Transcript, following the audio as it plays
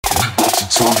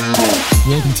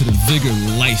Welcome to the Vigor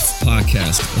Life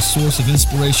Podcast, a source of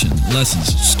inspiration,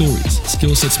 lessons, stories,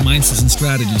 skill sets, mindsets, and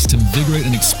strategies to invigorate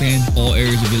and expand all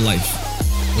areas of your life.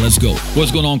 Let's go.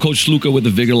 What's going on? Coach Sluka with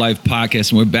the Vigor Life Podcast,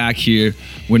 and we're back here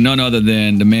with none other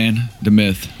than the man, the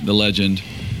myth, the legend,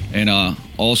 and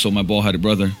also my bald-headed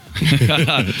brother,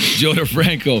 Joe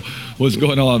DeFranco. What's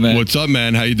going on, man? What's up,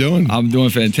 man? How you doing? I'm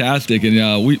doing fantastic,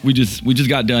 and we just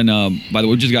got done. By the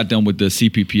way, we just got done with the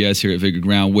CPPS here at Vigor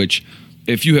Ground, which,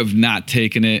 if you have not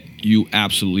taken it, you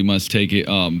absolutely must take it.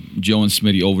 Joe and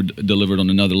Smitty over-delivered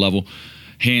on another level,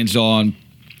 hands-on.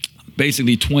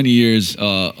 Basically 20 years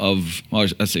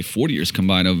I'd say 40 years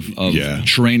combined of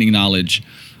training knowledge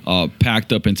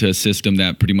packed up into a system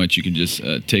that pretty much you can just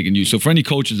take and use. So for any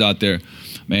coaches out there,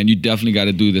 man, you definitely got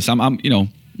to do this.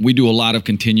 We do a lot of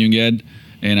continuing ed,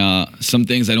 and some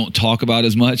things I don't talk about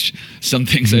as much. Some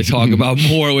things I talk about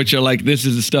more, which are like, this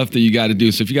is the stuff that you got to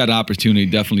do. So if you got an opportunity,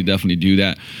 definitely do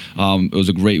that. It was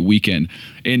a great weekend.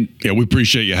 And yeah, we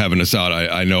appreciate you having us out.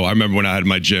 I know. I remember when I had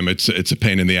my gym, it's a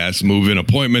pain in the ass moving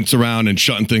appointments around and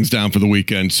shutting things down for the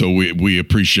weekend. So we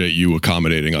appreciate you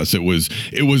accommodating us. It was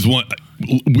one.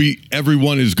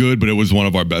 Everyone is good, but it was one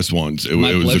of our best ones. It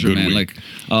was pleasure, a good man.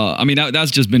 week.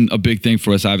 That's just been a big thing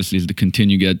for us. Obviously, is to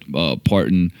continue to get part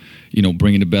in,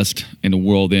 bringing the best in the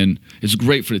world in. It's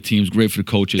great for the teams, great for the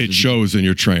coaches. It shows in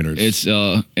your trainers. It's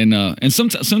and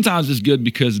sometimes it's good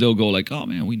because they'll go like, oh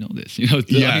man, we know this,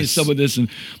 yes. Some of this,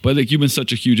 but like you've been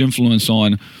such a huge influence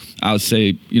on, I would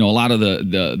say, a lot of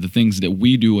the things that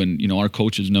we do, and our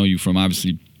coaches know you from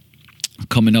obviously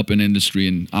coming up in industry,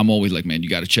 and I'm always like, man, you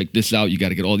got to check this out. You got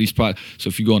to get all these products. So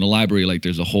if you go in the library, like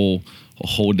there's a whole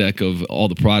deck of all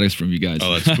the products from you guys.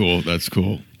 Oh, that's cool. That's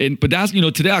cool. But that's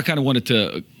today I kind of wanted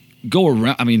to go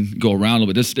around a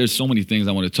little bit. There's so many things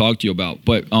I want to talk to you about,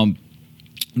 but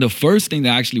the first thing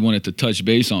that I actually wanted to touch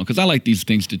base on, because I like these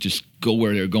things to just go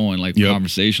where they're going, like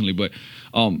conversationally. But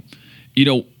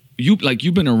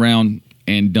you've been around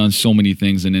and done so many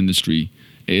things in industry.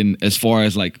 And as far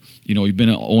as you've been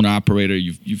an owner operator,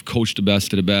 you've coached the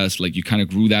best of the best, like you kind of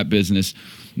grew that business.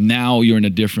 Now you're in a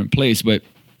different place. But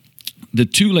the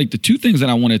two things that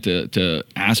I wanted to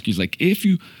ask you is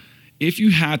if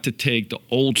you had to take the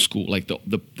old school, like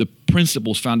the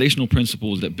principles, foundational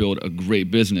principles that build a great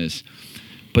business,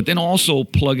 but then also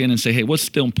plug in and say, hey, what's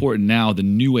still important now, the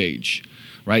new age,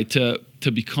 right? To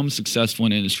become successful in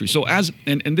the industry. So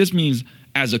and this means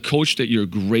as a coach that you're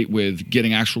great with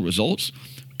getting actual results,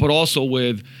 but also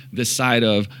with the side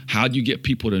of how do you get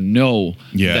people to know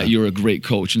that you're a great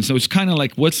coach. And so it's kind of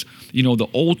like what's,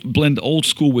 blend the old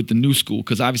school with the new school,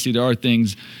 because obviously there are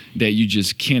things that you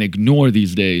just can't ignore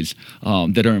these days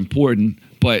that are important,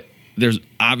 but there's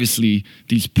obviously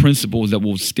these principles that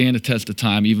will stand the test of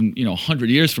time, even 100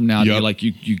 years from now. You're like,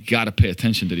 you got to pay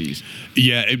attention to these.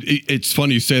 Yeah, it's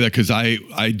funny you say that, because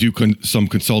I do some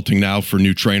consulting now for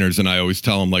new trainers, and I always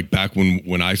tell them, like, back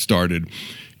when I started,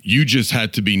 you just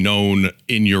had to be known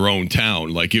in your own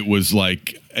town. Like, it was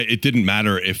like, it didn't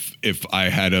matter if I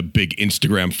had a big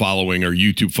Instagram following or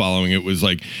YouTube following. It was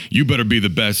like, you better be the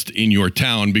best in your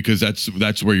town, because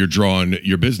that's where you're drawing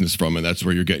your business from, and that's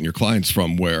where you're getting your clients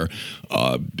from. Where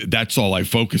that's all I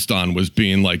focused on, was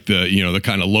being like the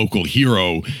kind of local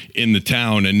hero in the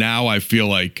town. And now I feel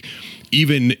like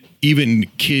even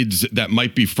kids that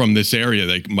might be from this area,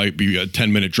 they might be a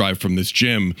 10-minute drive from this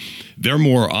gym, they're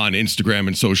more on Instagram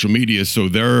and social media, so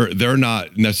they're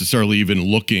not necessarily even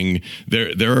looking.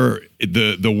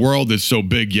 The world is so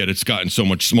big, yet it's gotten so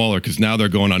much smaller, because now they're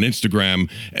going on Instagram,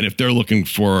 and if they're looking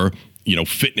for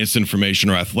fitness information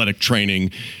or athletic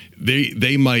training,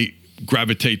 they might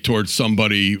gravitate towards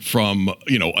somebody from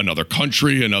another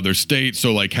country, another state.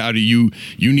 So like, how do you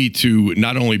need to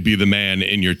not only be the man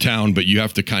in your town, but you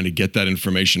have to kind of get that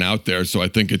information out there. So I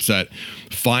think it's that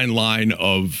fine line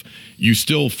of, you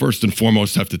still first and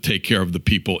foremost have to take care of the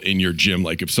people in your gym.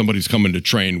 Like, if somebody's coming to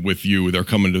train with you, they're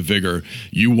coming to Vigor,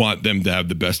 you want them to have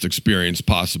the best experience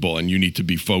possible, and you need to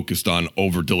be focused on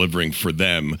over delivering for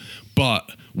them.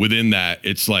 But within that,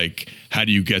 it's like, how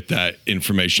do you get that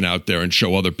information out there and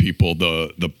show other people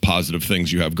the positive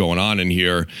things you have going on in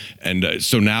here? And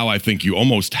so now I think you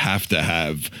almost have to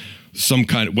have some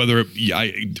kind of,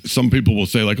 some people will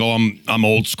say like, oh, I'm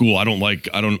old school.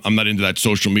 I'm not into that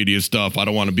social media stuff. I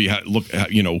don't want to be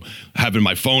having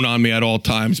my phone on me at all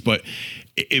times. But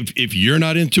if you're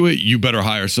not into it, you better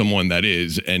hire someone that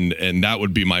is. And that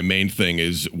would be my main thing,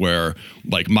 is where,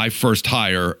 like, my first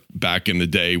hire back in the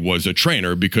day was a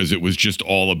trainer, because it was just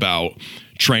all about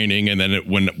training, and then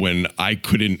when I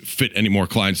couldn't fit any more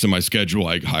clients in my schedule,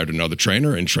 I hired another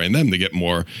trainer and trained them to get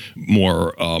more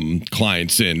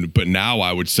clients in. But now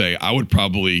I would say I would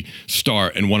probably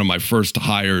start, and one of my first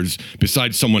hires,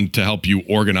 besides someone to help you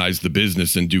organize the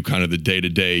business and do kind of the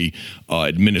day-to-day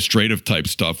administrative type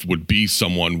stuff, would be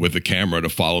someone with a camera to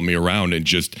follow me around and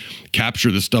just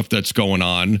capture the stuff that's going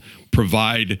on,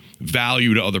 provide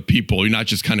value to other people. You're not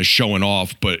just kind of showing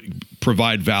off, but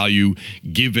provide value,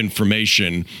 give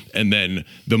information. And then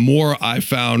the more I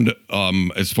found,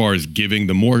 as far as giving,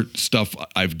 the more stuff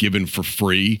I've given for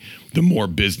free, the more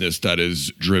business that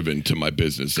is driven to my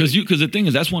business. Because the thing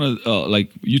is, that's one of, like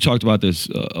you talked about this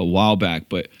a while back,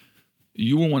 but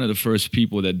you were one of the first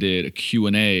people that did a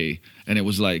Q&A, and it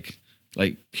was like,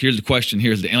 here's the question,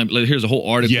 here's a whole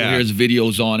article, here's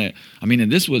videos on it. I mean, and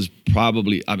this was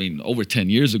probably, over 10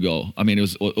 years ago. I mean, it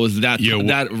was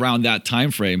that around that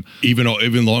time frame. Even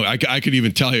long. I could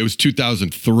even tell you, it was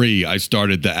 2003. I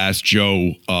started the Ask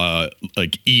Joe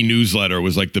e-newsletter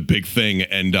was like the big thing,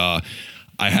 and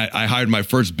I hired my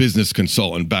first business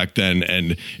consultant back then,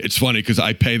 and it's funny because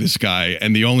I pay this guy,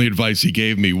 and the only advice he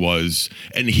gave me was,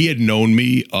 and he had known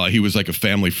me, he was like a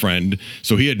family friend,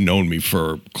 so he had known me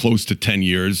for close to 10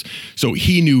 years, so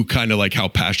he knew kind of like how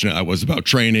passionate I was about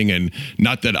training, and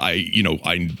not that I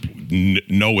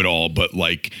know it all, but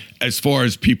like as far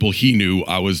as people he knew,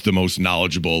 I was the most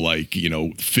knowledgeable,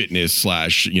 fitness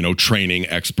 / training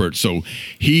expert, so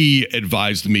he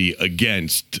advised me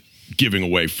against giving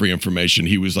away free information.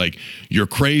 He was like, you're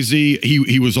crazy.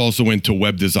 He was also into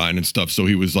web design and stuff. So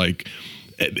he was like,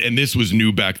 and this was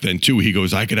new back then too. He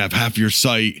goes, I could have half your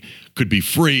site could be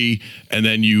free, and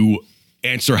then you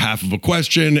answer half of a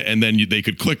question, and then they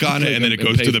could click on it, and then it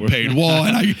goes to the paid wall.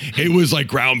 And it was like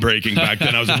groundbreaking back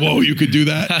then. I was like, whoa, you could do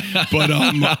that? But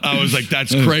I was like,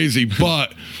 that's crazy.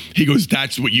 But he goes,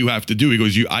 that's what you have to do. He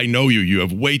goes, I know you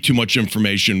have way too much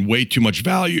information, way too much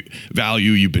value.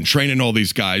 You've been training all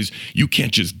these guys. You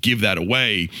can't just give that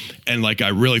away. And like, I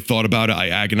really thought about it. I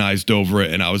agonized over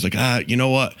it, and I was like, you know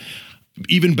what?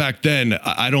 Even back then,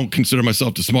 I don't consider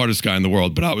myself the smartest guy in the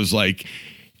world, but I was like,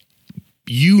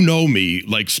 you know me,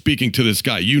 like speaking to this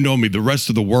guy, you know me, the rest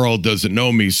of the world doesn't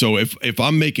know me. So if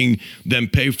I'm making them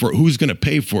pay for it, who's going to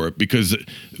pay for it? Because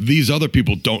these other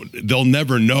people they'll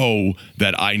never know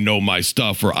that I know my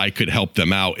stuff or I could help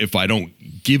them out if I don't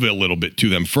give a little bit to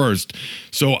them first.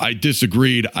 So I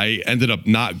disagreed. I ended up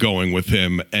not going with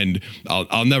him. And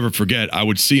I'll never forget, I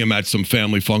would see him at some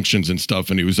family functions and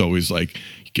stuff, and he was always like,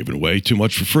 giving away too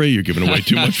much for free. You're giving away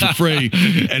too much for free.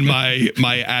 And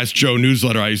my Ask Joe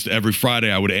newsletter, every Friday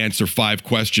I would answer 5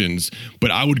 questions,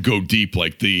 but I would go deep.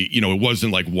 Like it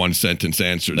wasn't like one sentence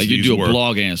answers. Like you do a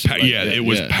blog answer. It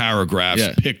was paragraphs,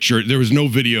 picture. There was no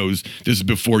videos. This is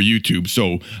before YouTube.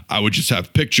 So I would just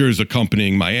have pictures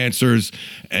accompanying my answers.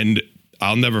 And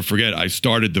I'll never forget, I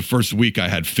started the first week, I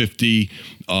had 50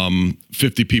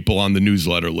 people on the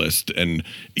newsletter list. And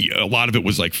a lot of it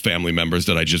was like family members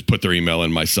that I just put their email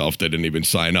in myself. They didn't even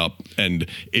sign up. And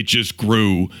it just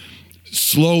grew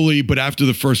slowly. But after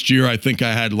the first year, I think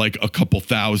I had like a couple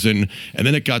thousand. And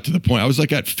then it got to the point, I was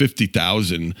like at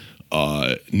 50,000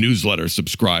 newsletter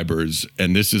subscribers,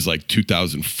 and this is like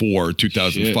 2004,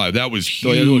 2005. Shit. That was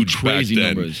huge, crazy back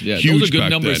then. Numbers. Yeah, huge. Those are good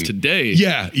numbers then. Today.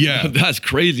 Yeah. That's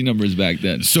crazy numbers back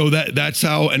then. So that's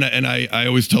how, and I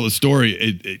always tell the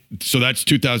story. So that's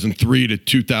 2003 to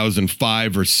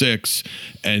 2005 or 6,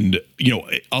 and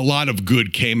a lot of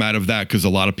good came out of that because a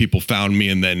lot of people found me.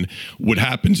 And then what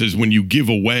happens is when you give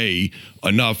away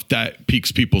enough, that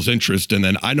piques people's interest. And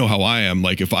then I know how I am.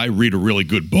 Like if I read a really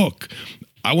good book,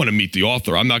 I want to meet the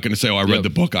author. I'm not going to say, I read the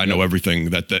book. I know everything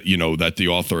that the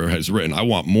author has written. I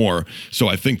want more. So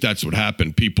I think that's what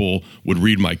happened. People would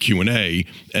read my Q&A,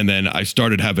 and then I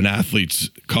started having athletes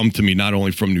come to me, not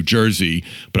only from New Jersey,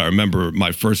 but I remember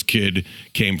my first kid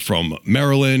came from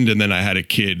Maryland, and then I had a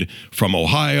kid from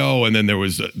Ohio, and then there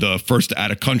was the first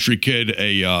out-of-country kid,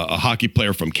 a hockey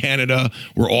player from Canada.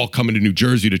 We're all coming to New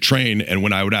Jersey to train, and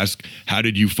when I would ask, how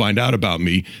did you find out about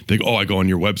me? They go, I go on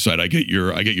your website. I get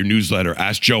your newsletter,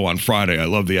 Ask Joe on Friday. I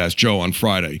love the Ask Joe on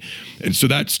Friday. And so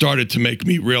that started to make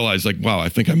me realize, like, wow, I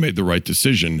think I made the right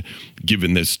decision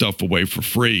giving this stuff away for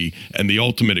free. And the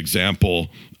ultimate example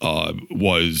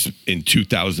was in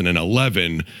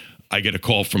 2011. I get a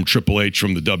call from Triple H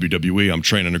from the WWE. I'm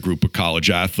training a group of college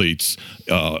athletes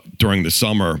during the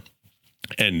summer.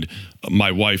 And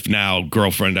my wife now,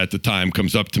 girlfriend at the time,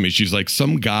 comes up to me. She's like,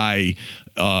 some guy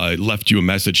left you a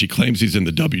message. He claims he's in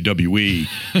the WWE,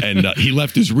 and he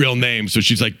left his real name. So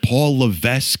she's like, Paul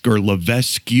Levesque or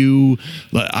Levesque.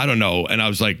 I don't know. And I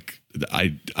was like,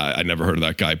 I never heard of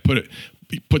that guy.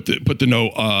 put the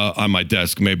note on my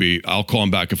desk. Maybe I'll call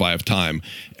him back if I have time.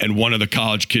 And one of the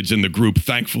college kids in the group,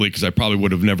 thankfully, because I probably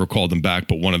would have never called him back,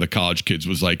 but one of the college kids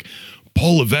was like,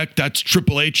 Paul Levesque, that's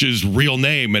Triple H's real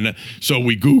name. And so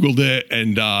we Googled it,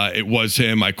 and it was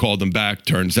him. I called him back.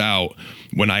 Turns out,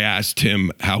 when I asked him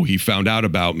how he found out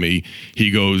about me, he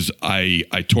goes, I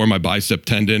tore my bicep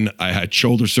tendon. I had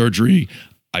shoulder surgery.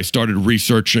 I started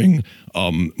researching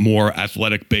more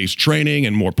athletic-based training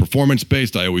and more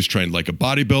performance-based. I always trained like a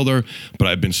bodybuilder, but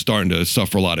I've been starting to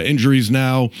suffer a lot of injuries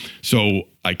now. So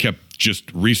I kept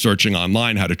just researching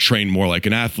online how to train more like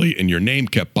an athlete, and your name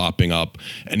kept popping up.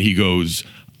 And he goes,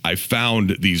 I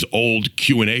found these old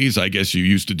Q&As, I guess you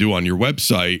used to do on your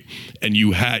website, and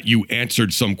you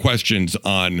answered some questions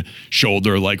on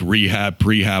shoulder, like rehab,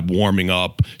 prehab, warming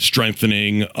up,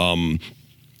 strengthening,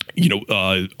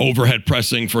 overhead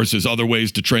pressing versus other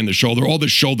ways to train the shoulder, all the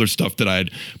shoulder stuff that I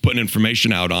had put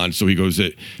information out on. So he goes,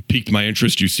 it piqued my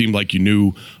interest. You seemed like you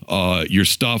knew your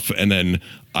stuff. And then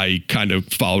I kind of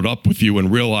followed up with you and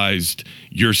realized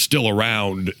you're still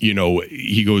around.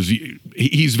 He goes,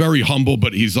 he's very humble,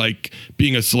 but he's like,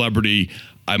 being a celebrity,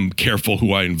 I'm careful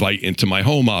who I invite into my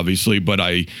home, obviously, but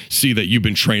I see that you've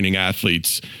been training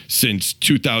athletes since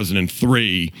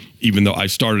 2003, even though I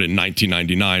started in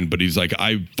 1999. But he's like,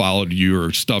 I followed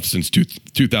your stuff since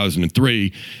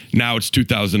 2003. Now it's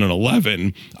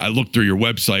 2011. I looked through your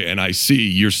website and I see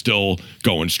you're still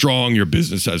going strong. Your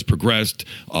business has progressed.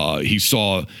 He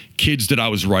saw kids that I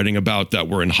was writing about that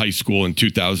were in high school in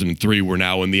 2003 were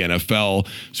now in the NFL.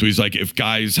 So he's like, if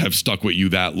guys have stuck with you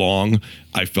that long,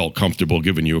 I felt comfortable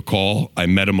giving you a call. I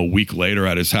met him a week later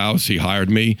at his house. He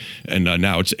hired me, and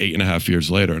now it's 8.5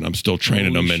 years later, and I'm still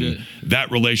training him. Shit. And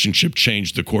that relationship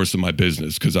changed the course of my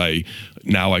business, because I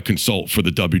consult for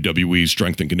the WWE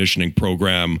Strength and Conditioning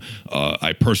program.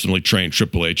 I personally train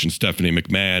Triple H and Stephanie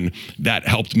McMahon. That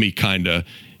helped me kind of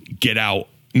get out.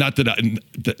 Not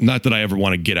that I ever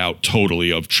want to get out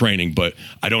totally of training, but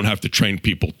I don't have to train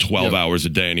people 12 hours a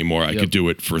day anymore. I could do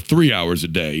it for 3 hours a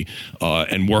day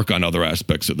and work on other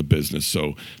aspects of the business.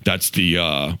 So that's the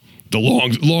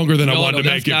longer than I wanted to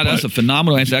make it. That's a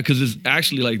phenomenal answer, because it's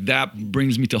actually like that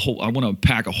brings me to I want to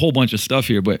pack a whole bunch of stuff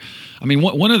here. But I mean,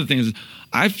 one of the things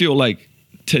I feel like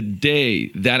today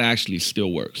that actually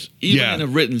still works, even in a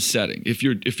written setting. If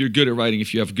you're good at writing,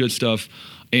 if you have good stuff,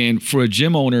 and for a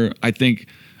gym owner, I think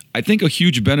a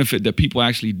huge benefit that people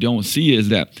actually don't see is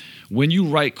that when you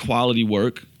write quality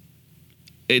work,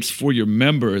 it's for your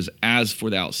members as for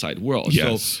the outside world.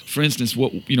 Yes. So, for instance,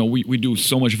 we do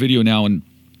so much video now, and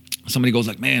somebody goes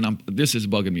like, man, this is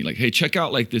bugging me. Like, hey, check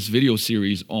out like this video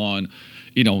series on,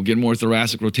 get more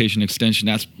thoracic rotation extension.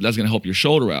 That's going to help your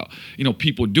shoulder out.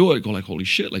 People do it, go like, holy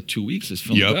shit, like 2 weeks is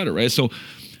feeling better, right?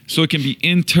 So it can be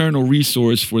internal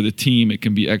resource for the team. It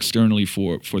can be externally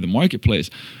for the marketplace.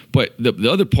 But the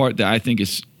other part that I think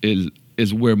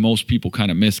is where most people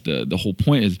kind of miss the whole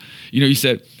point is, you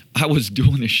said, I was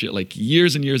doing this shit like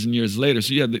years and years and years later.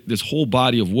 So you have this whole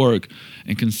body of work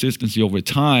and consistency over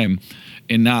time,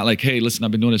 and not like, hey, listen,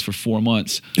 I've been doing this for 4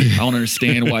 months. I don't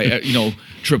understand why,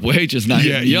 Triple H is not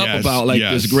hitting me up about like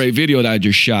this great video that I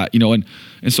just shot, and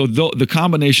so the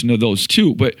combination of those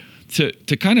two. But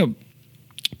to kind of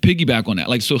piggyback on that,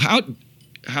 like, so how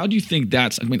do you think I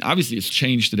mean, obviously it's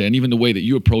changed today, and even the way that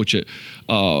you approach it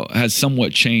has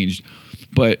somewhat changed.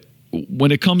 But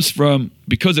when it comes from,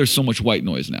 because there's so much white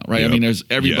noise now, right? Yep. I mean,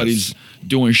 everybody's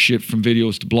doing shit from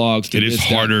videos to blogs to it is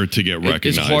harder to get recognized.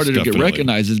 It's harder to get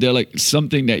recognized. Is there like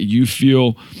something that you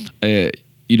feel,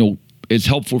 is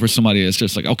helpful for somebody that's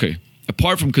just like, okay,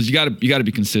 apart from, because you got to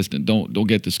be consistent. Don't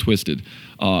get this twisted,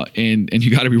 and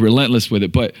you got to be relentless with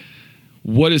it. But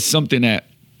what is something that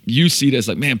you see that's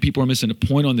like, man, people are missing a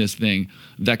point on this thing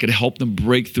that could help them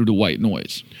break through the white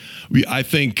noise? I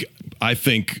think,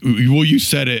 well, you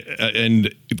said it,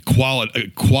 and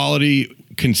quality,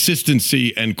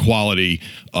 consistency and quality.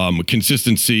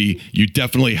 Consistency, you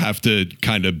definitely have to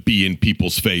kind of be in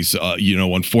people's face.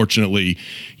 Unfortunately,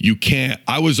 you can't.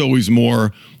 I was always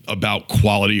more about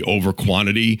quality over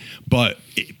quantity, but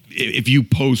if you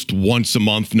post once a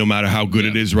month, no matter how good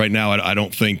it is right now, I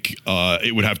don't think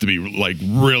it would have to be like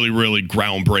really, really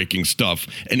groundbreaking stuff.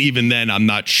 And even then, I'm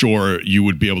not sure you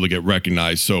would be able to get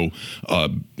recognized. So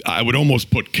I would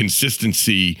almost put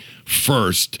consistency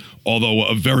first, although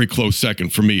a very close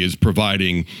second for me is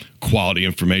providing quality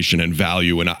information and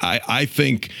value. And I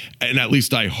think, and at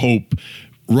least I hope,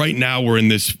 right now we're in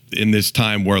this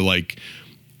time where like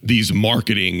these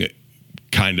marketing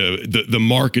kind of the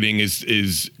marketing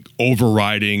is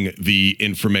overriding the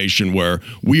information, where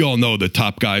we all know the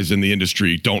top guys in the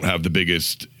industry don't have the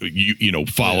biggest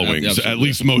followings. Yeah, at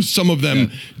least some of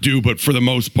them do, but for the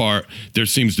most part, there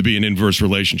seems to be an inverse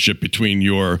relationship between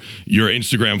your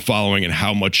Instagram following and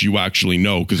how much you actually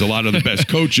know. Because a lot of the best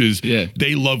coaches,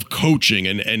 they love coaching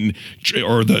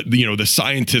or the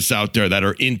scientists out there that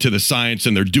are into the science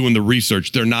and they're doing the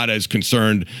research. They're not as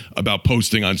concerned about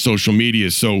posting on social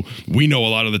media. So we know a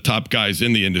lot of the top guys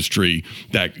in the industry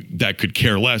that could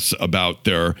care less about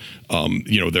their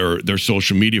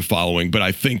social media following. But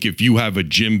I think if you have a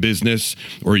gym business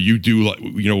or you do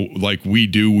like we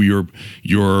do,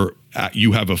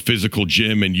 you have a physical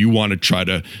gym and you want to try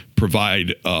to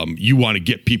provide, you want to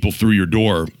get people through your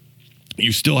door,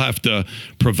 you still have to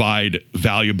provide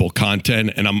valuable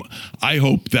content. And I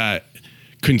hope that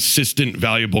consistent,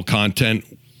 valuable content,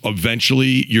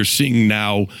 eventually you're seeing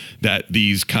now that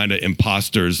these kind of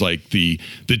imposters, like the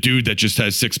dude that just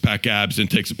has 6-pack abs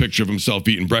and takes a picture of himself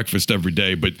eating breakfast every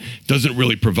day, but doesn't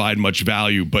really provide much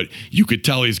value, but you could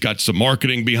tell he's got some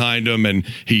marketing behind him and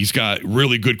he's got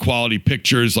really good quality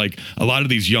pictures. Like a lot of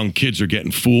these young kids are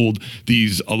getting fooled.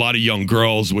 A lot of young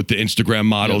girls with the Instagram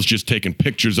models just taking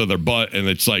pictures of their butt, and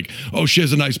it's like, oh, she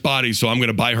has a nice body, so I'm going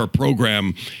to buy her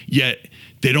program. Yet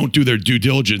they don't do their due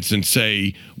diligence and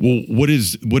say, well, what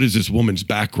is this woman's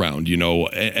background,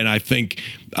 And I think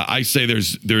I say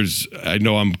there's I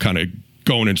know I'm kind of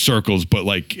going in circles, but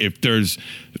like if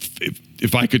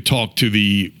I could talk to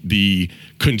the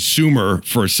consumer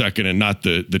for a second and not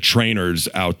the trainers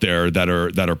out there that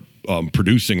are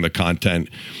producing the content.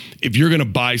 If you're going to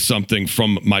buy something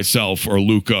from myself or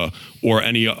Luca or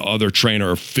any other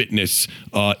trainer or fitness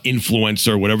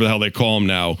influencer, whatever the hell they call them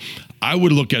now, I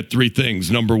would look at 3 things.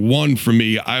 Number one, for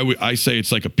me, I say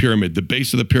it's like a pyramid. The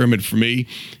base of the pyramid for me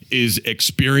is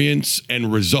experience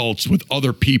and results with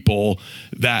other people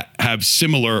that have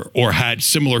similar or had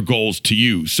similar goals to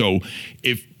you. So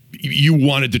if you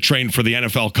wanted to train for the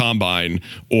NFL Combine,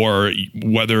 or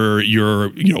whether you're,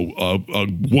 a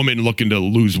woman looking to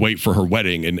lose weight for her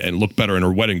wedding and look better in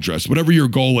her wedding dress, whatever your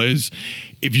goal is,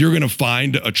 if you're going to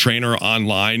find a trainer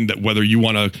online, that whether you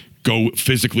want to go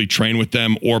physically train with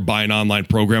them or buy an online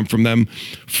program from them,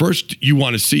 first you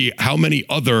want to see how many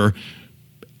other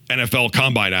NFL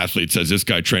Combine athletes has this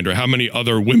guy trained, or how many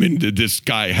other women did this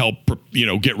guy help,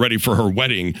 get ready for her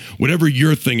wedding. Whatever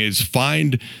your thing is,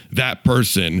 find that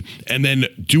person and then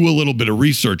do a little bit of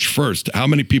research first. How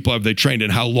many people have they trained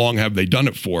and how long have they done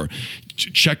it for?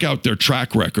 Check out their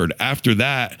track record. After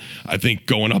that, I think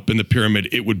going up in the pyramid,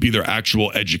 it would be their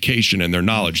actual education and their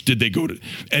knowledge. Did they go to,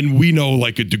 and we know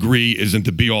like a degree isn't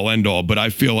the be all end all, but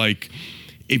I feel like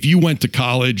if you went to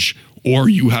college or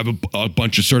you have a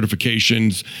bunch of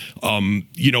certifications,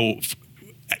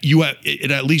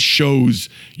 it at least shows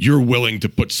you're willing to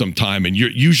put some time. And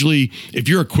you're usually, if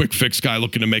you're a quick fix guy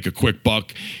looking to make a quick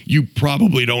buck, you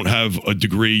probably don't have a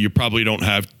degree. You probably don't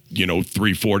have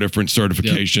 3-4 different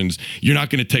certifications. Yep. You're not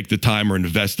going to take the time or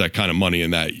invest that kind of money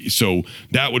in that. So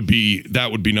that would be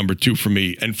number 2 for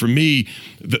me. And for me,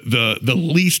 the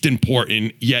least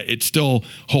important, yet it still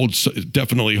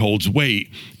definitely holds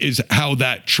weight, is how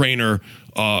that trainer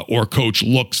or coach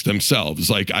looks themselves.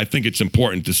 Like, I think it's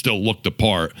important to still look the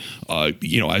part.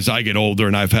 As I get older,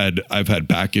 and I've had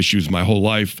back issues my whole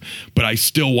life, but I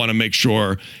still want to make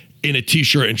sure in a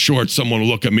t-shirt and shorts, someone will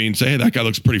look at me and say, hey, that guy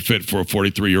looks pretty fit for a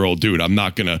 43-year-old dude. I'm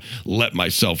not going to let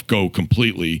myself go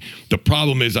completely. The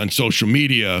problem is on social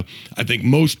media, I think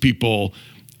most people,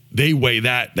 they weigh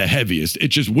that the heaviest.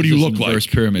 It's just, what do you look like? Inverse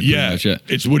pyramid. Yeah,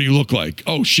 it's what do you look like?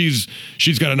 Oh, she's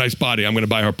got a nice body. I'm going to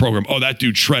buy her program. Oh, that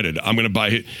dude shredded. I'm going to buy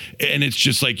it. And it's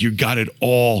just like, you got it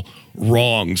all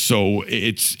wrong. So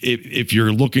if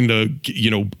you're looking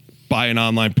to, buy an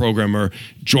online program or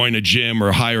join a gym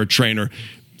or hire a trainer,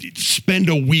 spend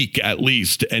a week at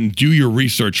least and do your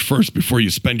research first before you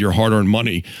spend your hard-earned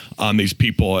money on these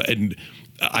people. And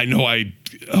I know I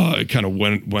kind of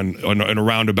went in a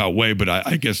roundabout way, but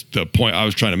I guess the point I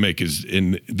was trying to make is,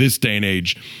 in this day and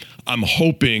age, I'm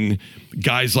hoping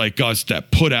guys like us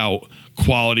that put out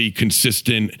quality,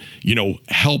 consistent,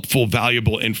 helpful,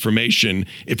 valuable information,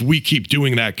 if we keep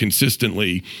doing that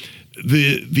consistently,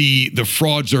 the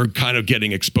frauds are kind of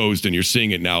getting exposed, and you're seeing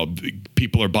it now.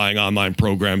 People are buying online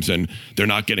programs and they're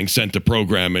not getting sent a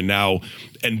program, and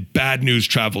bad news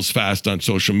travels fast on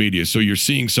social media. So you're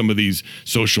seeing some of these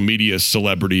social media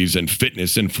celebrities and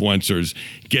fitness influencers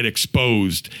get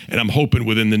exposed, and I'm hoping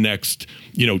within the next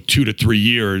 2 to 3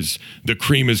 years, the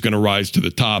cream is going to rise to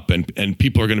the top, and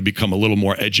people are going to become a little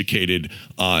more educated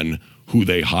on who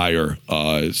they hire.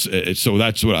 So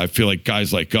that's what I feel like.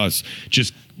 Guys like us,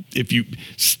 just if you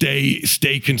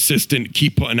stay consistent,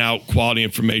 keep putting out quality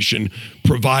information,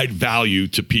 provide value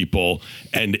to people,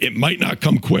 and it might not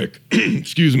come quick.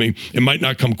 Excuse me. It might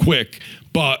not come quick,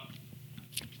 but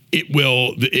it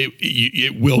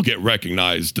will get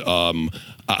recognized.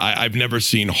 I've never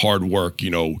seen hard work,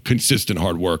 consistent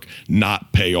hard work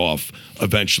not pay off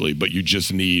eventually, but you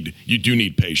do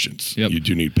need patience. Yep. You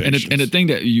do need patience. And the thing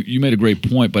that you made a great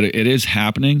point, but it is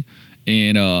happening.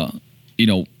 And,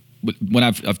 when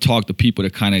I've talked to people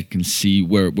that kind of can see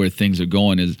where things are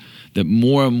going, is that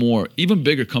more and more, even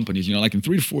bigger companies, like in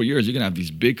 3 to 4 years, you're going to have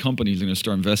these big companies that are going to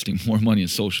start investing more money in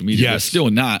social media. Yes. They're still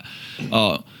not.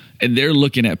 And they're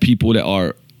looking at people that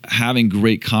are having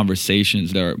great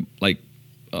conversations that are like,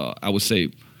 I would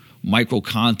say, micro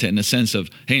content in the sense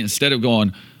of, hey, instead of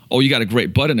going, oh, you got a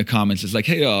great butt in the comments, it's like,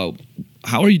 hey,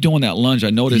 how are you doing that lunge? I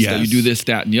noticed that you do this,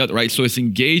 that, and the other, right? So it's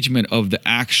engagement of the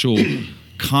actual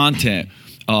content,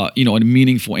 and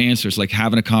meaningful answers, like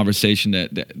having a conversation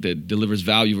that delivers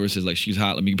value versus like, she's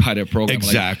hot, let me buy that program.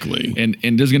 Exactly. Like,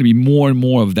 and there's going to be more and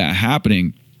more of that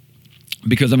happening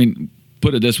because,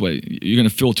 put it this way, you're going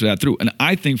to filter that through. And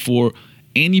I think for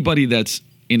anybody that's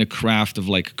in a craft of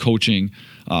like coaching,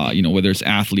 whether it's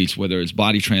athletes, whether it's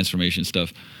body transformation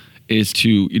stuff, is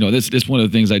to, this one of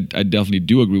the things I definitely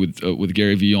do agree with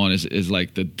Gary Vee on is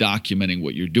like the documenting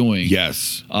what you're doing.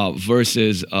 Yes.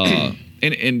 Versus,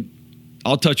 and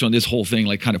I'll touch on this whole thing,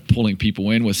 like kind of pulling people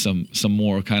in with some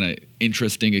more kind of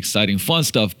interesting, exciting, fun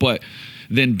stuff, but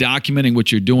then documenting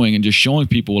what you're doing and just showing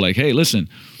people like, hey, listen,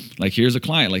 like here's a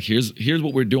client, like here's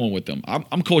what we're doing with them.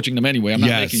 I'm coaching them anyway. I'm not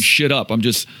making shit up. I'm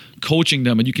just coaching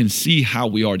them, and you can see how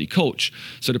we already coach.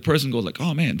 So the person goes like,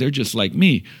 oh man, they're just like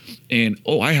me. And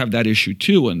I have that issue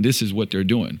too, and this is what they're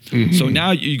doing. Mm-hmm. So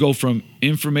now you go from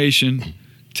information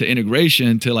to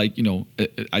integration to like,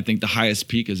 I think the highest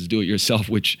peak is do it yourself,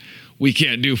 which we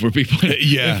can't do for people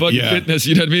in fitness,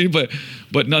 you know what I mean?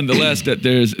 But nonetheless,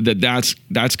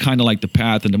 that's kind of like the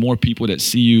path. And the more people that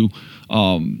see you,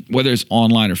 whether it's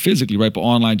online or physically, right? But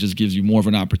online just gives you more of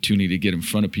an opportunity to get in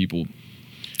front of people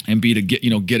and be to get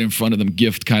in front of them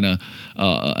gift kind of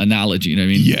analogy, you know what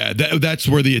I mean? Yeah, that's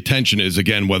where the attention is,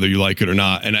 again, whether you like it or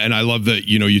not. And I love that,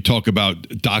 you talk about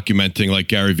documenting like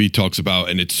Gary Vee talks about,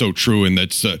 and it's so true. And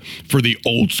that's for the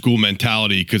old school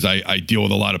mentality, because I deal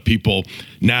with a lot of people.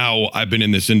 Now I've been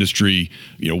in this industry,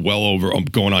 well over, I'm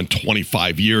going on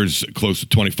 25 years, close to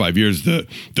 25 years. The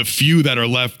few that are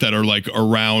left that are like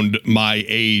around my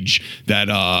age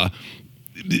that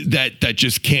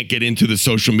just can't get into the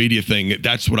social media thing.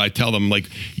 That's what I tell them. Like,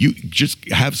 you just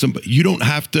have you don't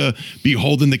have to be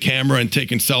holding the camera and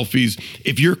taking selfies.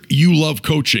 If you love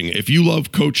coaching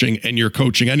and you're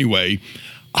coaching anyway,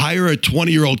 hire a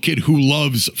 20-year-old kid who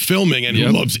loves filming and who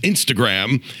loves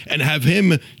Instagram and have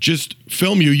him just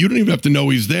film you. You don't even have to know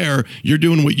he's there. You're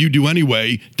doing what you do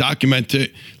anyway. Document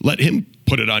it. Let him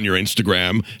put it on your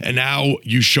Instagram, and now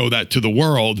you show that to the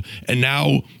world, and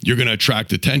now you're going to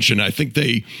attract attention. I think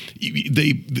they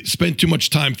spend too much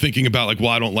time thinking about like, well,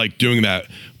 I don't like doing that,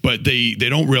 but they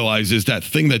don't realize is that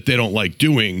thing that they don't like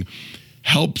doing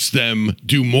helps them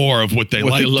do more of what they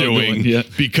like doing. Yeah.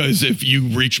 Because if you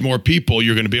reach more people,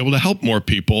 you're going to be able to help more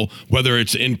people, whether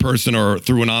it's in person or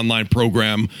through an online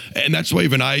program. And that's why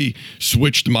even I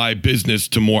switched my business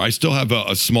to more. I still have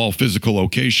a small physical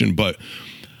location, but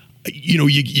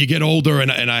you get older,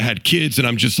 and I had kids, and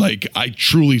I'm just like, I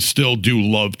truly still do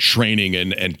love training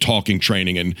and talking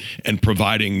training and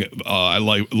providing. I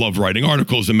love writing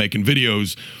articles and making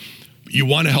videos. You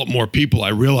want to help more people. I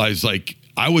realized like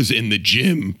I was in the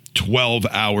gym 12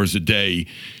 hours a day,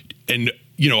 and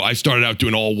I started out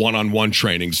doing all one-on-one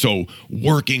training, so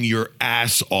working your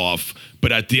ass off.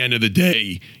 But at the end of the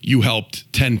day, you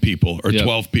helped 10 people or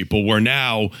 12 people. Where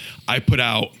now I put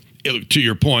out, to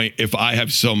your point, if I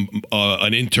have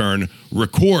an intern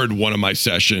record one of my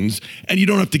sessions, and you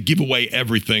don't have to give away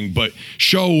everything, but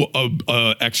show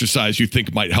a exercise you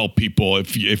think might help people.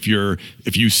 If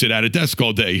you sit at a desk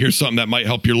all day, here's something that might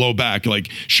help your low back. Like,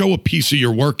 show a piece of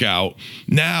your workout.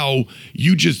 Now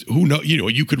you just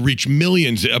you could reach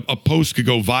millions. A post could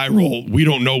go viral. We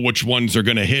don't know which ones are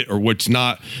going to hit or what's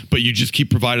not, but you just keep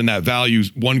providing that value.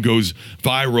 One goes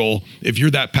viral. If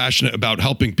you're that passionate about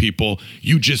helping people,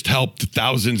 you just helped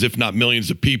thousands, if not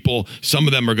millions of people. Some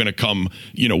of them are going to come,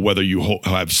 whether you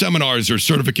have seminars or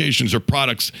certifications or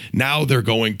products, now they're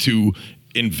going to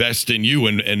invest in you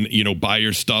and buy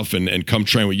your stuff and come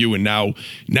train with you. And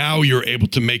now you're able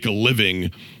to make a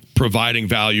living providing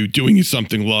value, doing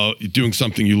something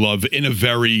you love in a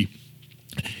very,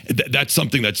 that's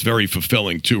something that's very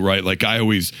fulfilling too, right? Like, I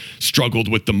always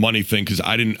struggled with the money thing because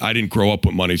I didn't grow up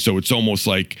with money. So it's almost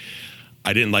like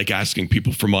I didn't like asking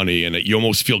people for money, and you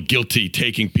almost feel guilty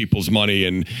taking people's money.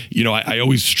 And, you know, I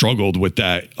always struggled with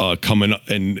that coming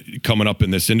up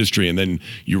in this industry. And then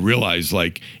you realize,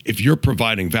 like, if you're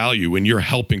providing value and you're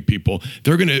helping people,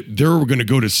 they're gonna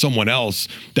go to someone else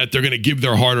that they're gonna give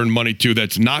their hard-earned money to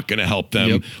that's not gonna help them.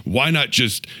 Yep. Why not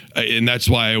just, and that's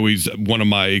why one of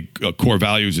my core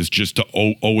values is just to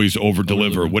always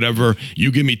over-deliver. Whatever,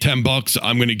 you give me $10,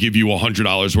 I'm gonna give you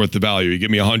 $100 worth of value. You give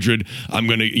me 100, I'm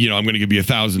gonna give you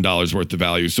 $1,000 worth of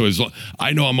value. So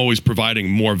I know I'm always providing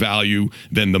more value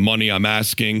than the money I'm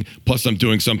asking. Plus, I'm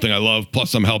doing something I love.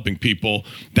 Plus, I'm helping people.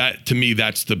 That, to me,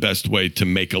 that's the best way to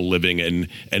make a living and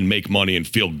make money and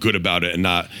feel good about it. And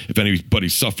not, if anybody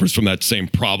suffers from that same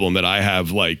problem that I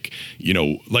have, like, you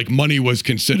know, like money was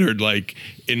considered like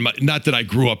not that I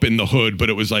grew up in the hood, but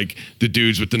it was like the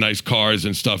dudes with the nice cars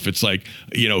and stuff. It's like,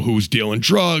 you know, who's dealing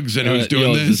drugs and who's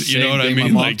doing this. You know what I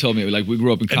mean? My mom told me, like, we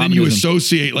grew up in communism. And then you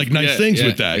associate like nice things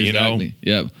with that, exactly.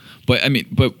 You know? Yeah. But I mean,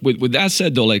 but with that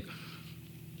said though, like,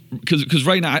 because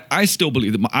right now I still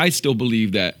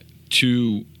believe that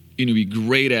to, you know, be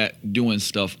great at doing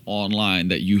stuff online,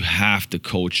 that you have to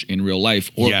coach in real life,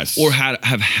 or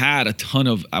have had a ton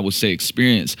of, I would say,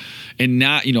 experience. And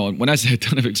now, you know, when I say a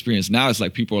ton of experience, now it's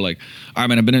like people are like, all right,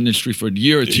 man, I've been in the industry for a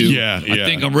year or two. I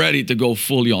think I'm ready to go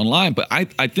fully online. But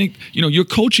I think, you know, you're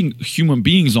coaching human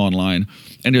beings online,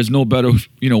 and there's no better,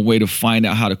 you know, way to find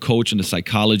out how to coach and the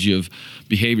psychology of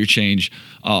behavior change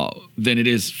than it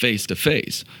is face to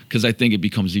face. Because I think it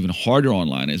becomes even harder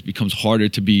online. It becomes harder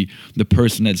to be the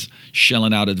person that's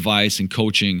shelling out advice and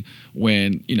coaching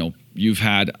when, you know, you've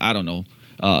had, I don't know.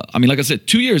 I mean, like I said,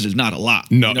 2 years is not a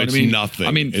lot. No, you know it's nothing.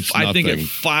 I mean, I think at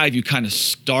 5 you kind of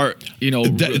start, you know.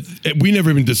 We never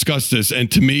even discussed this.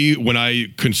 And to me, when I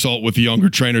consult with the younger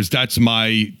trainers, that's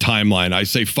my timeline. I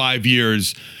say 5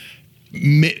 years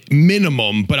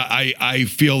minimum, but I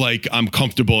feel like I'm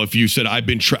comfortable if you said I'm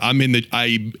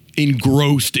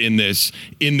engrossed in this,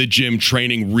 in the gym,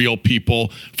 training real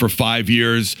people for 5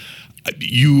 years.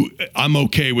 I'm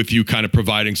okay with you kind of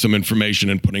providing some information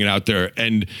and putting it out there.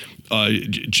 And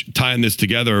tying this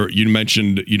together, you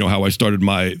mentioned, you know, how I started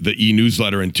the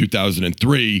e-newsletter in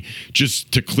 2003.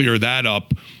 Just to clear that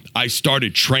up, I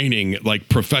started training like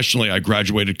professionally. I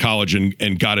graduated college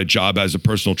and got a job as a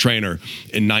personal trainer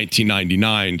in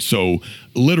 1999. So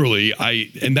literally,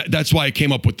 that's why I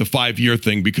came up with the 5-year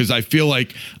thing, because I feel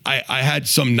like I had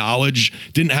some knowledge,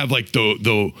 didn't have like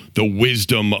the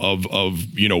wisdom of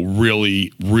you know,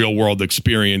 really real world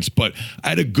experience, but I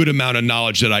had a good amount of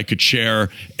knowledge that I could share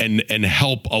and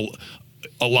help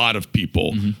a lot of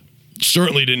people. Mm-hmm.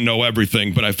 Certainly didn't know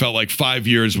everything, but I felt like 5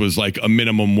 years was like a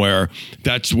minimum, where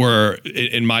that's where,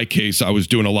 in my case, I was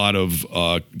doing a lot of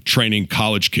training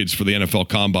college kids for the NFL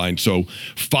Combine. So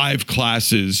 5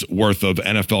 classes worth of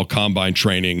NFL Combine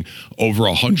training, over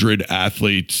 100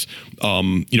 athletes,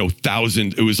 you know,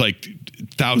 thousands. It was like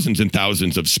thousands and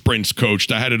thousands of sprints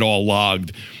coached. I had it all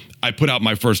logged. I put out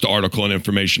my first article and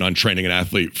information on training an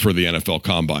athlete for the NFL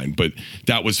Combine, but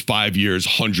that was 5 years,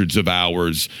 hundreds of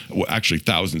hours, well, actually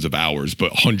thousands of hours,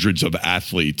 but hundreds of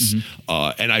athletes.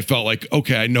 Mm-hmm. And I felt like,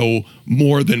 okay, I know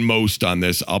more than most on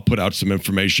this. I'll put out some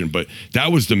information, but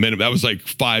that was the minimum. That was like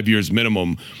 5 years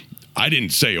minimum. I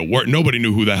didn't say a word. Nobody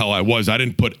knew who the hell I was. I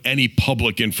didn't put any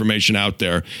public information out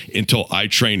there until I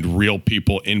trained real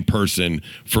people in person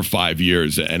for 5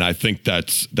 years. And I think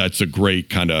that's a great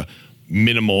kind of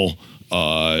minimal,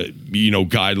 you know,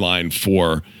 guideline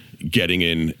for getting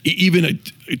in, even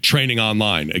training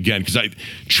online. Again, because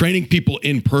training people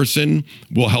in person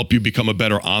will help you become a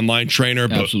better online trainer.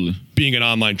 Absolutely. But being an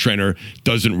online trainer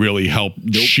doesn't really help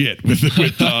shit with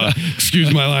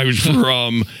excuse my language, for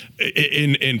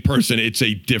in person. It's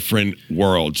a different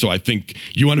world. So I think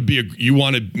you want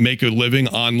to make a living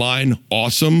online.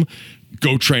 Awesome.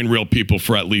 Go train real people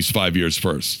for at least 5 years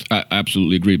first. I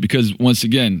absolutely agree. Because once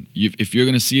again, if you're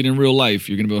going to see it in real life,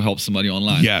 you're going to be able to help somebody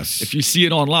online. Yes. If you see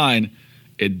it online,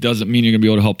 it doesn't mean you're going to be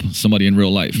able to help somebody in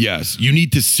real life. Yes. You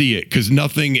need to see it, because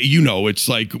nothing, you know, it's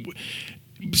like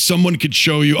someone could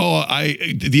show you,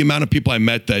 the amount of people I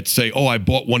met that say, I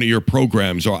bought one of your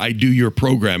programs, or I do your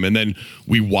program. And then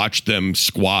we watch them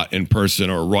squat in person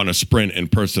or run a sprint in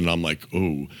person. And I'm like,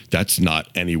 that's not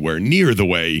anywhere near the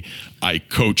way I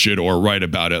coach it or write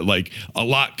about it. Like, a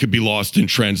lot could be lost in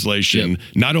translation,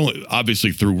 not only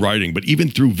obviously through writing, but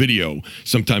even through video.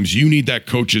 Sometimes you need that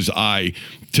coach's eye.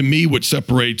 To me, what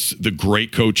separates the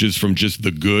great coaches from just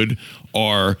the good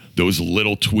are those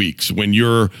little tweaks. When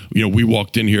we walk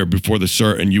walked in here before the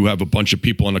cert and you have a bunch of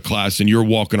people in the class and you're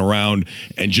walking around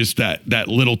and just that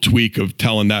little tweak of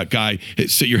telling that guy, hey,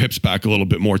 sit your hips back a little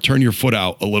bit more, turn your foot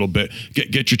out a little bit,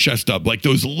 get your chest up, like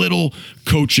those little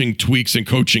coaching tweaks and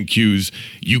coaching cues,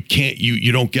 you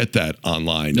don't get that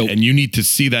online. Nope. And you need to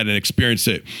see that and experience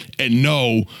it and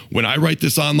know when I write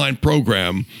this online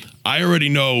program, I already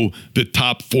know the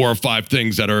top 4 or 5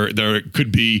 things that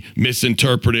could be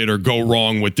misinterpreted or go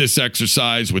wrong with this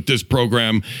exercise, with this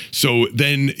program. So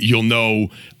then you'll know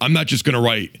I'm not just going to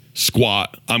write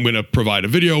squat. I'm going to provide a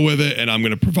video with it, and I'm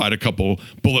going to provide a couple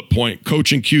bullet point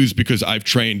coaching cues because I've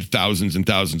trained thousands and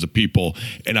thousands of people,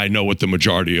 and I know what the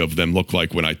majority of them look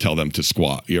like when I tell them to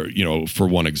squat. For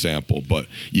one example, but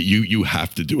you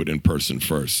have to do it in person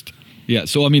first. Yeah.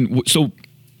 So I mean,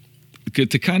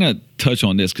 to kind of touch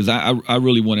on this, because I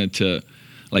really wanted to,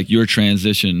 like, your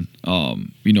transition,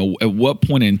 at what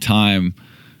point in time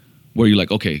were you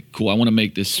like, okay, cool, I want to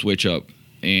make this switch up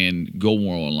and go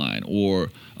more online? Or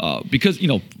because,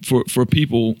 for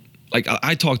people, like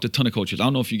I talked to a ton of coaches. I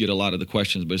don't know if you get a lot of the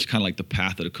questions, but it's kind of like the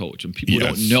path of the coach. And people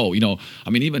don't know, I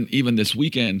mean, even this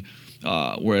weekend,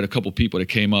 we're at a couple people that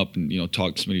came up and,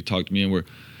 Smitty talked to me and we're,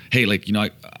 hey, like,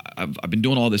 I've been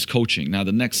doing all this coaching. Now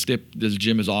the next step, this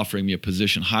gym is offering me a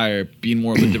position higher, being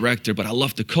more of a director, but I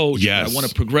love to coach. Yes. I want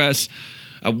to progress.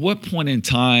 At what point in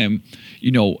time,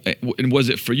 and was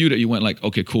it for you that you went like,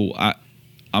 okay, cool,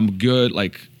 I'm good.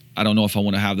 Like, I don't know if I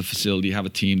want to have the facility, have a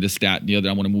team, this, that, and the other.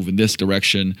 I want to move in this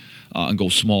direction and go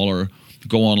smaller,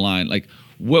 go online. Like,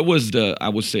 what was the, I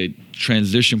would say,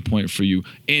 transition point for you?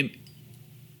 And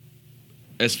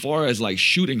as far as like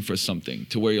shooting for something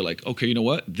to where you're like, okay, you know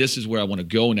what? This is where I want to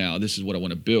go now. This is what I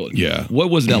want to build. Yeah.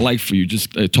 What was that like for you?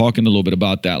 Just talking a little bit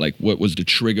about that. Like, what was the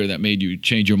trigger that made you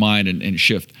change your mind and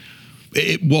shift?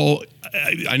 I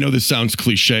know this sounds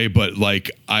cliche, but like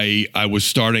I was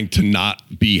starting to not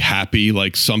be happy,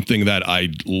 like something that I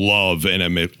love and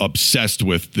I'm obsessed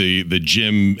with, the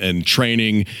gym and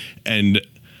training. And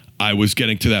I was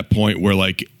getting to that point where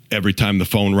like every time the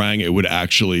phone rang, it would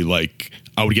actually like,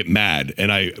 I would get mad and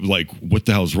I like, what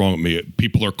the hell's wrong with me?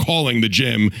 People are calling the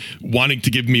gym, wanting to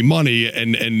give me money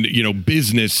and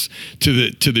business to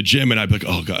the gym, and I'd be like,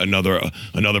 oh God,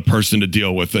 another person to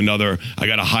deal with, I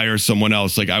got to hire someone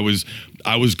else. Like I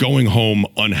was going home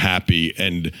unhappy,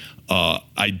 and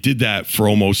I did that for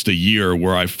almost a year,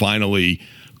 where I finally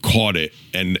caught it,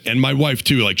 and my wife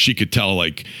too. Like she could tell,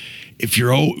 like, if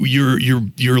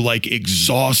you're like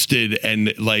exhausted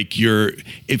and like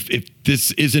if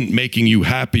this isn't making you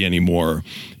happy anymore,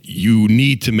 you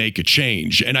need to make a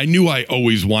change. And I knew I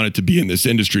always wanted to be in this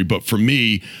industry, but for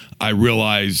me, I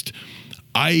realized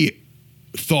I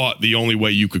thought the only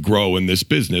way you could grow in this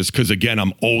business, because again,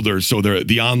 I'm older, so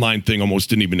the online thing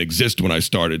almost didn't even exist when I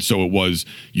started. So it was,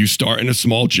 you start in a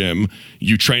small gym,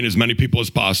 you train as many people as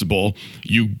possible,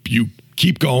 you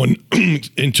keep going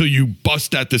until you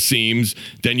bust at the seams.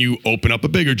 Then you open up a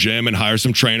bigger gym and hire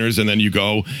some trainers, and then you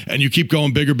go and you keep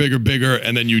going bigger,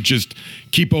 and then you just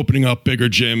keep opening up bigger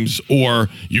gyms, or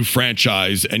you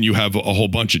franchise and you have a whole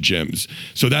bunch of gyms.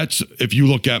 So that's, if you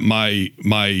look at my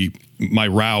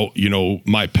route,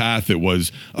 my path, it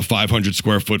was a 500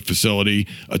 square foot facility,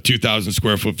 a 2,000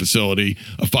 square foot facility,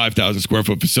 a 5,000 square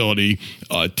foot facility,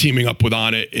 teaming up with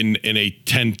Onnit in a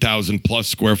 10,000 plus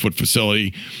square foot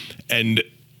facility. And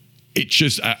it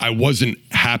just, I wasn't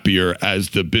happier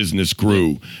as the business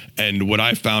grew. And what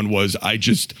I found was I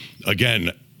just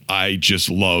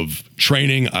love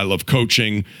training. I love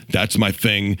coaching. That's my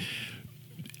thing.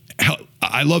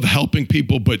 I love helping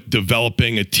people, but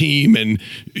developing a team and,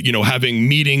 having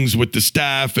meetings with the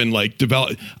staff and like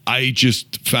I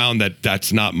just found that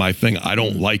that's not my thing. I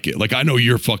don't like it. Like, I know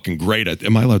you're fucking great at,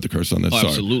 am I allowed to curse on this? Oh, sorry.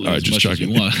 absolutely. All right, just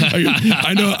checking.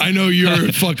 I I know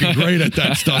you're fucking great at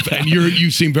that stuff, and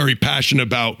you seem very passionate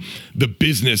about the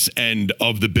business end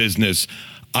of the business.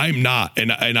 I'm not,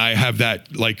 and I have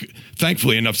that, like,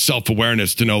 thankfully enough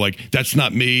self-awareness to know, like, that's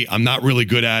not me. I'm not really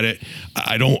good at it.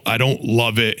 I don't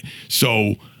love it.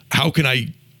 So how can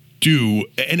I do?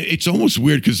 And it's almost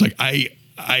weird because, like,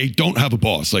 I don't have a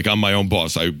boss. Like, I'm my own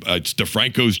boss. It's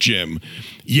DeFranco's gym.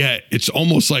 Yet it's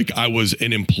almost like I was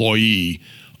an employee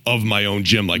of my own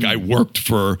gym. Like, I worked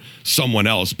for someone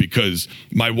else, because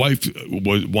my wife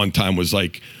one time was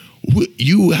like,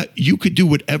 you could do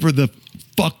whatever the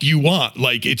fuck you want.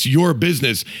 Like, it's your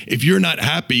business. If you're not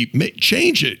happy,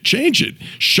 change it.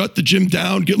 Shut the gym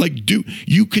down.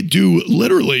 You could do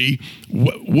literally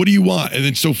what do you want? And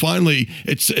then so finally,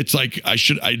 it's like I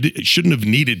shouldn't have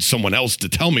needed someone else to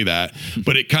tell me that,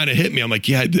 but it kind of hit me. I'm like,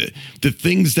 yeah, the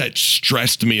things that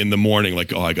stressed me in the morning,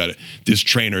 like, oh, this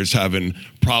trainer's having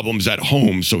problems at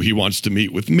home, so he wants to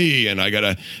meet with me, and I got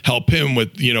to help him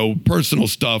with, personal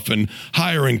stuff and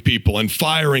hiring people and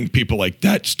firing people. Like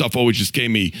that stuff always just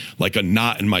gave me like a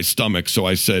knot in my stomach. So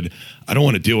I said, I don't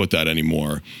want to deal with that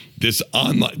anymore.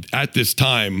 At this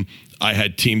time, I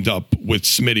had teamed up with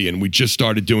Smitty, and we just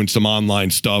started doing some online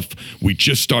stuff. We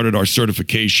just started our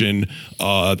certification,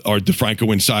 our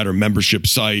DeFranco Insider membership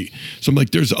site. So I'm like,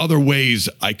 there's other ways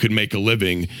I could make a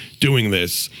living doing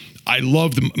this. I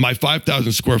loved my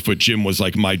 5,000 square foot gym was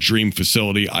like my dream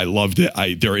facility. I loved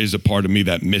it. There is a part of me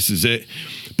that misses it,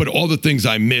 but all the things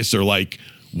I miss are like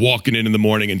walking in the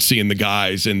morning and seeing the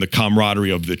guys and the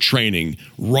camaraderie of the training.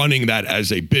 Running that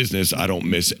as a business, I don't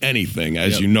miss anything.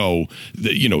 As you know,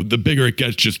 the bigger it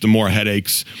gets, just the more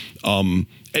headaches. And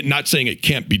not saying it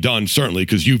can't be done, certainly,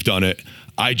 because you've done it.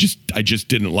 I just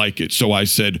didn't like it. So I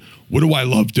said, what do I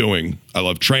love doing? I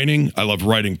love training. I love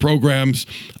writing programs.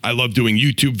 I love doing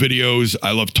YouTube videos.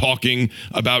 I love talking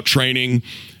about training.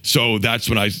 So that's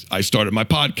when I started my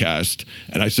podcast.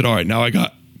 And I said, all right, now I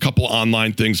got couple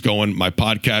online things going. My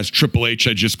podcast, Triple H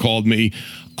had just called me.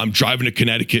 I'm driving to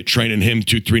Connecticut, training him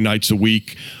 2-3 nights a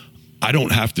week. I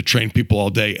don't have to train people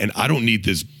all day, and I don't need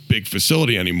this big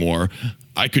facility anymore.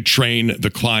 I could train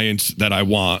the clients that I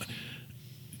want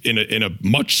in a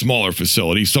much smaller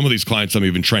facility. Some of these clients I'm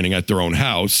even training at their own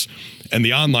house. And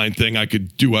the online thing I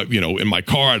could do, in my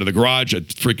car, out of the garage, at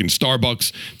freaking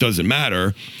Starbucks, doesn't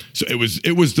matter. So it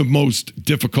was the most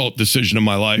difficult decision of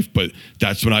my life, but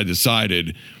that's when I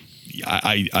decided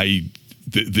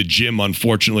the gym,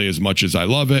 unfortunately, as much as I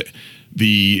love it,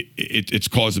 it's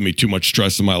causing me too much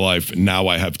stress in my life. Now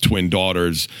I have twin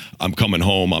daughters. I'm coming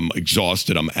home. I'm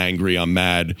exhausted. I'm angry. I'm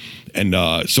mad. And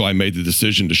so I made the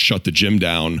decision to shut the gym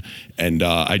down. And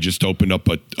I just opened up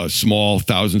a small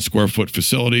 1,000 square foot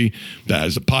facility that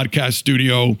has a podcast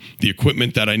studio, the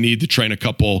equipment that I need to train a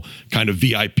couple kind of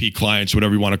VIP clients,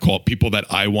 whatever you want to call it, people that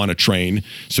I want to train.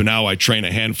 So now I train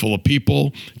a handful of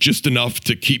people, just enough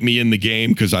to keep me in the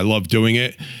game because I love doing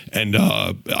it. And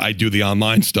I do the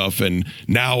online stuff. And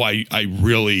now I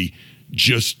really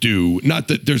just do, not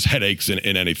that there's headaches in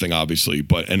anything, obviously,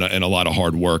 but and a lot of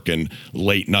hard work and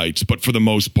late nights. But for the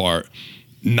most part,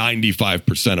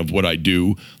 95% of what I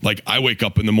do, like I wake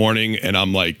up in the morning and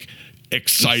I'm like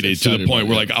excited to the point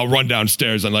where like I'll run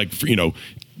downstairs and like,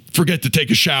 forget to take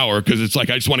a shower because it's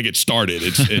like I just want to get started.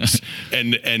 It's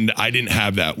and I didn't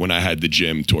have that when I had the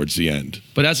gym towards the end.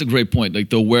 But that's a great point, like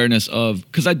the awareness of,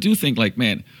 because I do think like,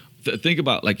 man, think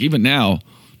about like even now,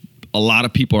 a lot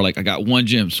of people are like, I got one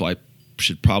gym, so I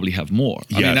should probably have more.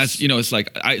 I mean, that's, it's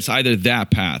like, it's either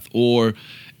that path or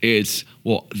it's,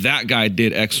 well, that guy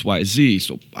did X, Y, Z,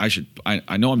 so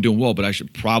I know I'm doing well, but I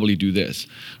should probably do this,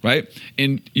 right?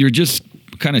 And you're just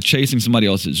kind of chasing somebody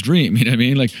else's dream, you know what I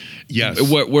mean? Like, yes.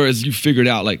 Whereas you figured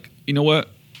out like, you know what?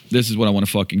 This is what I want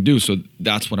to fucking do, so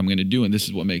that's what I'm going to do, and this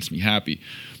is what makes me happy.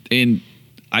 And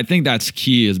I think that's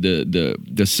key, is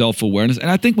the self-awareness.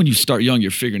 And I think when you start young,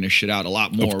 you're figuring this shit out a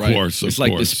lot more, right? It's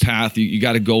like this path. You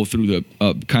got to go through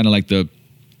the kind of like the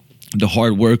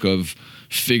hard work of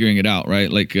figuring it out, right?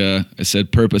 Like I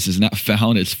said, purpose is not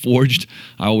found, it's forged.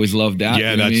 I always love that.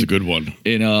 Yeah, that's a good one.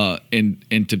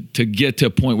 And to get to a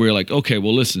point where you're like, okay,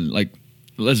 well, listen, like,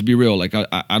 let's be real. Like,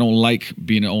 I don't like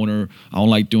being an owner. I don't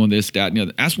like doing this, that, and the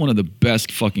other. That's one of the best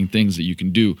fucking things that you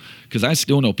can do. Because I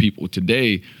still know people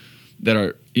today that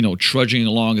are, trudging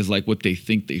along as like what they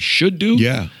think they should do.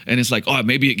 Yeah. And it's like, oh,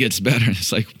 maybe it gets better. And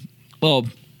it's like, well,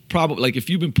 probably, like if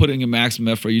you've been putting in maximum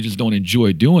effort, you just don't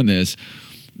enjoy doing this,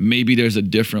 maybe there's a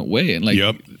different way. And like,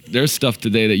 there's stuff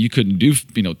today that you couldn't do,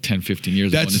 10, 15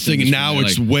 years ago. That's the thing. Now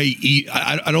it's like, way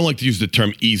I don't like to use the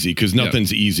term easy, because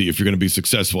nothing's easy if you're going to be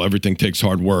successful. Everything takes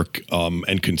hard work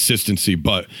and consistency,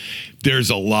 but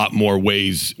there's a lot more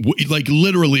ways. Like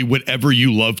literally whatever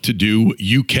you love to do,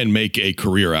 you can make a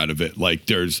career out of it. Like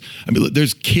there's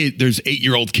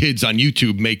 8-year-old kids on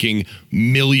YouTube making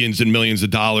millions and millions of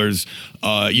dollars,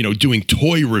 doing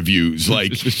toy reviews.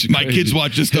 Like my kids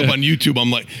watch this stuff on YouTube.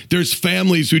 I'm like, there's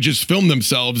families who just film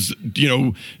themselves,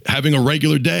 having a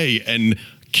regular day, and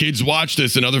kids watch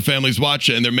this and other families watch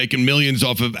it, and they're making millions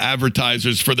off of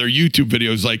advertisers for their YouTube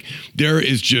videos. Like there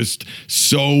is just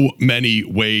so many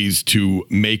ways to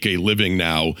make a living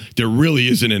now. There really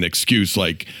isn't an excuse.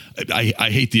 Like I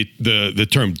hate the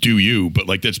term "do you," but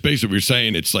like that's basically what you're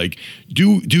saying. It's like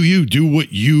do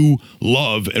what you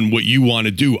love and what you want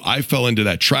to do. I fell into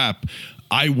that trap.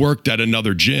 I worked at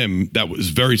another gym that was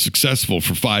very successful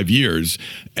for 5 years,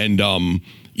 and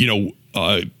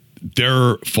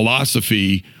their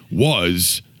philosophy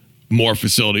was more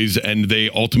facilities, and they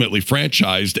ultimately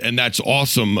franchised, and that's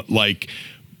awesome. Like,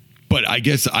 but I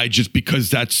guess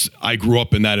because I grew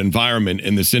up in that environment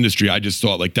in this industry, I just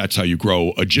thought like that's how you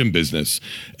grow a gym business.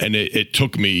 And it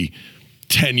took me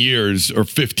 10 years or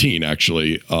 15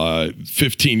 actually,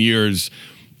 15 years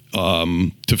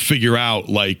to figure out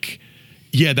like,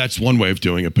 yeah, that's one way of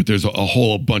doing it, but there's a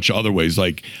whole bunch of other ways.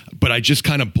 Like, but I just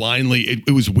kind of blindly,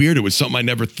 it was weird. It was something I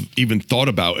never even thought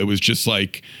about. It was just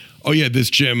like, oh yeah, this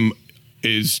gym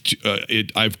is,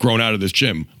 I've grown out of this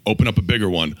gym, open up a bigger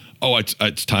one. Oh,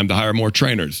 it's time to hire more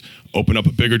trainers, open up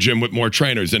a bigger gym with more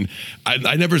trainers. And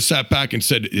I never sat back and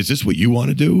said, is this what you want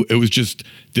to do? It was just,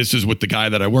 this is what the guy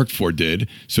that I worked for did.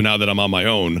 So now that I'm on my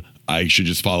own, I should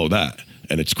just follow that.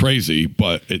 And it's crazy,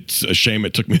 but it's a shame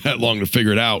it took me that long to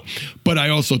figure it out. But I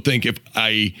also think if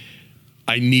I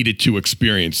needed to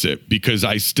experience it, because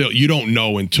you don't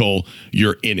know until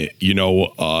you're in it. You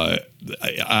know,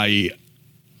 I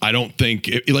don't think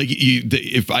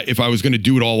if I was going to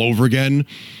do it all over again,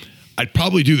 I'd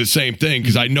probably do the same thing,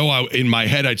 because I know in my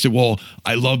head I'd say, well,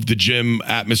 I love the gym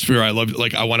atmosphere. I want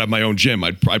to have my own gym.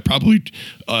 I'd probably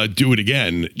do it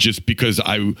again, just because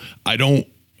I don't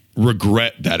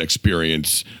regret that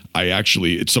experience.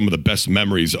 It's some of the best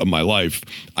memories of my life.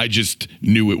 I just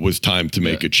knew it was time to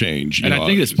make a change. And I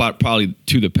think it's probably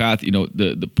to the path, you know,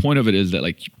 the point of it is that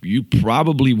like you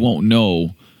probably won't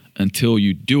know until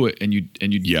you do it and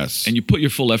you put your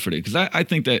full effort in. Because I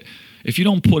think that if you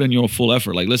don't put in your full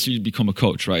effort, like let's say you become a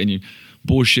coach, right? And you're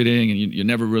bullshitting and you're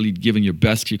never really giving your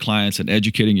best to your clients and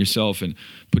educating yourself and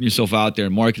putting yourself out there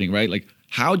and marketing, right? Like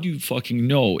how do you fucking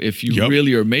know if you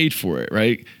really are made for it,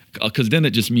 right? Because then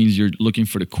it just means you're looking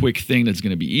for the quick thing that's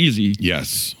going to be easy.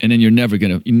 Yes. And then you're never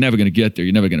gonna get there.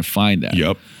 You're never gonna find that.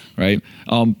 Yep. Right.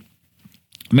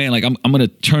 Man, like I'm gonna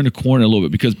turn the corner a little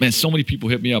bit, because man, so many people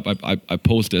hit me up. I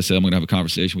posted, I said I'm gonna have a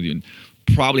conversation with you, and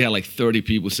probably had like 30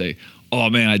 people say, "Oh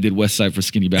man, I did West Side for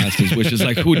Skinny Bastards," which is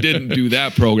like, who didn't do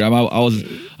that program?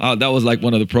 That was like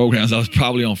one of the programs I was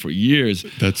probably on for years.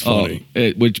 That's funny.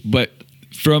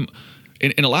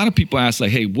 And a lot of people ask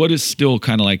like, hey, what is still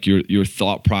kind of like your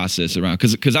thought process around?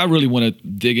 Because I really want to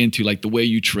dig into like the way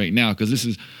you train now. Because this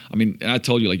is, I mean, I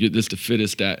told you like you're just the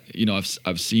fittest that, you know,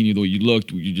 I've seen you the way you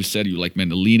looked. You just said you like, man,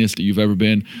 the leanest that you've ever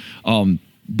been.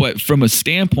 But from a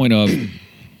standpoint of,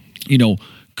 you know,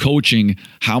 coaching,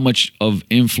 how much of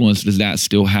influence does that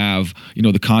still have, you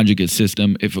know, the conjugate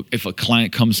system? If a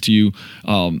client comes to you,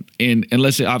 and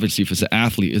let's say obviously if it's an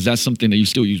athlete, is that something that you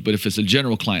still use? But if it's a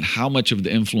general client, how much of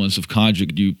the influence of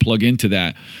conjugate do you plug into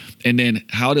that? And then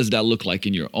how does that look like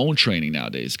in your own training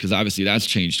nowadays? Because obviously that's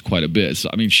changed quite a bit. So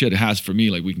I mean, shit, it has for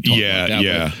me. Like we can talk about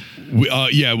that.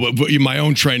 Yeah. My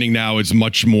own training now is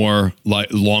much more like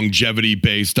longevity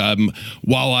based.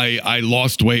 While I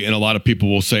lost weight, and a lot of people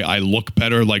will say I look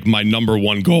better, like my number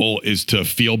one goal is to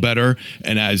feel better.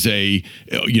 And as a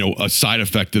side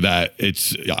effect of that,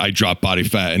 I drop body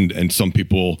fat, and some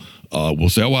people will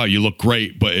say, "Oh wow, you look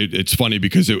great," but it's funny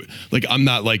because I'm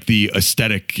not like the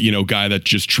aesthetic, guy that's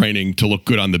just training to look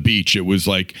good on the beach. It was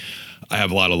like, I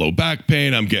have a lot of low back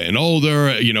pain. I'm getting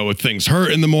older, things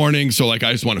hurt in the morning. So like,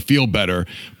 I just want to feel better.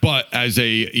 But as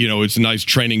it's nice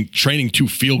training to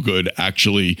feel good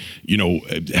actually,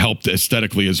 helped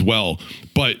aesthetically as well.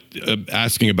 But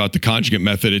asking about the conjugate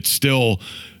method, it's still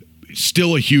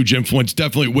a huge influence.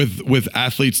 Definitely with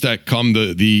athletes that come,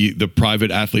 the private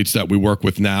athletes that we work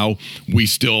with now, we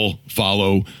still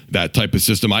follow that type of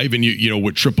system. I even,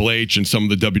 with Triple H and some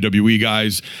of the WWE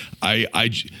guys,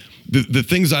 the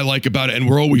things I like about it, and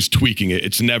we're always tweaking it.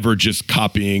 It's never just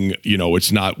copying,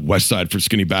 it's not West Side for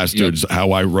Skinny Bastards,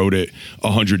 how I wrote it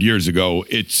 100 years ago.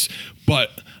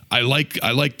 But I like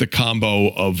the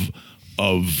combo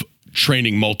of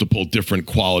training multiple different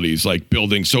qualities, like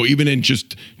building. So even in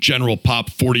just general pop,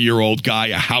 40-year-old guy,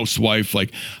 a housewife,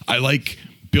 like I like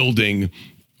building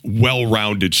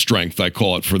well-rounded strength, I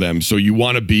call it, for them. So you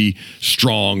want to be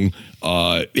strong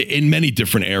in many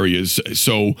different areas.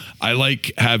 So I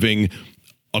like having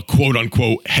a quote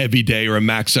unquote heavy day or a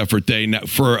max effort day. Now,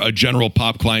 for a general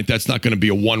pop client, that's not going to be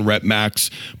a 1 rep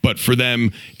max, but for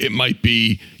them, it might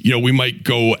be, we might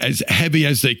go as heavy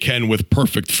as they can with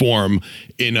perfect form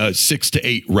in a 6 to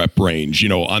 8 rep range,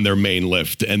 on their main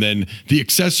lift. And then the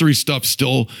accessory stuff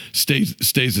still stays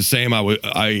the same.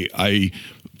 I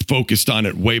focused on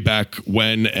it way back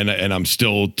when, and I'm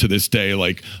still to this day,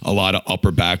 like a lot of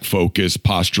upper back focus,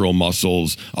 postural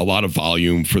muscles, a lot of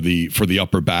volume for the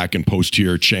upper back and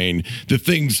posterior chain.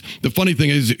 The funny thing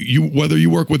is, whether you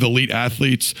work with elite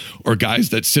athletes or guys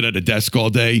that sit at a desk all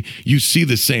day, you see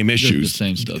the same issues. The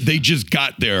same stuff. They just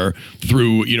got there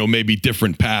through, maybe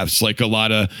different paths. Like a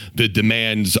lot of the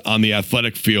demands on the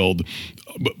athletic field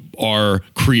are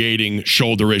creating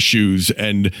shoulder issues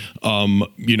and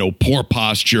poor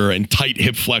posture and tight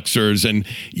hip flexors, and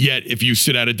yet if you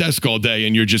sit at a desk all day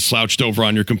and you're just slouched over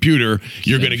on your computer,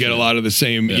 you're going to get a lot of the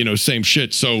same same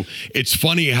shit. So it's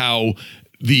funny how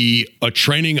a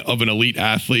training of an elite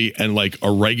athlete and like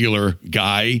a regular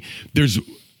guy,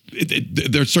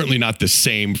 they're certainly not the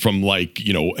same from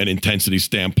an intensity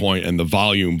standpoint and the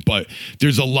volume, but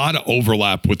there's a lot of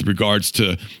overlap with regards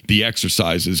to the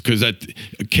exercises. Because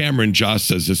Cameron Joss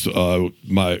says this,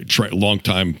 my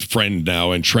longtime friend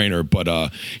now and trainer, but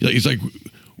he's like,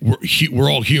 we're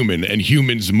all human, and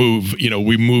humans move,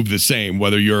 we move the same,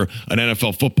 whether you're an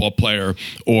NFL football player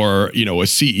or, a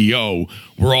CEO.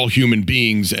 We're all human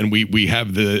beings, and we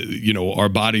have our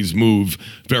bodies move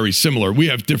very similar. We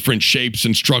have different shapes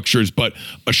and structures, but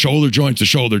a shoulder joint's a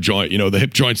shoulder joint, the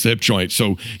hip joint's the hip joint.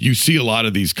 So you see a lot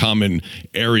of these common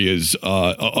areas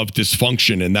of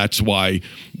dysfunction, and that's why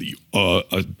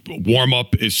a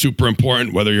warm-up is super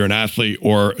important, whether you're an athlete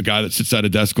or a guy that sits at a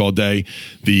desk all day.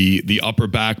 The upper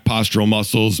back, postural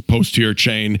muscles, posterior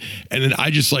chain, and then I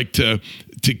just like to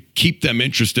keep them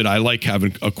interested. I like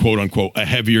having a quote unquote a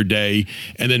heavier day,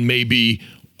 and then maybe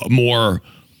a more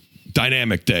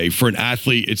dynamic day. For an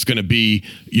athlete, it's going to be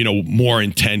more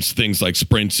intense things like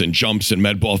sprints and jumps and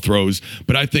med ball throws.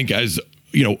 But I think as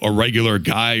a regular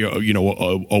guy,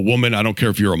 a woman, I don't care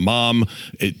if you're a mom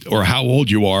or how old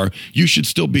you are, you should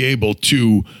still be able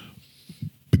to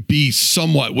be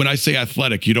somewhat, when I say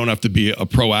athletic, you don't have to be a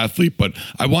pro athlete, but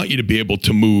I want you to be able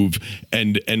to move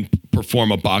and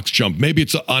perform a box jump. Maybe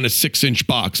it's on a 6-inch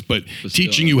box, but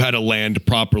teaching you how to land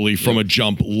properly from a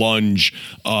jump, lunge,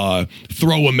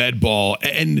 throw a med ball,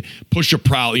 and push a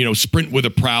prowler, sprint with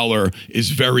a prowler is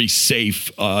very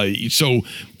safe. So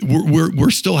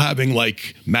we're still having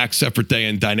like max effort day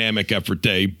and dynamic effort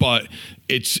day, but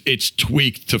it's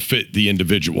tweaked to fit the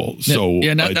individual. So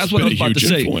that's what I was about to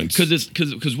say.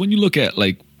 Because when you look at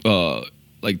like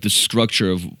the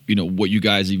structure of what you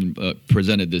guys even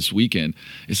presented this weekend,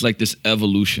 it's like this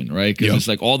evolution, right? Because it's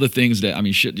like all the things that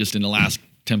just in the last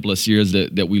 10+ years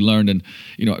that we learned, and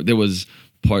there was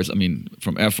parts.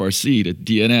 From FRC to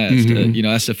DNS to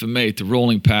SFMA to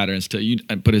rolling patterns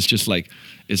but it's just like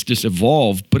it's just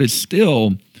evolved, but it's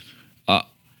still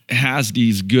has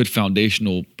these good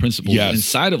foundational principles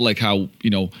inside of like how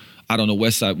I don't know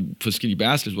West Side for Skinny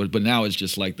Bastards, but now it's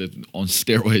just like on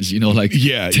steroids,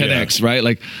 10x, right?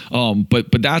 Like,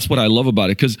 but that's what I love about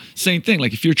it, because same thing.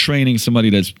 Like if you're training somebody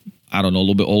that's a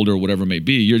little bit older or whatever it may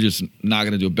be, you're just not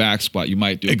going to do a back squat. You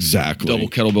might do a double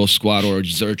kettlebell squat or a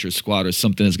Zercher squat or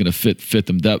something that's going to fit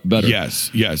them better.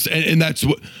 Yes, and that's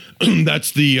what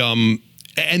that's the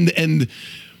and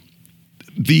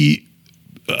the.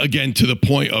 Again, to the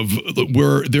point of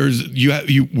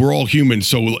we're all human,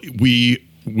 so we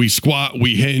squat,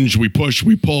 we hinge, we push,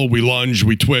 we pull, we lunge,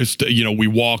 we twist, we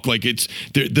walk. Like it's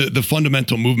the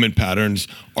fundamental movement patterns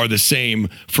are the same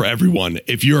for everyone.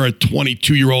 If you're a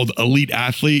 22-year-old elite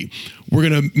athlete, we're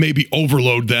going to maybe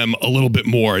overload them a little bit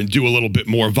more and do a little bit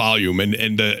more volume, and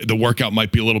the workout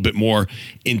might be a little bit more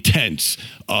intense.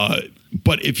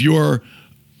 But if you're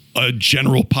a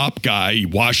general pop guy,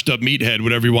 washed up meathead,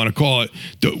 whatever you want to call it,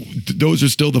 those are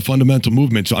still the fundamental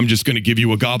movements. So I'm just going to give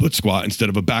you a goblet squat instead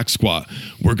of a back squat.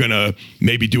 We're going to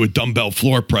maybe do a dumbbell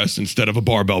floor press instead of a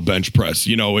barbell bench press.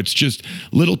 It's just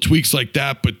little tweaks like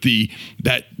that, but the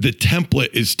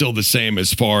template is still the same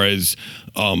as far as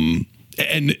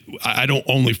and I don't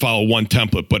only follow one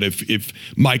template, but if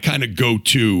my kind of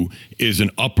go-to is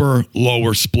an upper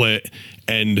lower split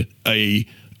and a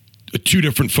two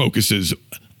different focuses.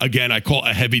 Again, I call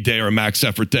it a heavy day or a max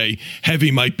effort day.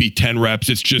 Heavy might be 10 reps.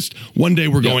 It's just one day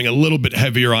we're going a little bit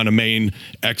heavier on a main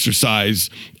exercise,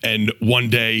 and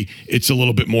one day it's a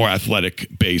little bit more athletic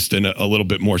based and a little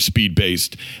bit more speed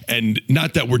based. And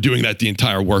not that we're doing that the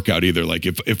entire workout either. Like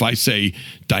if I say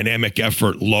dynamic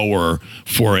effort lower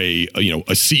for a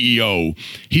CEO,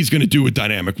 he's going to do a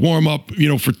dynamic warm up,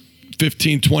 for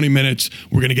 15, 20 minutes.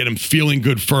 We're going to get him feeling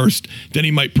good first. Then he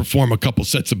might perform a couple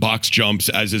sets of box jumps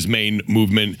as his main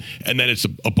movement. And then it's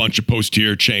a bunch of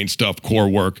posterior chain stuff, core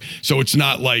work. So it's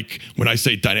not like when I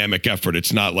say dynamic effort,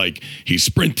 it's not like he's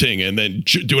sprinting and then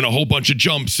doing a whole bunch of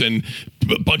jumps and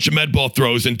a bunch of med ball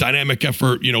throws and dynamic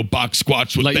effort, box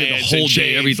squats with like bands the whole and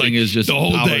chains. day, everything is just the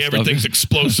whole power day. stuff. Everything's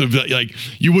explosive. Like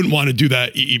you wouldn't want to do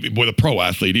that with a pro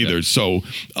athlete either. Yeah. So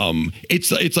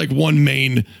it's like one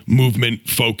main movement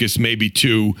focus, maybe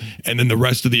two, and then the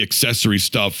rest of the accessory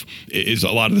stuff is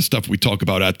a lot of the stuff we talk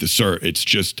about at the CERT. It's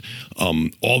just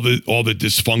all the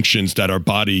dysfunctions that our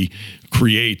body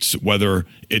creates, whether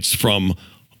it's from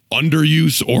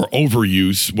underuse or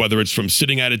overuse, whether it's from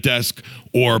sitting at a desk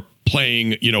or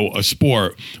playing, a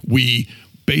sport. We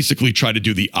basically try to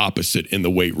do the opposite in the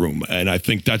weight room. And I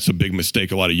think that's a big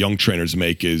mistake a lot of young trainers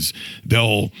make is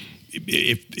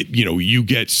if you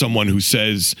get someone who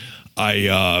says,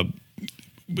 say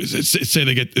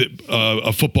they get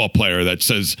a football player that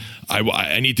says,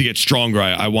 I need to get stronger.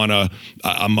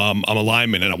 I'm a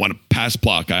lineman and I want to pass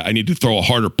block. I need to throw a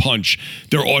harder punch.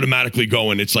 They're automatically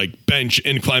going, it's like bench,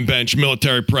 incline bench,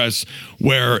 military press,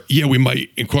 where, we might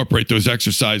incorporate those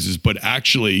exercises. But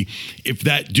actually, if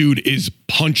that dude is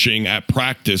punching at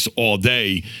practice all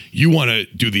day, you want to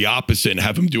do the opposite and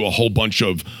have him do a whole bunch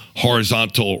of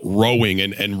horizontal rowing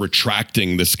and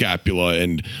retracting the scapula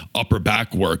and upper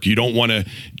back work. You don't want to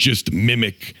just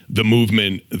mimic the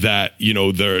movement that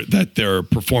they're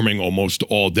performing almost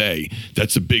all day.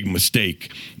 That's a big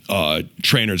mistake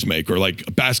trainers make, or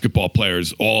like basketball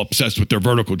players all obsessed with their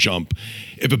vertical jump.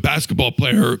 If a basketball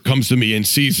player comes to me in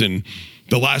season,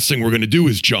 the last thing we're going to do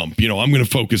is jump. I'm going to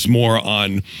focus more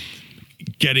on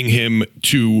getting him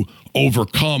to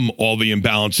overcome all the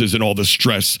imbalances and all the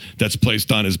stress that's placed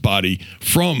on his body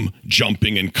from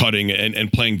jumping and cutting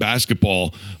and playing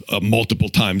basketball multiple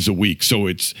times a week. So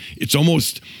it's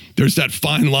almost, there's that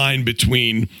fine line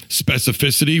between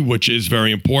specificity, which is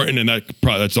very important, and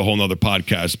that's a whole nother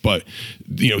podcast, but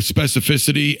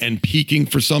specificity and peaking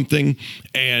for something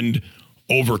and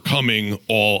overcoming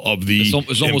all of the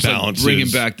it's almost imbalances. Like bringing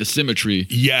back the symmetry.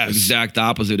 Yes. Exact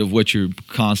opposite of what you're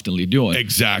constantly doing.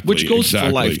 Exactly. Which goes for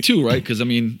life too, right? Because,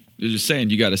 you're just saying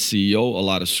you got a CEO, a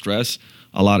lot of stress,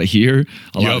 a lot of here,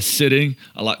 a lot of sitting,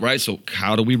 a lot, right? So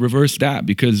how do we reverse that?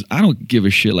 Because I don't give a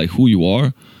shit like who you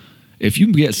are. If you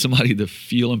can get somebody to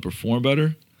feel and perform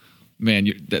better, man,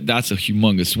 that's a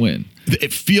humongous win.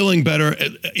 Feeling better,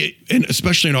 and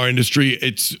especially in our industry,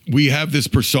 we have this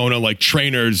persona like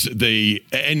trainers,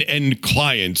 and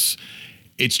clients.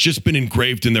 It's just been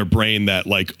engraved in their brain that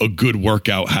like a good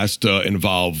workout has to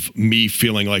involve me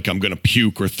feeling like I'm going to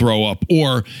puke or throw up,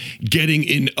 or getting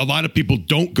in. A lot of people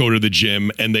don't go to the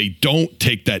gym and they don't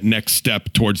take that next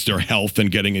step towards their health and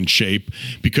getting in shape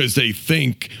because they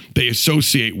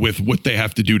associate with what they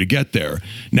have to do to get there.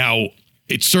 Now,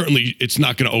 it's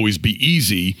not going to always be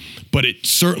easy, but it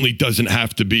certainly doesn't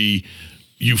have to be.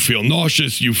 You feel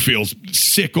nauseous, you feel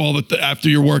sick after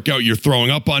your workout, you're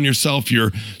throwing up on yourself,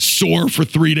 you're sore for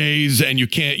 3 days and you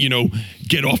can't,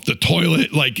 get off the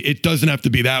toilet. Like, it doesn't have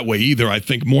to be that way either. I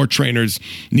think more trainers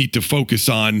need to focus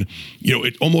on,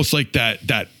 it almost like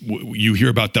that you hear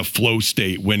about the flow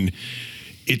state when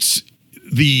it's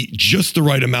just the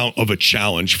right amount of a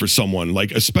challenge for someone,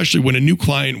 like especially when a new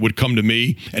client would come to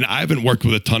me, and I haven't worked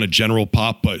with a ton of general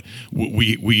pop, but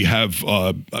we have,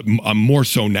 I'm more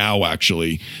so now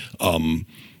actually.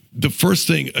 The first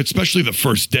thing, especially the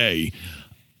first day,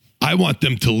 I want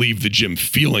them to leave the gym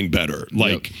feeling better.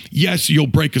 Like, yes, you'll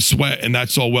break a sweat and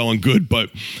that's all well and good, but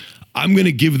I'm going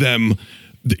to give them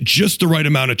just the right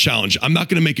amount of challenge. I'm not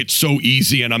going to make it so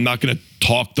easy, and I'm not going to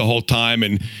talk the whole time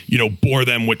and, bore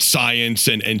them with science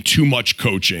and too much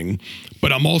coaching,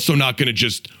 but I'm also not going to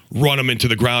just run them into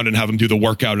the ground and have them do the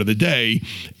workout of the day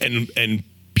and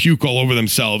puke all over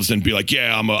themselves and be like,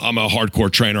 yeah, I'm a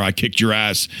hardcore trainer. I kicked your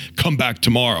ass. Come back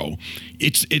tomorrow.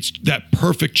 It's that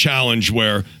perfect challenge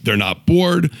where they're not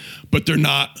bored, but they're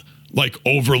not like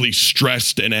overly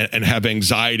stressed and have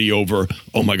anxiety over,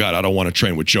 oh my God, I don't want to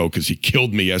train with Joe because he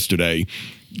killed me yesterday.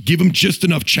 Give them just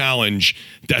enough challenge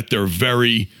that they're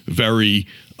very, very,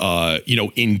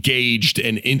 engaged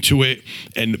and into it,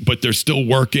 but they're still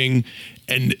working,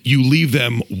 and you leave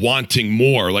them wanting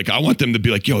more. Like, I want them to be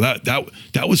like, yo,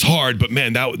 that was hard, but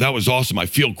man, that was awesome. I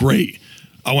feel great.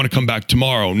 I want to come back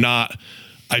tomorrow. Not,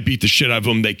 I beat the shit out of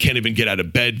them. They can't even get out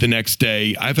of bed the next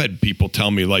day. I've had people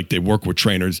tell me like they work with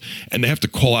trainers and they have to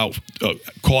call out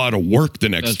of work the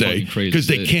next day because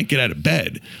they can't get out of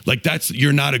bed. Like,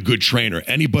 you're not a good trainer.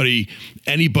 Anybody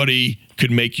could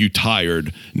make you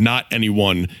tired. Not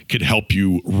anyone could help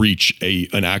you reach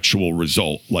an actual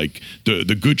result. Like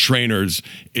the good trainers,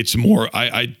 it's more,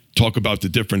 I talk about the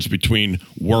difference between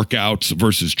workouts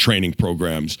versus training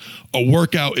programs. A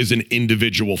workout is an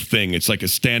individual thing. It's like a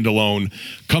standalone,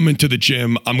 come into the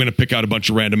gym, I'm going to pick out a bunch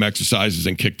of random exercises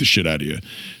and kick the shit out of you.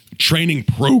 training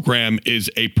program is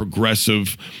a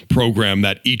progressive program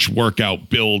that each workout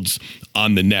builds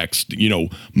on the next. You know,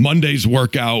 Monday's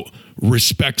workout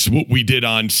respects what we did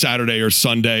on Saturday or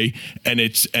Sunday, and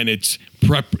it's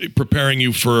preparing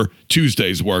you for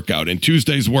Tuesday's workout. And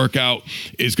Tuesday's workout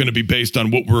is going to be based on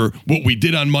what we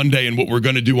did on Monday and what we're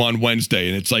going to do on Wednesday.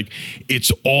 And it's like,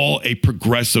 it's all a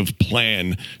progressive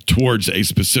plan towards a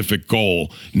specific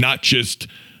goal, not just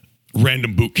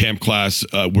random boot camp class.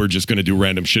 We're just going to do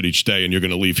random shit each day, and you're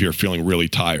going to leave here feeling really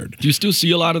tired. Do you still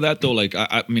see a lot so. Like,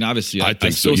 I mean, obviously, I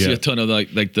still see a ton of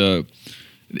like the.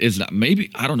 Is not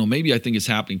maybe I don't know. Maybe I think it's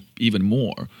happening even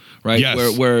more, right?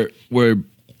 Yes. Where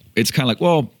it's kind of like,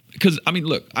 well, because I mean,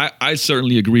 look, I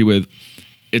certainly agree with.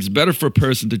 It's better for a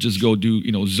person to just go do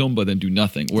Zumba than do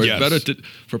nothing. Or it's better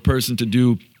for a person to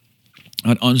do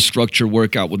an unstructured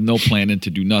workout with no plan and to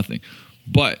do nothing.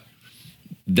 But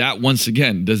that, once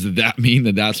again, does that mean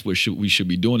that that's what we should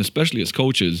be doing, especially as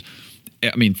coaches?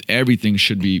 I mean, everything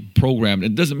should be programmed.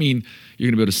 It doesn't mean you're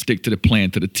going to be able to stick to the plan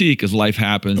to the T, because life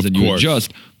happens and you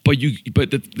adjust. But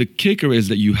the kicker is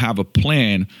that you have a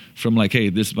plan from like, hey,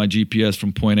 this is my GPS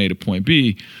from point A to point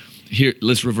B. Here,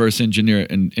 let's reverse engineer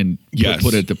it and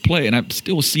put it to play. And I'm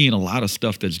still seeing a lot of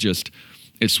stuff that's just,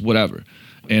 it's whatever.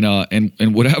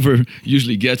 And whatever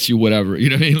usually gets you whatever. You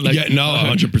know what I mean? Like,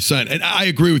 100%. And I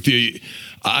agree with you.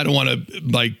 I don't want to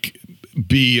like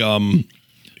be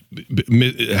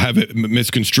have it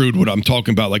misconstrued what I'm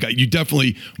talking about. Like, you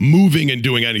definitely, moving and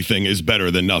doing anything is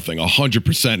better than nothing,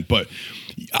 100%. But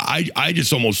I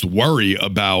just almost worry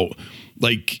about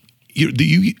like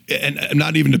and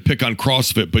not even to pick on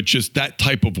CrossFit, but just that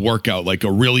type of workout, like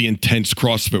a really intense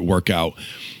CrossFit workout.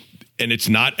 And it's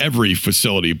not every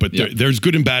facility, but there's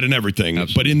good and bad in everything.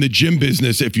 Absolutely. But in the gym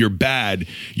business, if you're bad,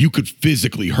 you could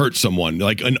physically hurt someone.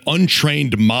 Like an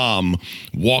untrained mom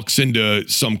walks into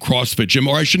some CrossFit gym,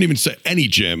 or I shouldn't even say any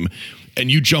gym, and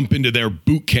you jump into their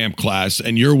boot camp class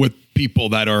and you're with people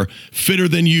that are fitter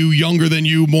than you, younger than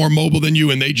you, more mobile than you,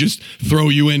 and they just throw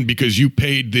you in because you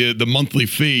paid the monthly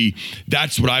fee.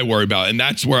 That's what I worry about. And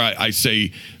that's where I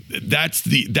say,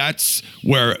 that's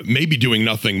where maybe doing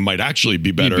nothing might actually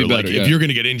be better. If you're going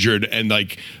to get injured and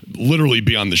like literally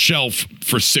be on the shelf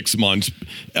for 6 months,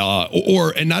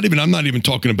 I'm not even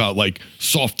talking about like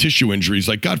soft tissue injuries,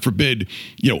 like God forbid,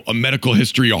 a medical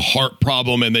history, a heart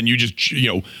problem, and then you just,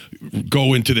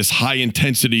 go into this high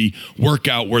intensity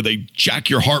workout where they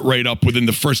jack your heart rate up within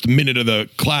the first minute of the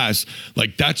class.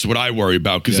 Like, that's what I worry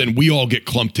about, because then we all get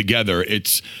clumped together.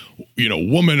 It's,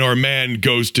 woman or man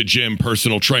goes to gym,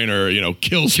 personal trainer,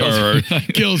 kills her or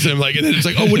kills him. Like, and then it's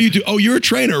like, oh, what do you do? Oh, you're a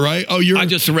trainer, right? Oh, I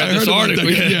just read this article.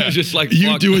 Yeah. Just like,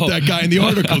 you do what that guy in the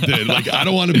article did. Like, I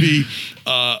don't want to be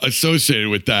associated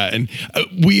with that. And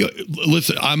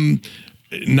listen, I'm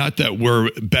not that we're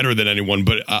better than anyone,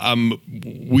 but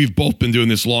we've both been doing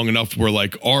this long enough where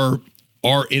like our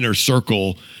inner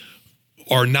circle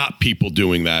are not people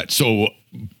doing that. So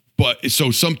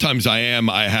sometimes I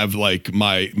have like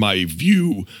my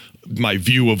view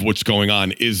of what's going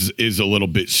on is a little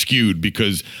bit skewed,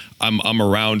 because I'm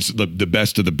around the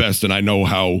best of the best, and I know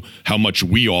how much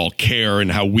we all care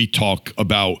and how we talk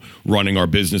about running our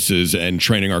businesses and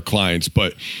training our clients.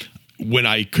 But when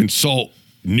I consult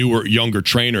younger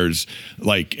trainers,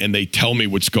 like, and they tell me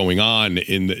what's going on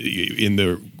in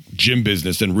the gym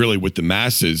business and really with the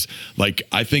masses, like,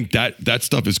 I think that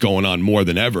stuff is going on more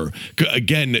than ever.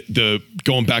 Again,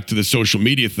 going back to the social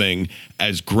media thing,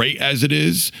 as great as it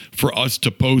is for us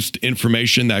to post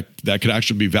information that could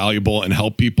actually be valuable and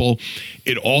help people,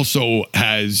 it also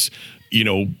has,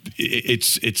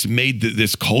 it's made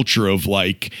this culture of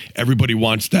like, everybody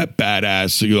wants that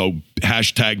badass,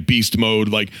 hashtag beast mode,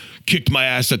 like, kicked my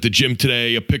ass at the gym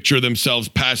today, a picture of themselves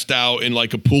passed out in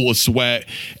like a pool of sweat.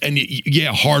 And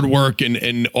hard work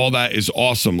and all that is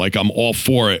awesome. Like, I'm all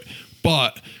for it.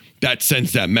 But that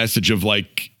sends that message of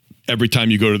like, every time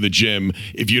you go to the gym,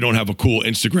 if you don't have a cool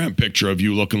Instagram picture of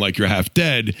you looking like you're half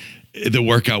dead, the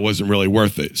workout wasn't really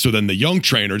worth it. So then the young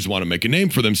trainers want to make a name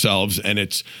for themselves, and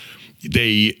it's,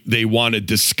 they want to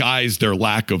disguise their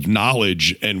lack of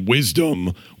knowledge and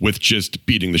wisdom with just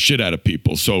beating the shit out of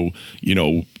people. So,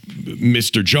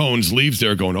 Mr. Jones leaves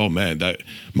there going, oh man, that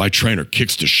my trainer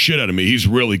kicks the shit out of me. He's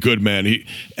really good, man.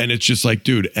 And it's just like,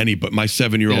 dude, but my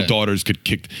 7-year-old daughters could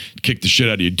kick the shit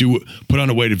out of you. Put on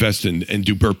a weighted vest and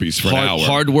do burpees for an hour.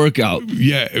 Hard workout.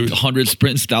 Yeah. 100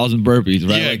 sprints, 1,000 burpees,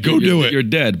 right? Yeah, like, go do it. You're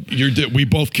dead. We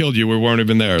both killed you. We weren't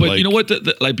even there. But like, you know what?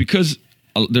 Because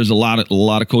there's a lot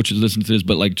of coaches listening to this,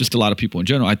 but like just a lot of people in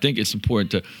general, I think it's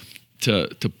important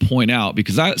to point out,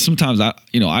 because I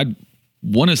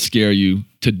want to scare you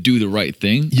to do the right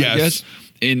thing. Yes. I guess.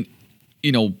 And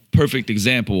perfect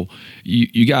example.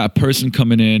 You got a person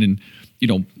coming in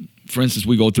and, for instance,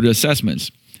 we go through the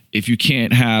assessments. If you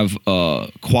can't have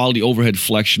quality overhead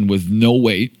flexion with no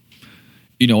weight,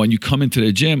 and you come into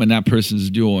the gym and that person's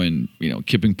doing,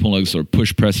 kipping pull-ups or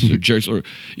push presses or jerks or,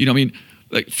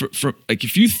 like for like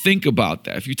if you think about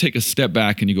that, if you take a step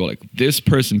back and you go like, this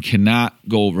person cannot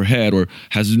go overhead or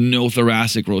has no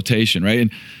thoracic rotation, right?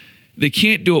 And they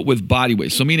can't do it with body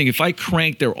weight. So meaning if I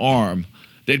crank their arm,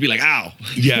 they'd be like, ow.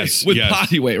 Yes. with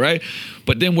body weight, right?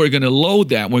 But then we're going to load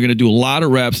that. We're going to do a lot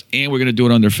of reps and we're going to do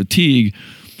it under fatigue.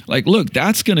 Like, look,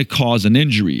 that's going to cause an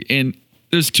injury. And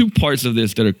there's two parts of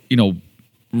this that are,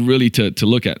 really to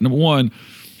look at. Number one,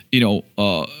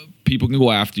 people can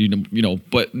go after you,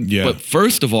 but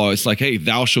first of all, it's like, hey,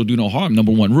 thou shalt do no harm.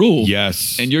 Number one rule.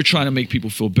 Yes. And you're trying to make people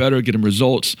feel better, get them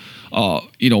results,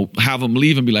 have them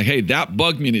leave and be like, hey, that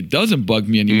bugged me and it doesn't bug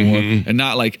me anymore. Mm-hmm. And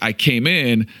not like I came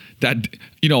in that,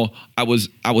 I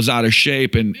was out of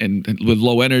shape and with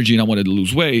low energy and I wanted to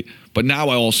lose weight, but now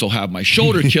I also have my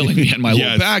shoulder killing me and my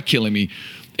low back killing me.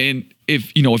 And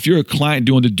if you're a client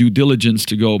doing the due diligence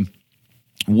to go,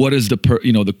 what is the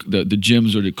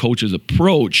gyms or the coach's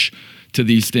approach to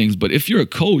these things? But if you're a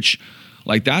coach,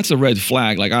 like that's a red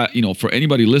flag. Like for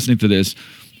anybody listening to this,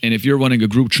 and if you're running a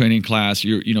group training class,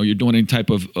 you're doing any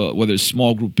type of whether it's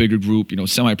small group, bigger group,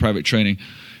 semi-private training,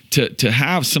 to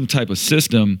have some type of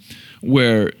system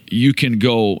where you can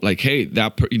go like, hey,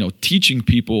 teaching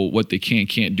people what they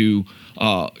can't do,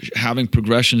 having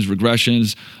progressions,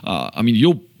 regressions.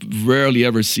 You'll rarely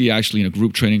ever see actually in a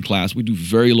group training class, we do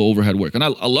very low overhead work. And I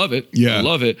love it. Yeah. I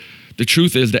love it. The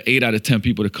truth is that 8 out of 10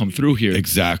 people that come through here.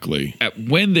 Exactly.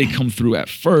 When they come through at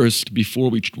first,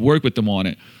 before we work with them on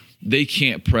it, they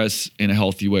can't press in a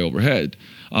healthy way overhead.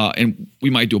 And we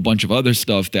might do a bunch of other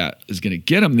stuff that is going to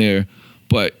get them there.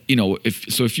 But,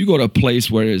 if you go to a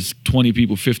place where there's 20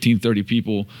 people, 15, 30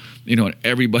 people, and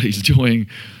everybody's doing,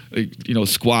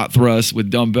 squat thrusts with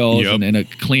dumbbells and a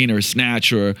clean or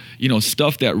snatch or,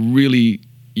 stuff that really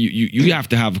you have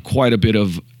to have quite a bit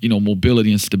of,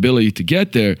 mobility and stability to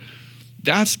get there.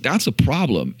 That's a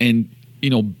problem. And,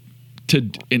 and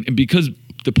because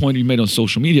the point you made on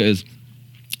social media is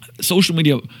social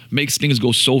media makes things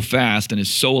go so fast and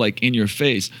is so like in your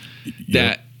face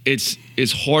that it's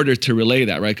harder to relay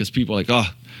that, right? Because people are like, oh,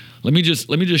 let me just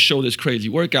show this crazy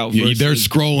workout. They're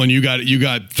scrolling. You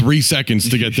got 3 seconds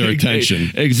to get their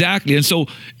attention. Exactly. And so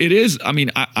it is.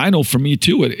 I know for me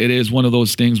too, it is one of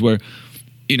those things where,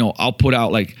 I'll put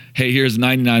out like, hey, here's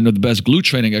 99 of the best glute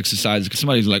training exercises. Because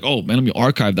somebody's like, oh man, let me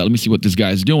archive that. Let me see what this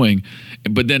guy's doing.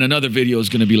 But then another video is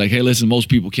going to be like, hey, listen, most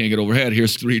people can't get overhead.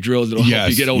 Here's 3 drills that'll help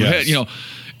you get overhead.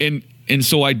 And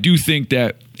so I do think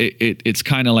that it's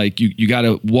kind of like you got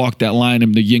to walk that line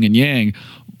in the yin and yang.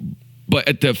 But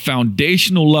at the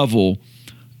foundational level,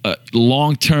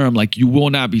 long term, like you will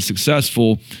not be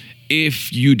successful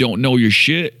if you don't know your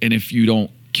shit and if you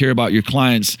don't care about your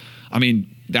clients.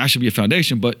 That should be a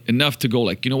foundation, but enough to go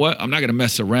like, you know what? I'm not going to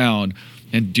mess around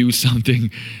and do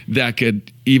something that could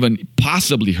even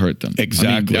possibly hurt them.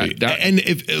 Exactly. And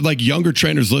if like younger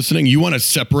trainers listening, you want to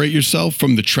separate yourself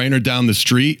from the trainer down the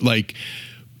street, like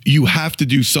you have to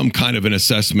do some kind of an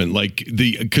assessment,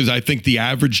 because I think the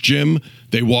average gym,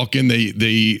 they walk in,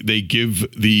 they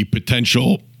give the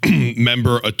potential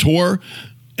member a tour,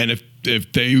 and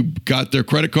if they got their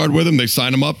credit card with them, they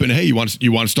sign them up and, hey, you want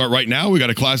to start right now? We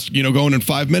got a class, going in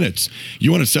 5 minutes.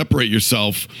 You want to separate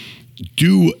yourself,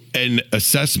 do an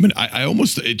assessment. I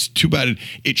almost, it's too bad.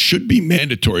 It should be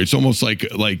mandatory. It's almost like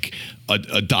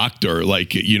a doctor,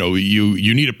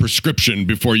 you need a prescription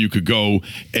before you could go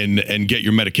and get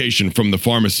your medication from the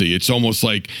pharmacy. It's almost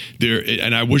like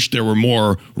and I wish there were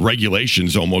more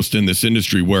regulations almost in this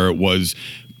industry where it was,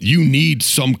 you need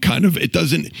some kind of,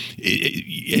 and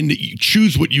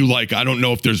choose what you like. I don't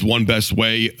know if there's one best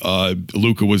way.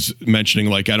 Luca was mentioning,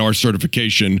 like at our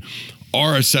certification,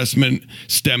 our assessment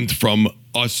stemmed from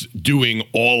us doing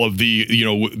all of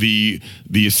the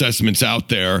assessments out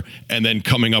there and then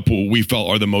coming up with what we felt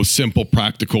are the most simple,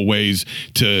 practical ways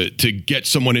to get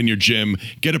someone in your gym,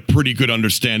 get a pretty good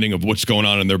understanding of what's going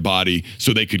on in their body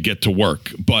so they could get to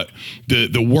work. But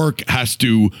the work has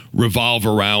to revolve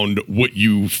around what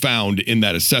you found in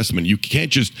that assessment. You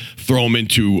can't just throw them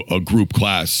into a group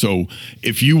class. So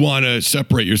if you want to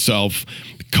separate yourself,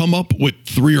 come up with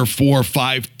 3 or 4 or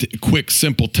 5 quick,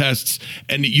 simple tests,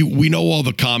 and we know all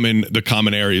the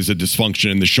common areas of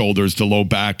dysfunction in the shoulders, the low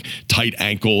back, tight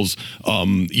ankles.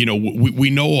 We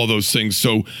know all those things.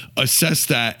 So assess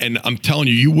that, and I'm telling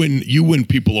you, you win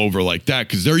people over like that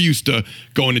because they're used to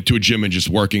going into a gym and just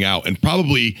working out, and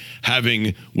probably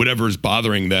having whatever is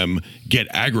bothering them get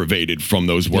aggravated from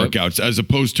those workouts, as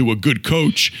opposed to a good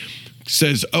coach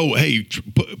says, oh, hey,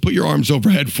 put your arms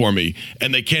overhead for me.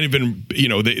 And they can't even,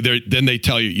 then they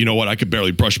tell you, you know what, I could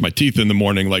barely brush my teeth in the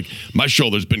morning. Like, my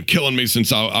shoulder's been killing me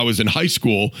since I was in high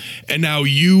school. And now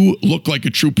you look like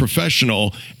a true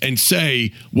professional and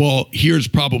say, well, here's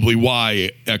probably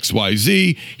why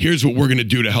XYZ. Here's what we're going to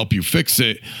do to help you fix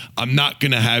it. I'm not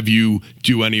going to have you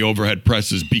do any overhead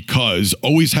presses, because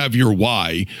always have your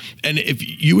why. And if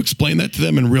you explain that to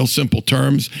them in real simple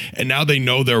terms, and now they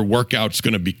know their workout's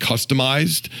going to be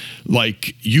customized,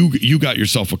 like you got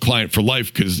yourself a client for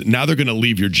life, because now they're going to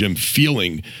leave your gym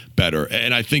feeling better.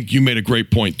 And I think you made a great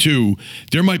point too.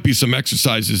 There might be some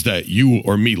exercises that you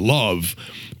or me love,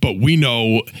 but we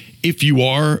know if you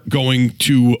are going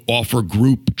to offer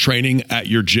group training at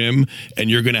your gym and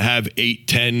you're going to have 8,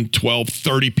 10, 12,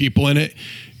 30 people in it,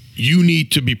 you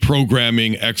need to be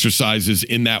programming exercises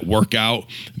in that workout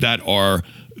that are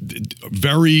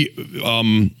very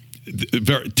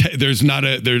there's not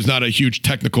a huge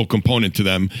technical component to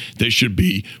them. They should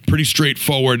be pretty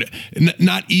straightforward,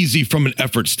 not easy from an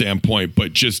effort standpoint,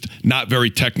 but just not very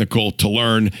technical to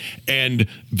learn, and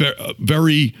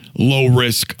very low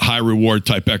risk, high reward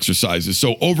type exercises.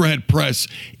 So overhead press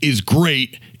is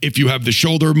great if you have the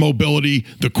shoulder mobility,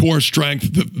 the core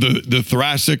strength, the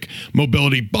thoracic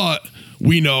mobility, but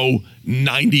we know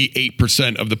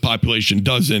 98% of the population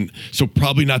doesn't, so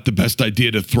probably not the best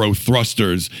idea to throw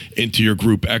thrusters into your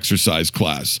group exercise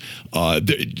class.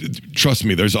 Trust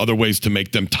me, there's other ways to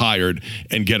make them tired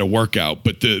and get a workout,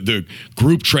 but the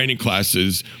group training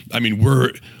classes, I mean,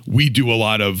 we do a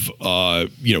lot of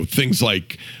things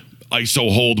like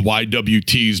ISO hold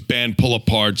YWTs, band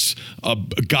pull-aparts,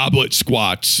 goblet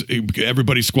squats.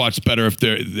 Everybody squats better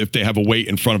if they have a weight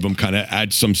in front of them, kind of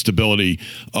add some stability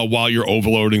while you're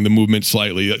overloading the movement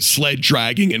slightly. Sled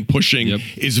dragging and pushing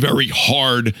is very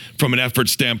hard from an effort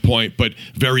standpoint, but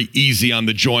very easy on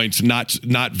the joints,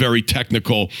 not very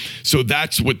technical. So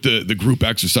that's what the group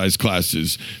exercise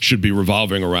classes should be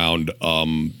revolving around.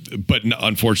 But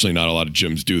unfortunately, not a lot of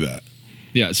gyms do that.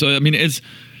 Yeah, so I mean,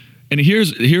 and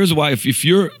here's why, if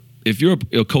you're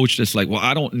a coach that's like, well,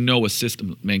 I don't know a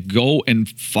system, man, go and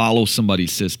follow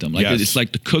somebody's system. Like, it's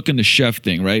like the cook and the chef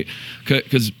thing, right?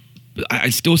 Because I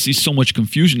still see so much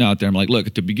confusion out there. I'm like, look,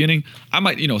 at the beginning,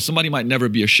 somebody might never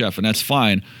be a chef, and that's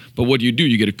fine. But what do?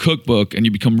 You get a cookbook, and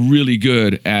you become really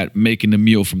good at making the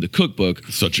meal from the cookbook.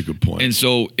 Such a good point. And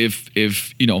so if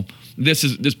this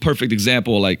is this perfect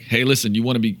example, like, hey, listen, you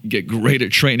want to get great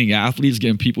at training athletes,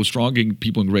 getting people strong, getting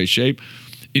people in great shape,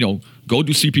 go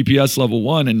do CPPS level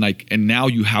 1, and now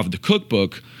you have the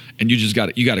cookbook, and you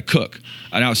got to cook.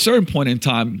 And at a certain point in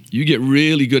time, you get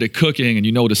really good at cooking, and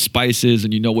you know the spices,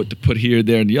 and you know what to put here,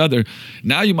 there, and the other.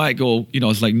 Now you might go,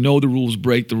 it's like, know the rules,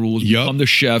 break the rules, become the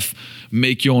chef,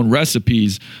 make your own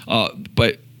recipes.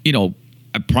 But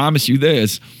I promise you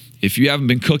this: if you haven't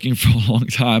been cooking for a long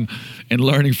time and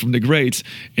learning from the greats,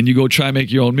 and you go try and make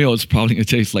your own meal, it's probably going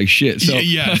to taste like shit. So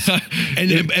yes.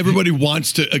 And everybody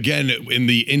wants to, again, in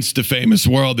the Insta-famous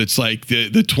world, it's like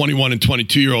the 21 and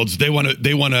 22-year-olds, they want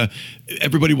to,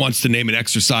 everybody wants to name an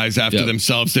exercise after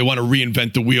themselves. They want to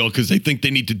reinvent the wheel because they think they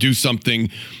need to do something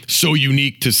so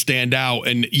unique to stand out.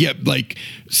 And like,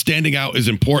 standing out is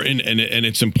important, and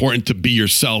it's important to be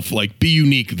yourself, like, be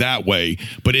unique that way.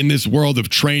 But in this world of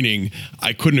training,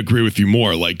 I couldn't agree with you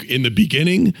more. Like, in the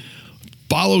beginning,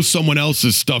 follow someone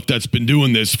else's stuff that's been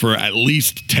doing this for at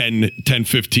least 10,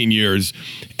 15 years,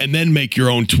 and then make your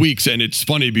own tweaks. And it's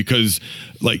funny because,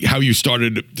 like, how you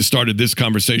started this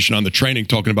conversation on the training,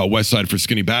 talking about Westside for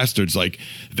Skinny Bastards, like,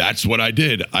 that's what I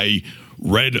did. I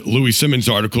read Louis Simmons'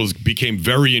 articles, became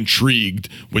very intrigued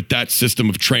with that system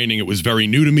of training. It was very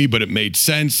new to me, but it made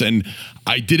sense. And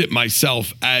I did it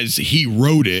myself as he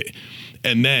wrote it.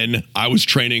 And then I was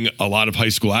training a lot of high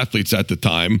school athletes at the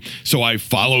time. So I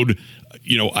followed,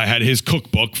 I had his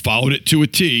cookbook, followed it to a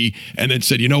T, and then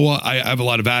said, you know what, I have a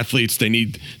lot of athletes.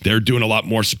 They're doing a lot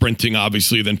more sprinting,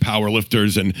 obviously, than power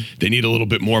lifters, and they need a little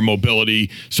bit more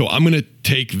mobility. So I'm going to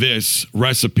take this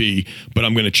recipe, but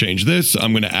I'm going to change this.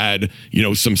 I'm going to add,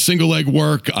 some single leg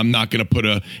work. I'm not going to put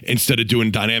instead of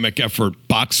doing dynamic effort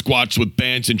box squats with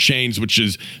bands and chains, which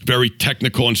is very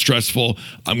technical and stressful,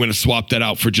 I'm going to swap that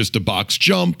out for just a box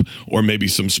jump or maybe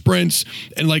some sprints.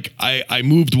 And like I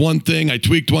moved one thing, I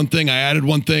tweaked one thing, I added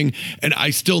one thing, and I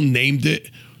still named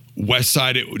it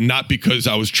Westside, not because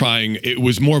I was trying. It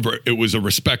was it was a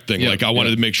respect thing. Like I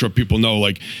wanted to make sure people know,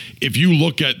 like, if you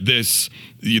look at this,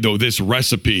 this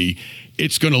recipe,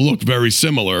 it's going to look very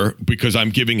similar because I'm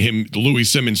giving him, Louis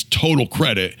Simmons, total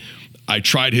credit. I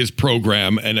tried his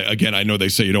program, and again, I know they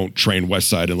say you don't train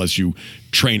Westside unless you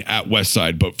train at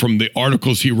Westside, but from the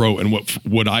articles he wrote and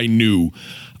what I knew,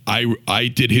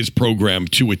 I did his program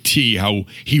to a T, how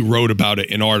he wrote about it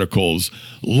in articles,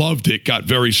 loved it, got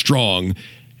very strong,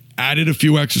 added a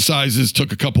few exercises,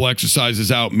 took a couple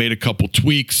exercises out, made a couple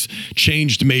tweaks,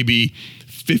 changed maybe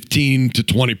 15 to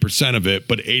 20% of it,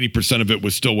 but 80% of it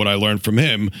was still what I learned from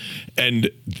him, and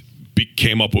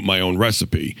came up with my own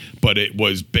recipe. But it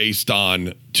was based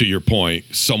on, to your point,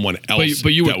 someone else.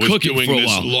 But you were cooking for a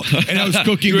while. And I was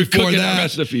cooking before cooking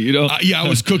that. Recipe, I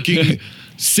was cooking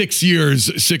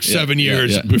 7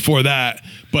 years before that.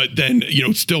 But then,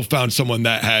 still found someone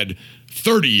that had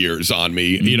 30 years on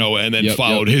me, and then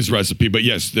followed his recipe. But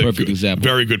yes, perfect example.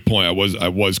 Very good point. I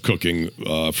was cooking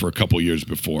for a couple years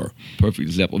before. Perfect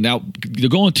example. Now,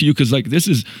 going to you, because like this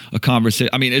is a conversation.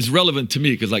 I mean, it's relevant to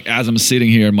me because like as I'm sitting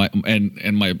here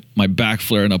and my back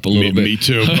flaring up a little bit. Me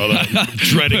too, brother.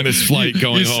 Dreading this flight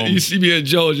going home. You see me and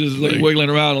Joe just like wiggling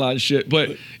around a lot of shit,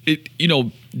 but it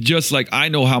just like I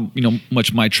know how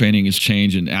much my training has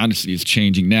changed, and honestly, it's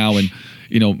changing now. And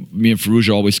me and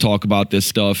Firouzja always talk about this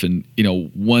stuff. And,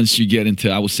 once you get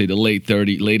into, I would say, the later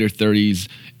 30s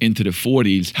into the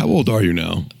 40s. How old are you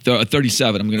now?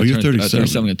 37. I'm going to turn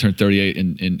 37. I'm going to turn 38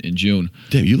 in June.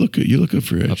 Damn, you look good. You look good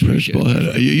for your age.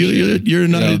 You're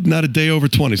not a day over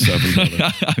 27,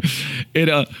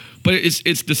 brother. But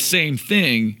it's the same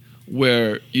thing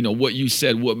where, what you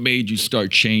said, what made you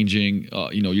start changing,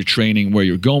 your training, where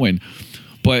you're going.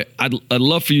 But I'd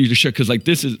love for you to share, because like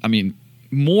this is, I mean,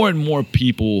 more and more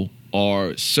people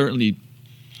are certainly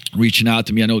reaching out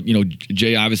to me. I know,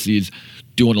 Jay obviously is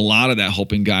doing a lot of that,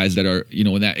 helping guys that are,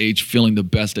 in that age feeling the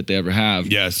best that they ever have.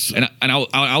 Yes. And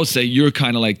I would say you're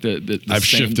kind of like the I've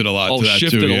same, shifted a lot to that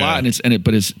shifted too. a lot,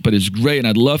 but it's great. And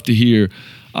I'd love to hear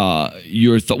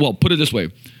your thought. Well, put it this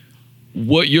way.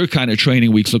 What your kind of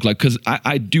training weeks look like, because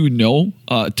I do know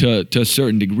to a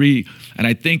certain degree, and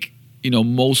I think,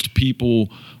 most people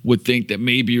would think that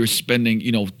maybe you're spending,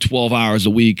 12 hours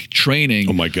a week training.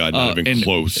 Oh my God, not even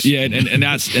close. Yeah, and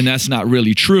that's not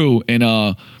really true. And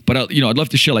but I'd love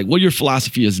to share like what your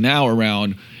philosophy is now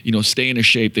around, staying in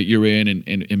shape that you're in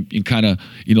and kind of,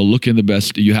 looking the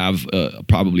best you have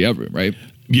probably ever, right?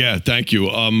 Yeah, thank you.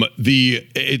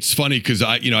 It's funny because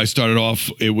I started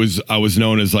off. I was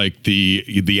known as like the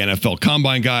NFL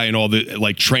Combine guy and all the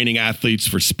like training athletes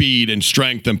for speed and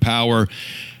strength and power.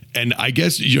 And I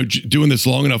guess doing this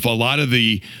long enough, a lot of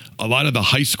the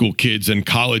high school kids and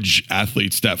college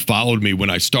athletes that followed me when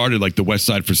I started, like the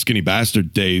Westside for Skinny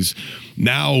Bastard days.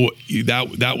 Now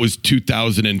that was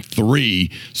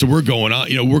 2003, so we're going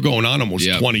on almost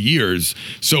 20 years.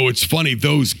 So it's funny,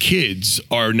 those kids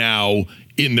are now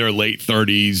in their late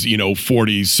 30s,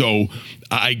 40s. So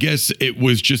I guess it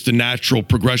was just a natural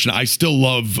progression. I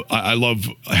love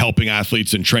helping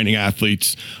athletes and training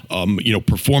athletes,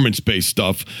 performance-based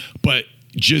stuff. But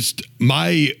just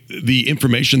the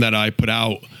information that I put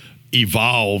out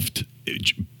evolved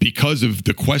because of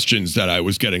the questions that I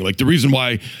was getting. Like the reason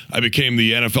why I became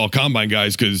the NFL Combine guy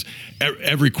is because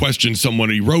every question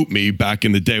somebody wrote me back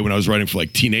in the day when I was writing for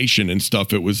like T-Nation and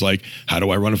stuff, it was like, how do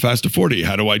I run a faster 40?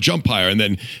 How do I jump higher? And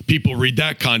then people read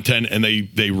that content and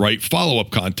they write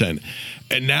follow-up content.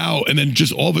 And then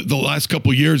just the last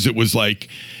couple of years, it was like,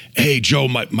 hey, Joe,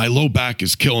 my low back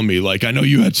is killing me. Like, I know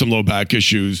you had some low back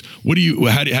issues. How do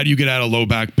you get out of low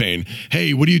back pain?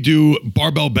 Hey, what do you do?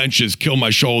 Barbell benches kill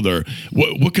my shoulder.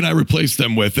 What can I replace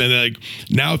them with? And like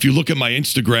now, if you look at my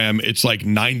Instagram, it's like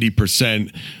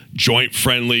 90% joint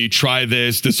friendly. Try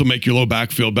this. This will make your low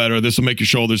back feel better. This will make your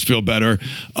shoulders feel better.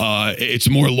 It's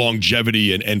more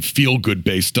longevity and feel good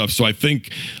based stuff. So I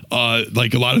think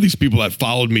like a lot of these people that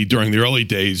followed me during the early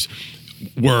days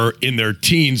were in their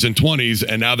teens and 20s,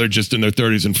 and now they're just in their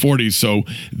 30s and 40s. So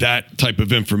that type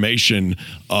of information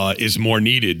is more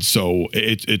needed. So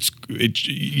it's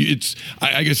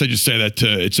I guess I just say that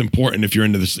it's important if you're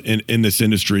into this in this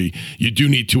industry, you do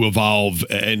need to evolve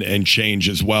and change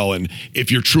as well. And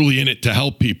if you're truly in it to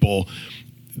help people,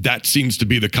 that seems to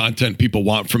be the content people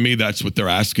want from me. That's what they're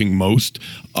asking most.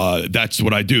 That's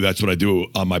what I do. That's what I do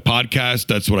on my podcast.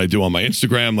 That's what I do on my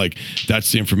Instagram. Like,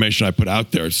 that's the information I put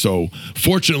out there. So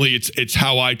fortunately, it's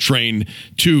how I train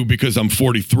too, because I'm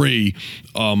 43.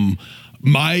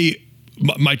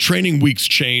 My training weeks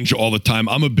change all the time.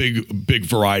 I'm a big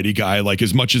variety guy. Like,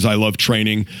 as much as I love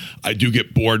training, I do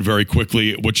get bored very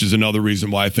quickly, which is another reason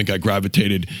why I think I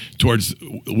gravitated towards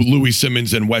Louis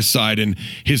Simmons and Westside and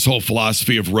his whole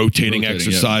philosophy of rotating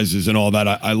exercises and all that.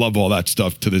 I love all that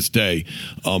stuff to this day.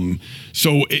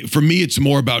 For me, it's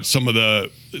more about some of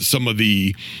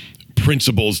the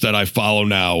principles that I follow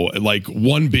now, like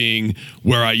one being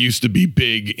where I used to be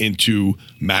big into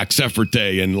max effort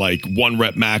day and like 1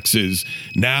 rep maxes.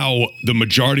 Now the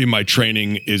majority of my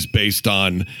training is based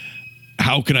on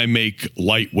how can I make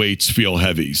light weights feel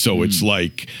heavy. So it's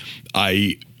like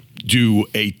I do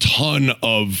a ton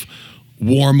of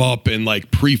warm up and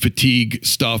like pre-fatigue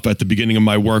stuff at the beginning of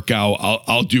my workout.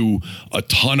 I'll do a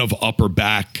ton of upper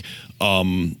back,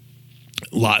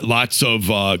 lots of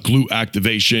glute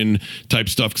activation type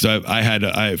stuff, because I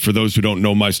had for those who don't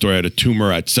know my story, I had a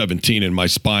tumor at 17 in my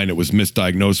spine. It was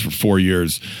misdiagnosed for 4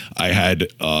 years. I had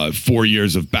 4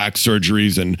 years of back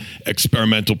surgeries and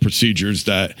experimental procedures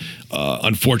that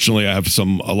unfortunately I have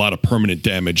a lot of permanent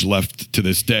damage left to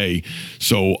this day.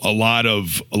 So a lot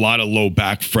of low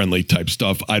back friendly type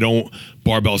stuff. I don't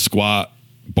barbell squat,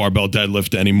 barbell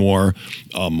deadlift anymore.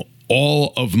 I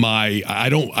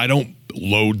don't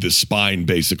load the spine,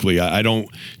 basically. I don't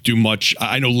do much.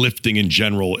 I know lifting in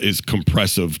general is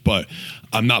compressive, but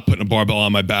I'm not putting a barbell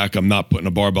on my back. I'm not putting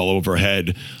a barbell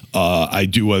overhead. I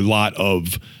do a lot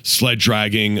of sled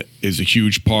dragging is a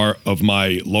huge part of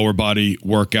my lower body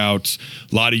workouts.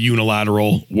 A lot of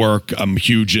unilateral work. I'm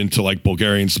huge into like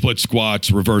Bulgarian split squats,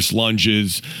 reverse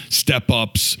lunges, step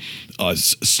ups,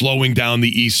 slowing down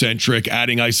the eccentric,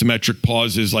 adding isometric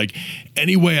pauses. Like,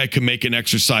 any way I can make an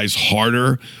exercise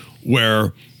harder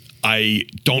where I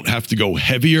don't have to go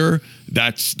heavier,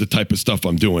 that's the type of stuff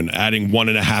I'm doing. Adding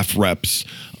 1.5 reps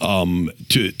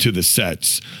to the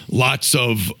sets. Lots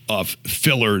of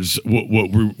fillers,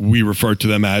 what we refer to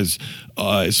them as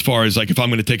far as like, if I'm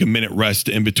going to take a minute rest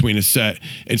in between a set,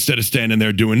 instead of standing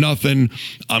there doing nothing,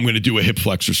 I'm going to do a hip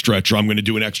flexor stretch, or I'm going to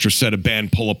do an extra set of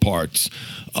band pull-aparts.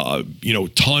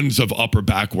 Tons of upper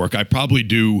back work. I probably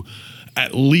do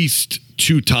at least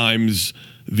 2 times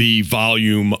the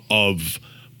volume of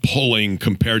pulling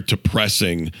compared to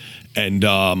pressing. And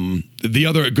the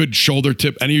other good shoulder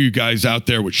tip, any of you guys out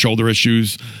there with shoulder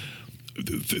issues,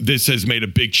 this has made a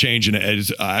big change. And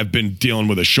I've been dealing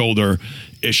with a shoulder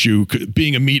issue.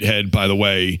 Being a meathead, by the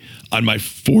way, on my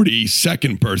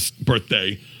 42nd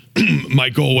birthday, my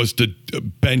goal was to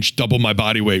bench double my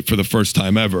body weight for the first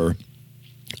time ever.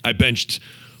 I benched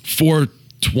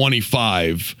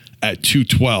 425 at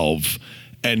 212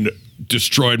 and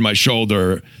destroyed my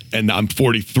shoulder, and I'm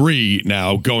 43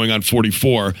 now, going on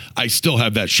 44. I still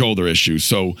have that shoulder issue.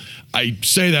 So I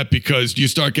say that because you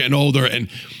start getting older, and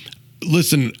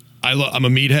listen, I'm a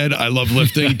meathead. I love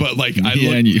lifting, but like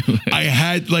why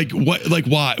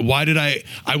did I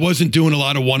wasn't doing a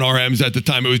lot of 1RMs at the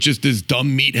time. It was just this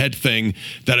dumb meathead thing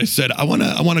that I said, I want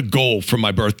a goal for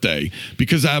my birthday,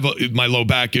 because I have my low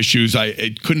back issues.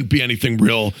 It couldn't be anything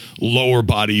real lower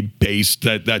body based.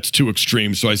 That's too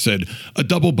extreme. So I said a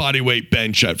double body weight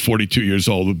bench at 42 years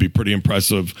old would be pretty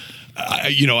impressive.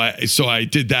 So I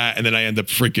did that, and then I end up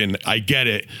I get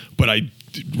it, but I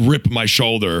rip my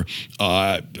shoulder,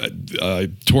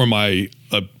 tore my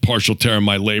partial tear in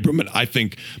my labrum, and I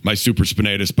think my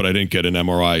supraspinatus, but I didn't get an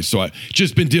MRI. So I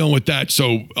just been dealing with that.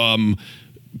 So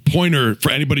pointer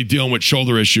for anybody dealing with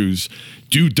shoulder issues: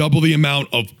 do double the amount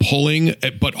of pulling,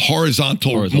 but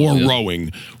horizontal more yeah.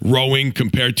 rowing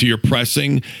compared to your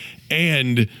pressing.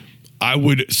 And I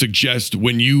would suggest,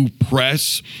 when you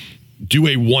press, do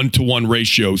a 1-to-1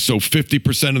 ratio. So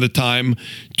 50% of the time,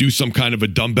 do some kind of a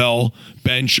dumbbell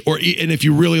bench, and if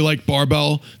you really like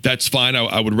barbell, that's fine.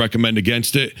 I would recommend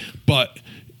against it, but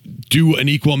do an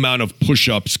equal amount of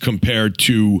push-ups compared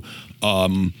to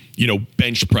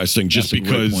bench pressing, just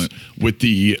because with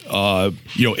the,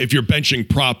 if you're benching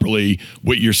properly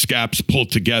with your scaps pulled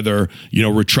together,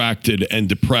 retracted and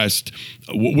depressed,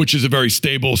 which is a very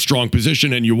stable, strong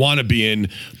position, and you want to be in,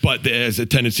 but it has a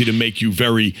tendency to make you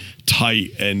very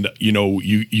tight, and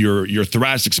your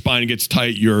thoracic spine gets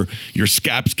tight, your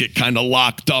scaps get kind of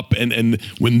locked up, and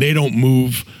when they don't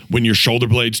move, when your shoulder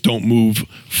blades don't move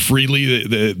freely,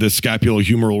 the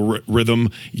scapulohumeral rhythm,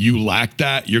 you lack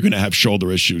that, you're going to have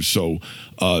shoulder issues. So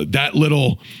that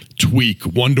little tweak,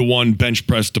 1-to-1 bench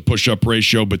press to push-up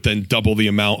ratio, but then double the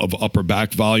amount of upper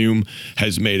back volume,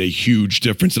 has made a huge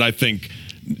difference. And I think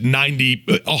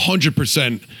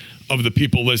 100% of the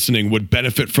people listening would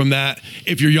benefit from that.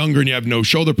 If you're younger and you have no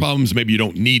shoulder problems, maybe you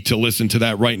don't need to listen to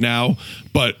that right now,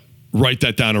 but write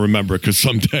that down and remember, because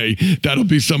someday that'll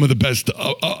be some of the best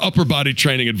upper body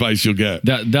training advice you'll get.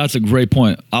 That's a great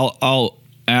point. I'll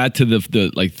add to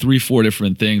the like 3-4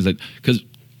 different things, like, because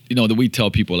that we tell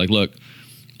people, like, look,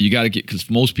 you got to get, because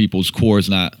most people's core is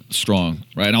not strong,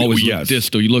 right? And I always look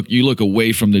distal. You look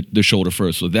away from the shoulder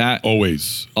first. So that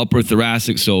always upper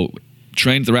thoracic. So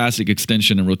train thoracic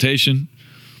extension and rotation,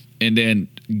 and then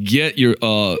get your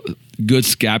good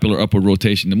scapular upward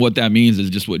rotation. And what that means is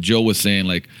just what Joe was saying,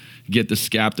 like, get the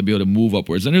scap to be able to move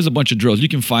upwards. And there's a bunch of drills. You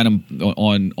can find them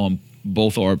on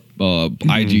both our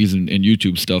IGs and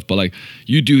YouTube stuff. But like,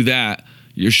 you do that,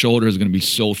 your shoulder is going to be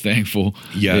so thankful.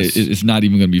 Yes. It's not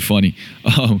even going to be funny.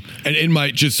 And in my,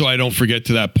 just so I don't forget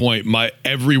to that point, my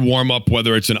every warm up,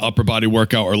 whether it's an upper body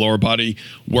workout or lower body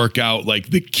workout,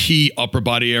 like the key upper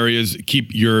body areas,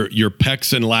 keep your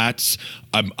pecs and lats.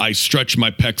 I stretch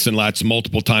my pecs and lats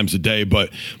multiple times a day, but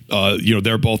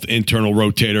they're both internal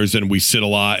rotators, and we sit a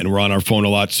lot and we're on our phone a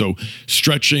lot. So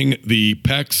stretching the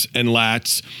pecs and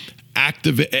lats,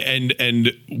 active,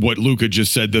 and what Luca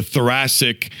just said, the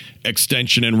thoracic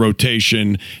extension and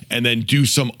rotation, and then do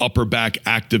some upper back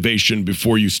activation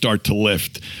before you start to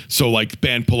lift. So like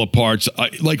band pull aparts,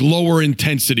 like lower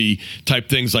intensity type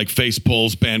things like face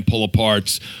pulls, band pull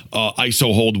aparts,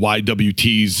 ISO hold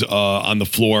YWTs on the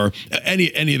floor,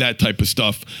 any of that type of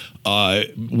stuff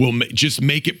will just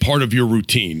make it part of your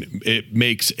routine. It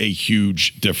makes a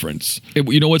huge difference.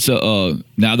 You know what's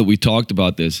now that we talked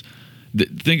about this,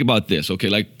 think about this, okay?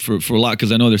 Like for a lot,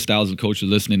 because I know there's thousands of coaches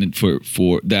listening, and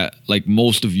for that, like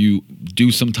most of you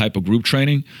do some type of group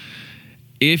training.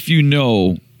 If you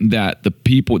know that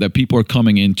people are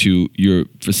coming into your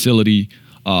facility,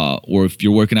 or if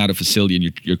you're working at a facility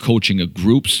and you're coaching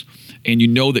groups, and you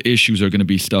know the issues are going to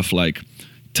be stuff like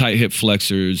tight hip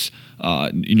flexors,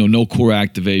 no core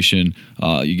activation.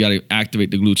 You got to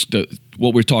activate the glutes.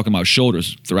 What we're talking about,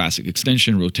 shoulders, thoracic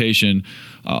extension, rotation,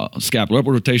 scapular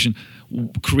upward rotation.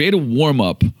 Create a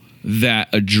warm-up that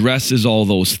addresses all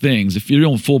those things. If you're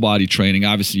doing full body training,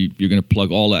 obviously you're going to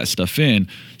plug all that stuff in.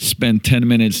 Spend 10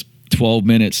 minutes, 12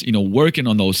 minutes, working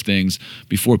on those things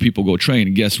before people go train.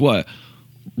 And guess what?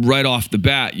 Right off the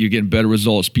bat, you're getting better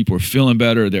results. People are feeling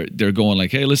better. They're going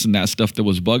like, hey, listen, that stuff that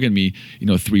was bugging me,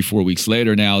 3-4 weeks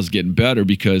later now is getting better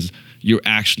because you're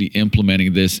actually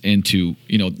implementing this into,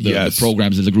 the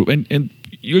programs as a group. And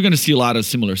you're going to see a lot of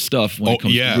similar stuff when it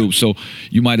comes to groups. So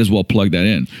you might as well plug that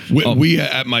in. We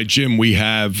at my gym, we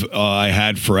have, I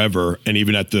had forever, and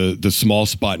even at the small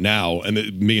spot now, and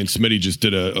me and Smitty just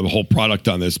did a whole product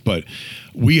on this, but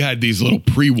we had these little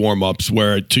pre-warm-ups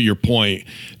where, to your point,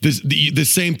 the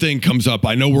same thing comes up.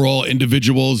 I know we're all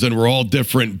individuals and we're all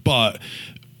different, but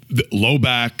the low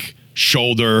back,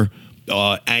 shoulder,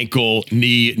 ankle,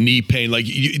 knee pain, like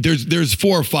there's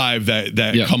 4 or 5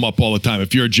 that come up all the time.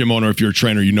 If you're a gym owner, if you're a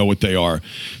trainer, you know what they are.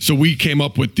 So we came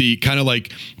up with the kind of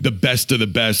like the best of the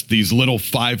best, these little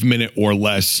 5-minute or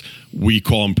less, we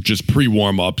call them just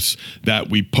pre-warm-ups, that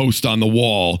we post on the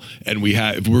wall. And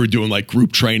if we were doing like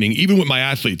group training, even with my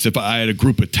athletes, if I had a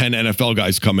group of 10 NFL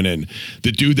guys coming in,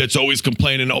 the dude that's always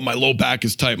complaining, oh, my low back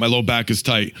is tight,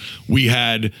 we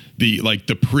had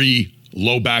the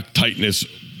pre-low back tightness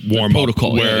warm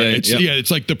protocol, where it's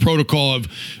like the protocol of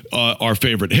our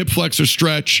favorite hip flexor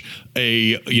stretch,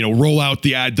 roll out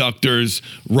the adductors,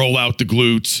 roll out the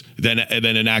glutes, then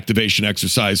an activation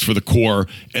exercise for the core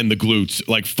and the glutes,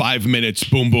 like 5 minutes,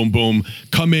 boom, boom, boom.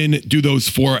 Come in, do those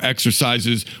 4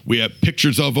 exercises. We have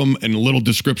pictures of them and little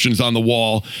descriptions on the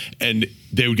wall, and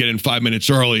they would get in 5 minutes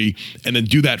early and then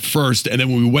do that first. And then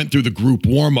when we went through the group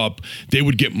warm up, they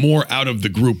would get more out of the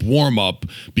group warm up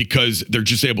because they're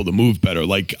just able to move better.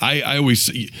 Like I always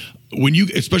see,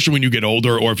 especially when you get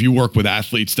older, or if you work with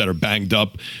athletes that are banged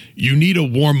up, you need a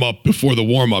warm up before the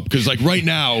warm up. Because like right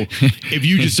now, if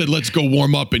you just said, let's go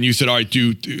warm up, and you said, all right,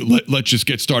 let's just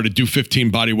get started, do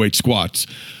 15 bodyweight squats.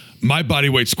 My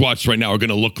bodyweight squats right now are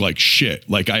going to look like shit.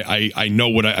 Like I know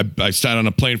what I sat on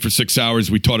a plane for 6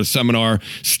 hours. We taught a seminar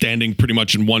standing pretty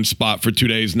much in one spot for 2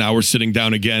 days. Now we're sitting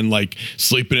down again, like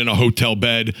sleeping in a hotel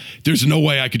bed. There's no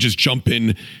way I could just jump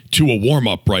in to a warm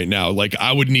up right now. Like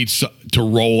I would need to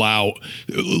roll out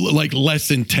like less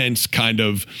intense kind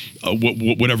of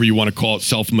whatever you want to call it,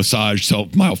 self-massage,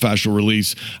 myofascial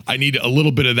release. I need a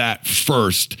little bit of that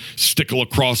first. Stick a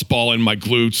lacrosse ball in my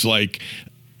glutes, like.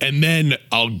 and then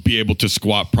I'll be able to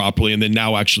squat properly and then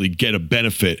now actually get a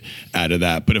benefit out of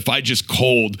that. But if I just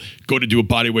cold go to do a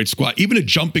bodyweight squat, even a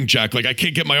jumping jack, like I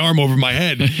can't get my arm over my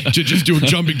head to just do a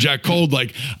jumping jack cold.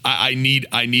 Like I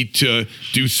need to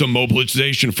do some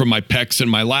mobilization from my pecs and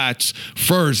my lats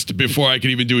first before I can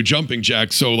even do a jumping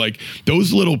jack. So like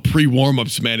those little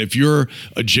pre-warm-ups, man, if you're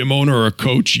a gym owner or a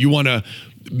coach, you want to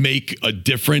make a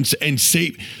difference and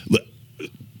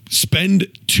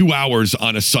spend 2 hours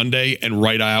on a Sunday and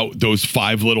write out those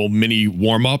 5 little mini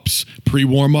warm-ups,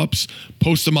 pre-warm-ups,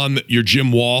 post them on your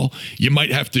gym wall. You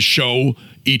might have to show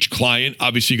each client.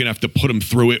 Obviously, you're going to have to put them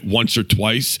through it once or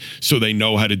twice so they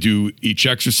know how to do each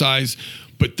exercise.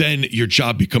 But then your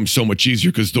job becomes so much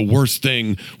easier, because the worst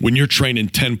thing when you're training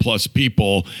 10 plus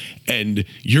people and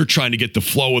you're trying to get the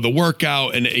flow of the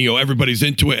workout and everybody's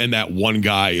into it, and that one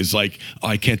guy is like, oh,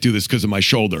 I can't do this because of my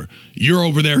shoulder. You're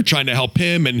over there trying to help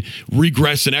him and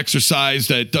regress an exercise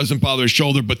that doesn't bother his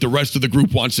shoulder, but the rest of the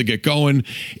group wants to get going.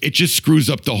 It just screws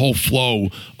up the whole flow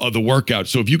of the workout.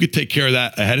 So if you could take care of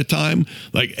that ahead of time,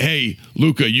 like, hey,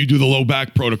 Luca, you do the low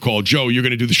back protocol. Joe, you're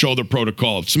going to do the shoulder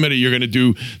protocol. Smitty, you're going to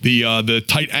do the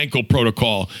tight ankle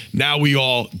protocol. Now we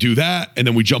all do that, and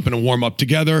then we jump in and warm up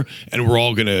together, and we're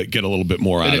all going to get a little bit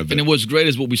more out of it. And what's great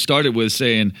is what we started with,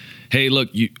 saying, hey, look,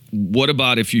 what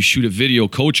about if you shoot a video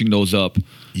coaching those up?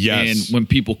 Yes. And when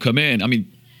people come in, I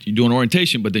mean, you do an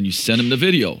orientation, but then you send them the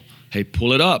video. Hey,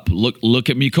 pull it up. Look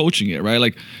at me coaching it, right?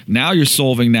 Like now you're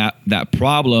solving that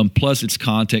problem. Plus it's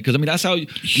content, because I mean that's how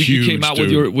you came out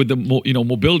with the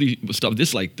mobility stuff.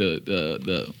 This like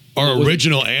our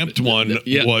original amped one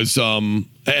was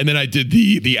and then I did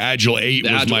the Agile 8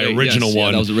 was my original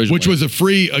one, that was the original which was a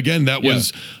free, again, that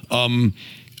was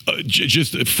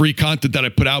just free content that I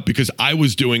put out because I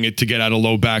was doing it to get out of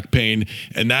low back pain,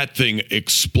 and that thing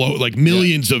explode, like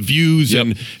millions of views,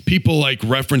 and people like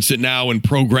reference it now in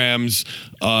programs.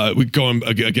 We going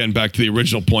again back to the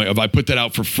original point of I put that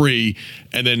out for free,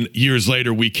 and then years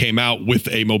later we came out with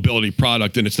a mobility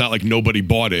product, and it's not like nobody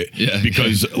bought it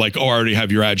because like, oh, I already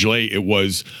have your Agile 8. It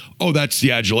was, oh, that's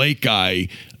the Agile 8 guy.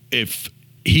 If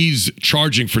he's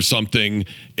charging for something,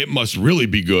 it must really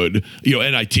be good,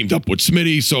 and I teamed up with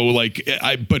Smitty. So like,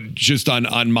 but just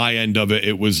on my end of it,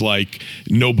 it was like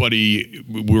nobody,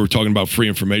 we were talking about free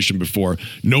information before,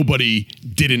 nobody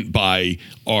didn't buy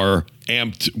our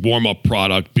amped warm-up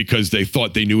product because they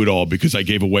thought they knew it all because I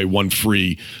gave away one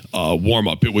free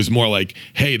warm-up. It was more like,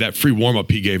 hey, that free warm-up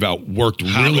he gave out worked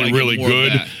really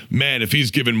good. Man, if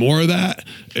he's given more of that,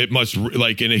 it must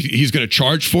and he's going to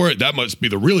charge for it. That must be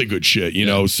the really good shit,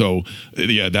 know? So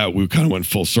that we kind of went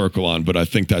full circle on, but I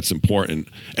think that's important.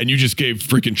 And you just gave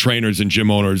freaking trainers and gym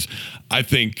owners, I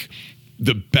think,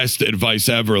 the best advice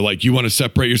ever. Like, you want to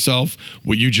separate yourself,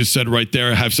 what you just said right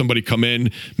there, have somebody come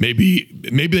in, maybe they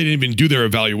didn't even do their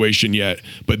evaluation yet,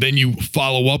 but then you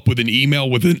follow up with an email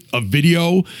with a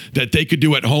video that they could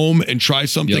do at home and try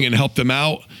something and help them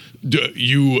out.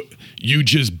 You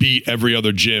just beat every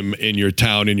other gym in your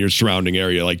town, in your surrounding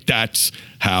area. Like, that's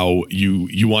how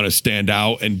you want to stand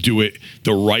out and do it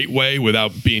the right way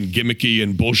without being gimmicky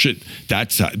and bullshit.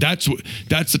 That's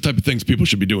the type of things people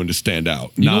should be doing to stand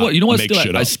out. You know what?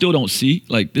 I still don't see.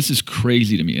 Like, this is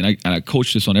crazy to me, and I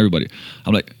coach this on everybody.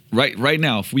 I'm like, right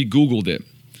now, if we Googled it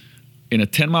in a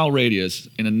 10-mile radius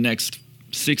in the next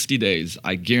 60 days,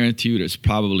 I guarantee you there's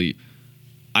probably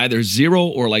either 0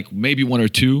 or like maybe 1 or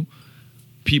 2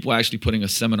 people actually putting a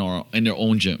seminar in their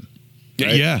own gym.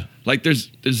 Right? Yeah. Like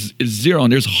there's 0,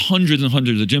 and there's hundreds and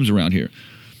hundreds of gyms around here.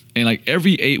 And like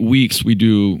every 8 weeks we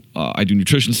do, I do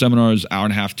nutrition seminars,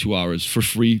 1.5 to 2 hours for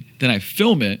free. Then I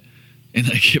film it and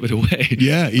I give it away.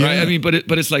 Yeah. Right? I mean, but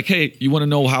it's like, hey, you want to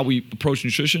know how we approach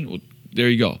nutrition? Well, there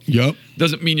you go. Yep.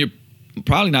 Doesn't mean you're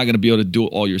probably not going to be able to do it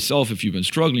all yourself. If you've been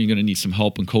struggling, you're going to need some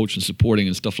help and coach and supporting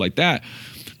and stuff like that.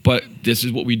 But this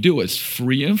is what we do. It's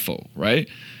free info, right?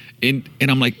 And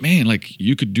I'm like, man, like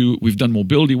we've done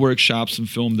mobility workshops and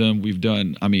filmed them. We've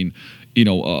done,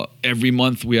 every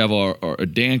month we have our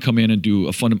Dan come in and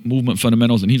do movement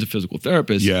fundamentals, and he's a physical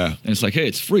therapist. Yeah. And it's like, hey,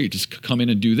 it's free. Just come in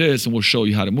and do this, and we'll show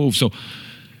you how to move. So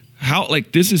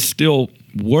this is still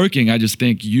working. I just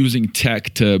think using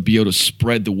tech to be able to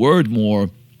spread the word more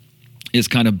is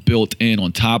kind of built in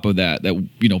on top of that,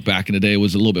 back in the day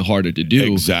was a little bit harder to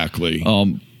do. Exactly.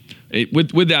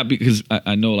 With that, because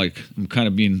I know, like, I'm kind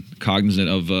of being cognizant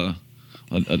of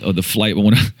the flight. I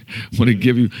want to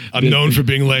give you. I'm known for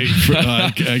being late.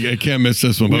 I can't miss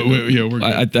this one, but we're good.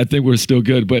 I think we're still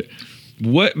good. But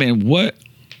what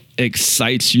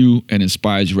excites you and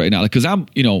inspires you right now? Because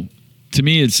to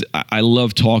me, I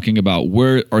love talking about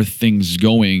where are things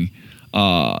going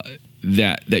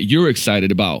that you're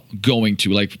excited about going to.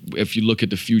 Like, if you look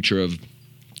at the future of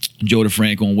Joe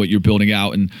DeFranco and what you're building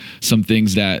out, and some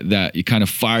things that you kind of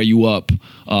fire you up,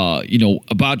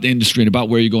 about the industry and about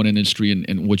where you're going in the industry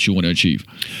and what you want to achieve.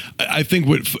 I think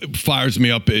what fires me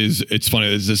up is, it's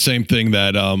funny, it's the same thing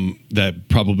that that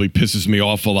probably pisses me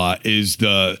off a lot, is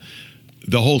the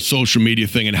whole social media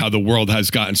thing and how the world has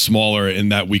gotten smaller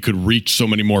and that we could reach so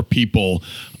many more people.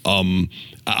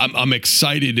 I'm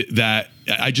excited that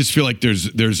I just feel like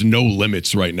there's no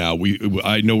limits right now.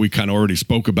 I know we kind of already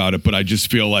spoke about it, but I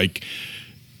just feel like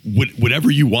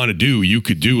whatever you want to do, you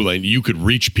could do. Like, you could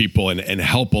reach people and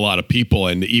help a lot of people.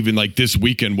 And even like this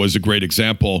weekend was a great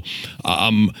example.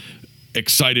 I'm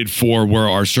excited for where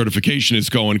our certification is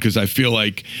going, because I feel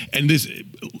like, and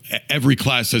every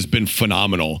class has been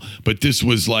phenomenal, but this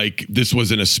was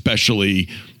an especially,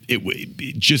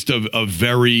 just a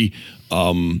very,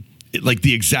 like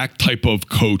the exact type of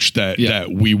coach that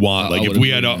we want. Like, if we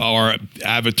had our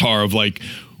avatar of like,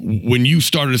 when you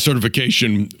started a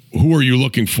certification, who are you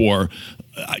looking for?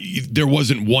 There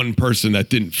wasn't one person that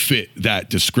didn't fit that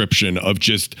description of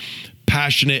just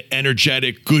passionate,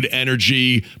 energetic, good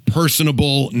energy,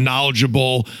 personable,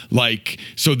 knowledgeable. Like,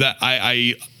 so that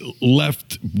I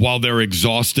left while they're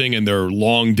exhausting and they're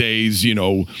long days.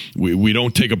 We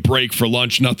don't take a break for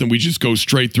lunch, nothing. We just go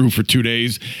straight through for 2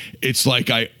 days. It's like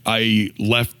I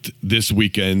left this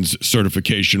weekend's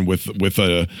certification with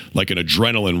an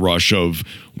adrenaline rush of,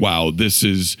 wow,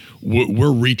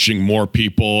 we're reaching more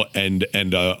people and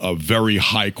a very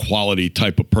high quality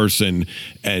type of person.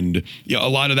 And a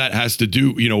lot of that has to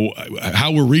do,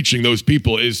 how we're reaching those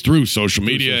people is through social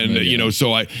media.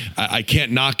 So I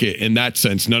can't knock it in that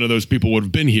sense. None of those people would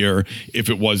have been here if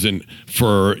it wasn't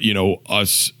for,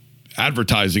 us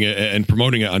advertising it and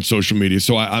promoting it on social media.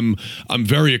 So I'm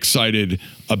very excited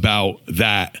about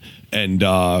that. And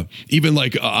even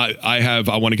like I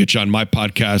want to get you on my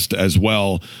podcast as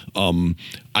well.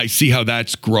 I see how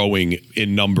that's growing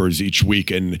in numbers each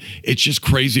week, and it's just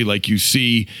crazy. Like, you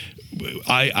see,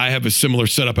 I have a similar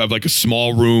setup. I have like a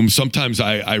small room. Sometimes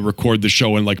I record the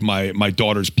show in like my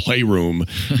daughter's playroom.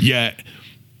 Yet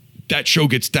that show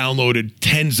gets downloaded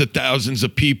tens of thousands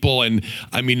of people. And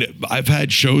I mean, I've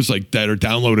had shows like that are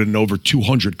downloaded in over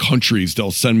 200 countries. They'll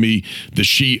send me the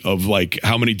sheet of like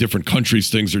how many different countries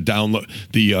things are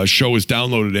the show is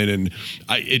downloaded in. And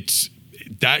it's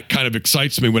that kind of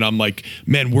excites me when I'm like,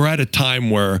 man, we're at a time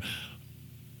where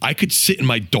I could sit in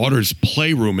my daughter's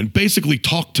playroom and basically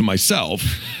talk to myself,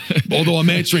 although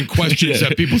I'm answering questions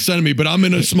that people send to me, but I'm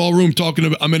in a small room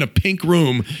I'm in a pink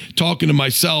room talking to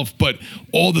myself, but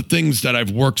all the things that I've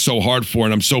worked so hard for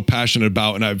and I'm so passionate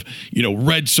about, and I've,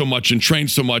 read so much and trained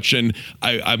so much. And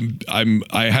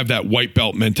I have that white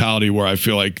belt mentality where I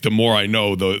feel like the more I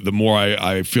know, the more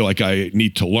I feel like I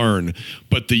need to learn.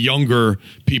 But the younger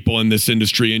people in this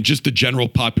industry and just the general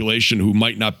population who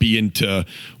might not be into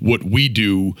what we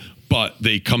do, but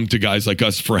they come to guys like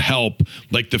us for help.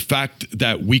 Like, the fact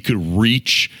that we could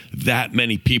reach that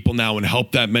many people now and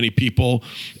help that many people,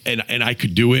 and I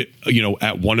could do it,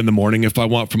 at 1 a.m. if I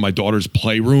want, from my daughter's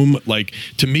playroom. Like,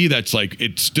 to me, that's like,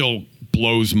 it still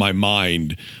blows my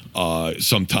mind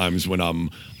sometimes when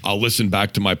I'll listen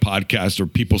back to my podcast or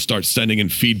people start sending in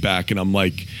feedback, and I'm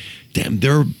like, damn,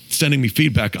 they're sending me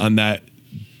feedback on that.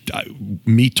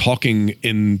 Me talking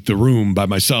in the room by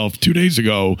myself 2 days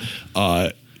ago,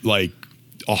 like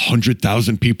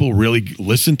 100,000 people really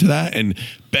listened to that and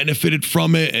benefited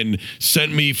from it and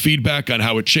sent me feedback on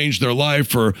how it changed their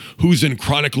life, or who's in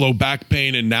chronic low back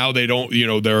pain and now they don't,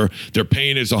 their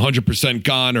pain is 100%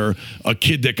 gone, or a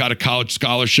kid that got a college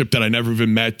scholarship that I never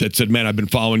even met that said, man, I've been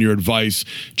following your advice,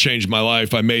 changed my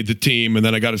life, I made the team, and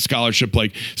then I got a scholarship.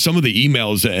 Like, some of the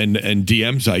emails and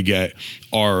DMs I get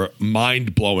are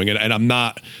mind blowing, and I'm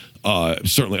not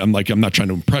certainly, I'm not trying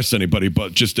to impress anybody,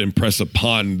 but just to impress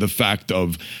upon the fact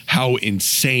of how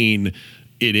insane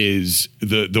it is,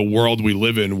 the world we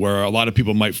live in, where a lot of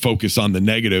people might focus on the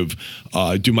negative.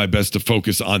 Do my best to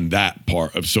focus on that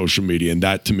part of social media, and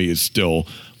that to me is still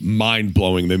mind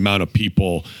blowing. The amount of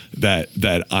people that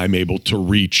I'm able to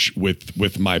reach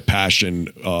with my passion.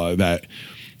 That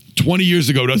 20 years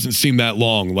ago doesn't seem that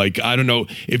long. Like, I don't know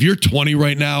if you're 20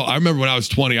 right now. I remember when I was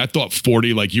 20, I thought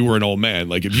 40, like you were an old man.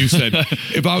 Like, if you said,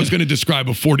 if I was going to describe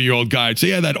a 40-year-old guy, I'd say,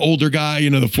 yeah, that older guy, the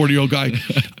 40-year-old guy.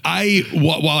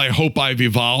 While I hope I've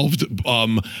evolved,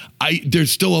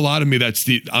 there's still a lot of me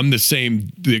I'm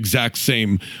the exact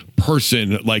same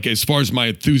person. Like, as far as my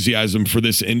enthusiasm for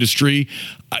this industry,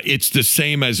 it's the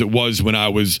same as it was when I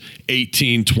was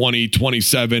 18, 20,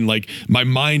 27. Like, my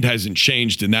mind hasn't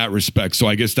changed in that respect. So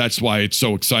I guess that's why it's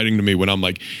so exciting to me when I'm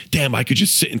like, damn, I could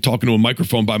just sit and talk into a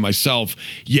microphone by myself,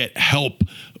 yet help,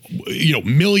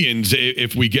 millions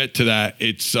if we get to that.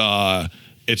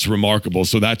 it's remarkable.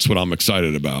 So that's what I'm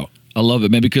excited about. I love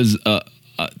it, man, because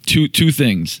two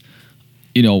things.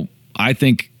 You know, I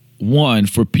think, one,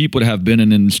 for people to have been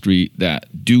in an industry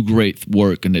that do great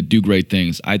work and that do great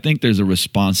things, I think there's a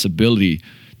responsibility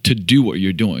to do what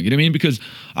you're doing. You know what I mean? Because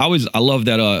I love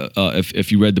that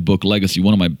if you read the book Legacy,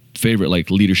 one of my favorite like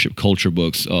leadership culture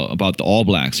books about the All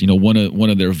Blacks, you know, one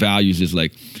of their values is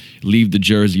like, leave the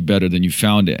jersey better than you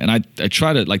found it. And I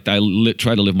try to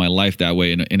try to live my life that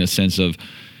way in a sense of,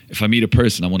 if I meet a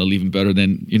person, I want to leave them better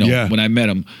than, you know, when I met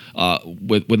them.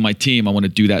 With my team, I want to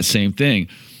do that same thing.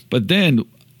 But then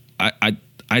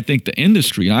I think the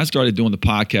industry, and I started doing the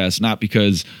podcast not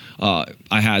because I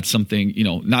had something, you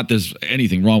know, not there's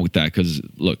anything wrong with that, because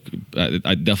look,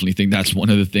 I definitely think that's one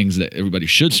of the things that everybody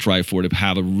should strive for, to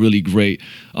have a really great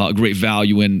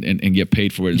value and get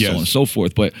paid for it, and so on and so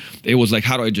forth. But it was like,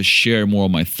 how do I just share more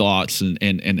of my thoughts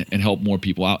and help more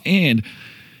people out and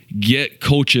get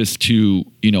coaches to,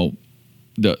 you know,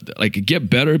 like get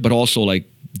better, but also like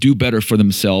do better for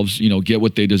themselves, you know, get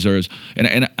what they deserve.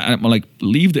 And I'm like,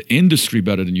 leave the industry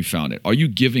better than you found it. Are you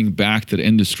giving back to the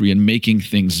industry and making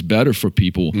things better for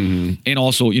people? Mm-hmm. And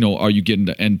also, you know, are you getting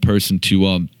the end person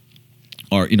to,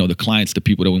 or, you know, the clients, the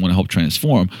people that we want to help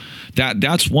transform?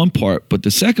 That's one part. But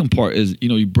the second part is, you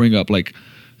know, you bring up like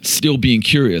still being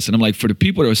curious. And I'm like, for the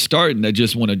people that are starting that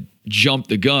just want to jump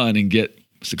the gun and get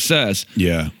success,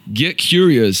 get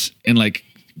curious and like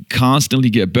constantly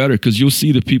get better, because you'll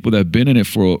see the people that have been in it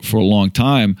for a long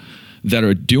time that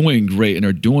are doing great and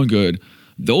are doing good.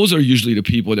 Those are usually the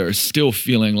people that are still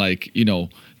feeling like, you know,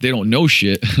 they don't know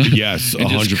shit. Yes, and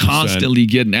 100%. Just constantly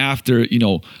getting after, you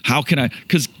know, how can I,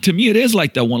 because to me it is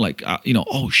like that one, like, you know,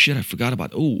 oh shit, I forgot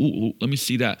about, oh, let me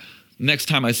see that. Next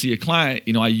time I see a client,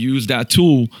 you know, I use that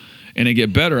tool and they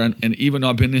get better. And even though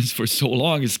I've been in this for so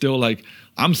long, it's still like,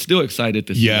 I'm still excited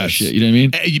to see that shit. You know what I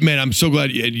mean? Hey, man, I'm so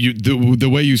glad the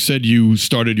way you said you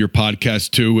started your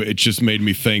podcast too, it just made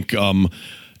me think,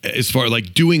 as far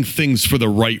like doing things for the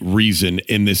right reason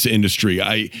in this industry.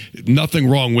 Nothing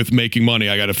wrong with making money.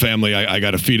 I got a family. I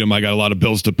got to feed them. I got a lot of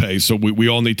bills to pay. So we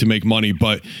all need to make money,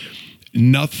 but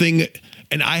nothing.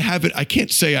 And I can't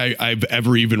say I've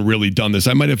ever even really done this.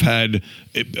 I might have had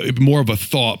more of a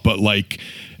thought, but like,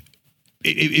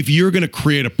 if you're going to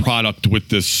create a product with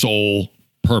this sole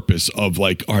purpose of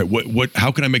like, all right,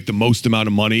 how can I make the most amount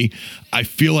of money? I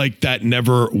feel like that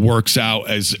never works out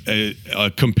as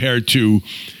compared to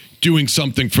doing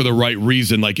something for the right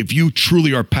reason. Like if you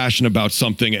truly are passionate about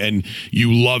something and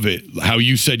you love it, how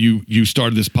you said you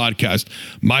started this podcast.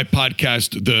 My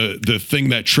podcast, the thing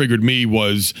that triggered me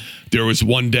was there was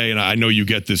one day, and I know you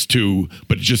get this too,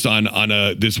 but just on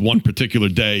this one particular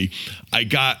day, I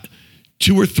got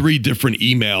 2 or 3 different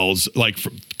emails, like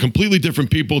from completely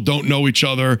different people, don't know each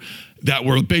other, that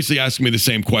were basically asking me the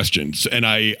same questions. And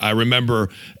I remember,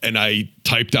 and I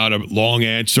typed out a long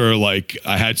answer, like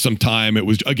I had some time. It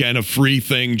was, again, a free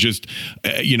thing, just,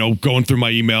 you know, going through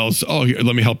my emails. Oh, here,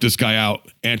 let me help this guy out,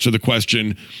 answer the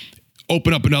question.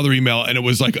 Open up another email, and it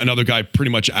was like another guy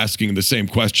pretty much asking the same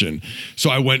question. So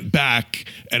I went back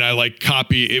and I like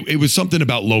it was something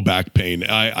about low back pain.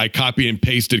 I copied and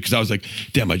pasted because I was like,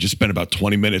 damn, I just spent about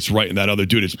 20 minutes writing that other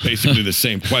dude. It's basically the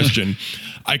same question.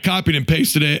 I copied and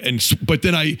pasted it, but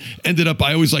then I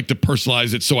always like to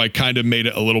personalize it, so I kind of made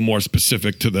it a little more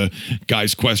specific to the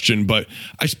guy's question. But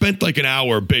I spent like an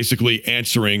hour basically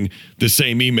answering the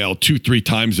same email 2-3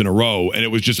 times in a row, and it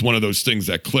was just one of those things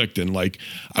that clicked. And like,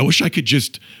 I wish I could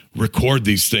just record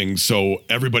these things so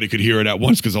everybody could hear it at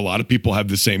once, because a lot of people have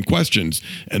the same questions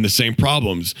and the same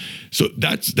problems. So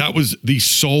that was the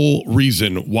sole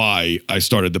reason why I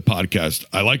started the podcast.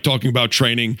 I like talking about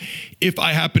training. If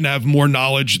I happen to have more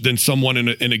knowledge than someone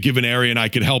in a given area and I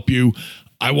could help you,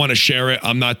 I want to share it.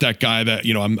 I'm not that guy that,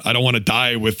 you know, I don't want to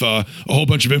die with a whole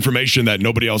bunch of information that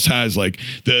nobody else has. Like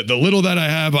the little that I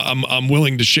have, I'm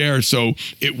willing to share. So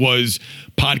it was,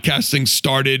 podcasting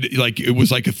started, like it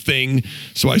was like a thing.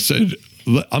 So I said,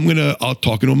 I'll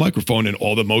talk into a microphone, and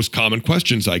all the most common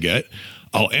questions I get,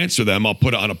 I'll answer them. I'll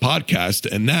put it on a podcast.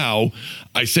 And now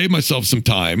I save myself some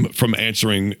time from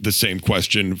answering the same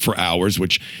question for hours,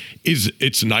 which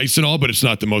it's nice and all, but it's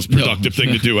not the most productive thing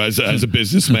to do as a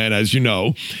businessman, as you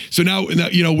know. So now,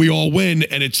 you know, we all win,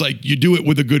 and it's like you do it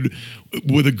with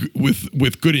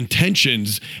good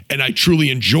intentions. And I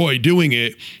truly enjoy doing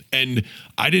it. And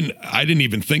I didn't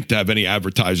even think to have any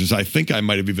advertisers. I think I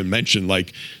might have even mentioned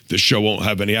like the show won't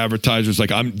have any advertisers.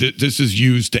 Like this is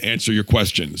used to answer your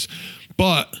questions.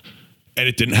 And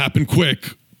it didn't happen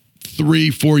quick.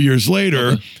 3-4 years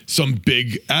later, some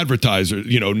big advertiser,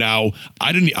 now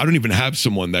I don't even have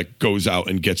someone that goes out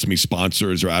and gets me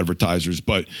sponsors or advertisers,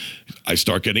 but I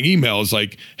start getting emails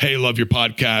like, hey, love your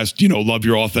podcast, love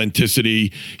your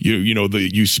authenticity.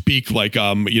 You speak like,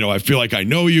 I feel like I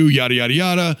know you, yada, yada,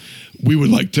 yada. We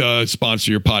would like to sponsor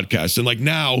your podcast. And like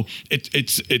now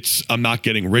it's I'm not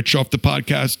getting rich off the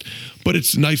podcast, but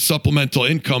it's nice supplemental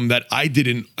income that I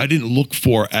didn't look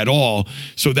for at all.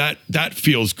 So that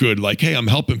feels good. Like, hey, I'm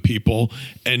helping people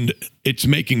and it's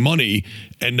making money.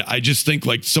 And I just think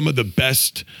like some of the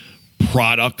best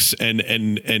products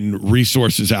and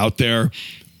resources out there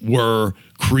were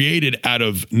created out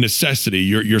of necessity.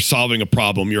 You're solving a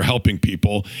problem, you're helping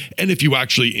people, and if you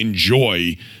actually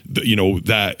enjoy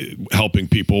that helping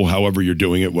people, however you're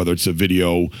doing it, whether it's a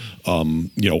video,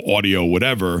 audio,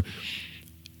 whatever,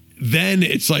 then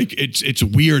it's like it's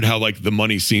weird how like the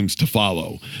money seems to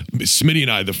follow. Smitty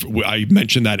and I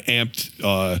mentioned that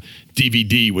Amped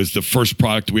DVD was the first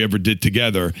product we ever did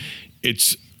together.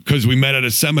 It's because we met at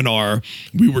a seminar,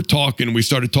 we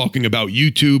started talking about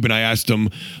YouTube, and I asked him,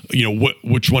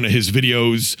 which one of his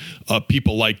videos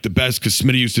people liked the best, because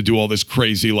Smitty used to do all this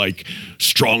crazy like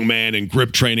strongman and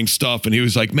grip training stuff, and he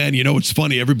was like, man, it's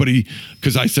funny, everybody,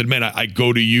 because I said, man, I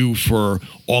go to you for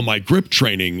all my grip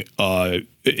training.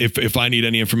 If I need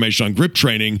any information on grip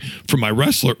training for my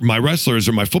wrestlers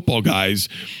or my football guys,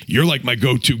 you're like my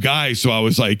go-to guy. So I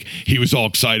was like, he was all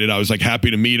excited. I was like happy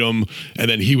to meet him. And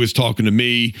then he was talking to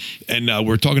me, and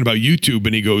we're talking about YouTube,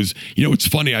 and he goes, it's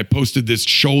funny, I posted this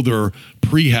shoulder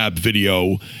prehab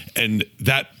video, and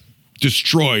that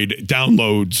destroyed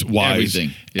downloads wise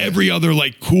every other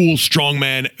like cool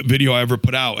strongman video I ever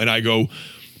put out. And I go,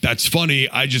 that's funny.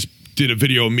 I just did a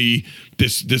video of me.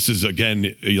 This is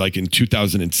again like in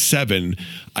 2007.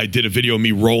 I did a video of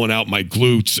me rolling out my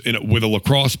glutes with a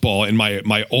lacrosse ball in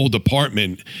my old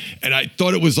apartment, and I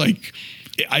thought it was like,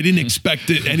 I didn't expect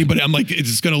it. Anybody, I'm like,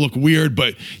 it's going to look weird,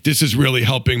 but this is really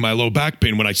helping my low back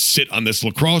pain when I sit on this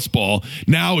lacrosse ball.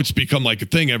 Now it's become like a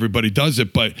thing. Everybody does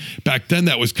it. But back then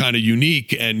that was kind of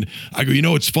unique. And I go,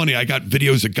 it's funny. I got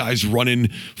videos of guys running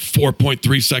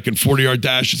 4.3 second 40-yard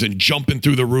dashes and jumping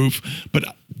through the roof. But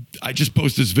I just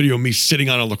posted this video of me sitting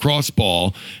on a lacrosse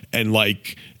ball, and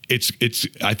like, it's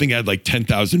I think I had like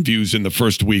 10,000 views in the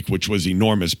first week, which was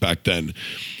enormous back then.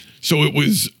 So it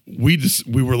was,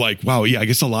 we were like, wow, yeah, I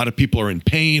guess a lot of people are in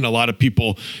pain. A lot of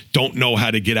people don't know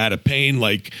how to get out of pain.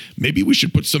 Like, maybe we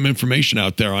should put some information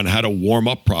out there on how to warm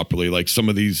up properly, like some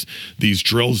of these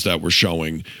drills that we're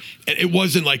showing. And it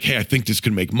wasn't like, hey, I think this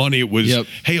could make money. It was,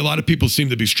 hey, a lot of people seem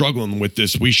to be struggling with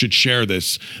this. We should share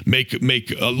this, make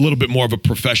a little bit more of a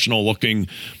professional looking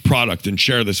product and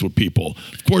share this with people.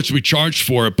 Of course, we charged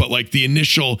for it, but like the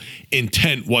initial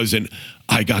intent wasn't,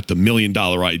 I got the $1 million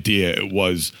idea. It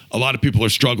was, a lot of people are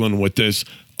struggling with this.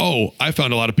 Oh, I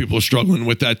found a lot of people are struggling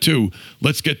with that too.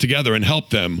 Let's get together and help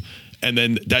them. And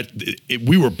then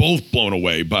we were both blown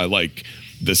away by like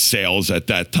the sales at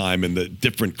that time and the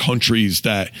different countries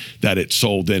that it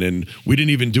sold in. And we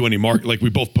didn't even do any market. Like, we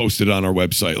both posted it on our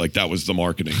website. Like, that was the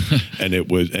marketing. and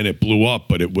it blew up,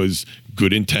 but it was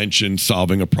good intention,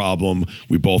 solving a problem.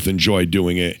 We both enjoyed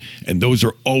doing it. And those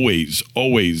are always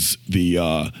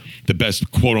the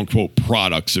best quote unquote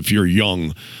products. If you're a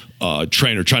young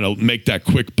trainer trying to make that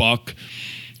quick buck,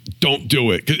 don't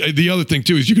do it. 'Cause the other thing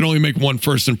too is you can only make one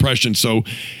first impression. So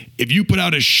if you put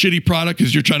out a shitty product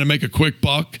because you're trying to make a quick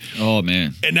buck, oh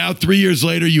man, and now 3 years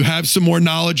later you have some more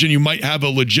knowledge and you might have a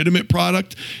legitimate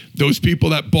product, those people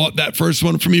that bought that first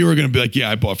one from you are going to be like,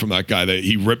 yeah, I bought from that guy that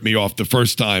he ripped me off the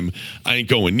first time. I ain't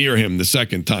going near him the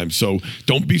second time. So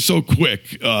don't be so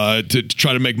quick to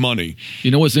try to make money.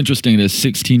 You know what's interesting is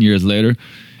 16 years later,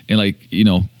 and like,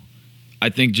 I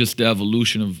think just the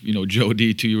evolution of, Joe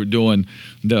D2, you were doing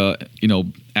the,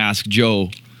 Ask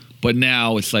Joe, but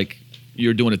now it's like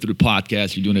you're doing it through the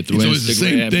podcast, you're doing it through Instagram. It's the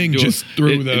same thing, just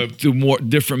through through more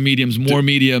different mediums,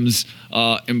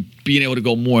 and being able to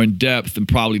go more in depth, and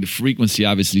probably the frequency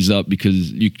obviously is up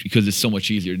because it's so much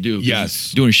easier to do.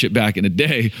 Yes. Doing shit back in the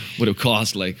day would have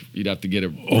cost like, you'd have to get a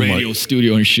radio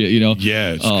studio and shit,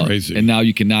 Yeah, it's crazy. And now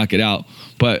you can knock it out.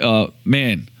 But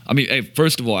man, I mean, hey,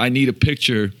 first of all, I need a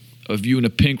picture of you in a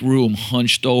pink room,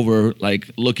 hunched over, like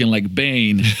looking like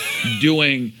Bane,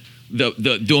 doing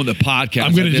doing the podcast.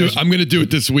 I'm gonna do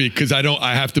it this week because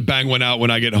I have to bang one out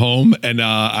when I get home, and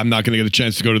I'm not gonna get a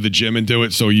chance to go to the gym and do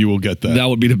it. So you will get that. That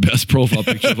would be the best profile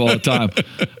picture of all time.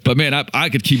 But man, I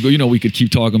could keep. We could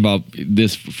keep talking about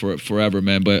this for forever,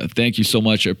 man. But thank you so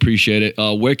much. I appreciate it.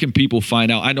 Where can people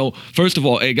find out? I know. First of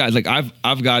all, hey guys, like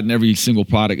I've gotten every single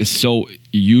product. It's so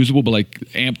usable, but like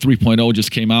AMP 3.0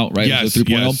 just came out, right? Yes,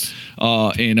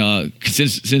 3.0. And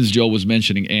since Joe was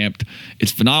mentioning AMP,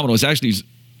 it's phenomenal. It's actually,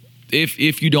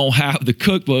 if you don't have the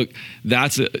cookbook,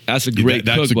 that's a great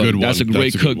that's cookbook. A good one. That's a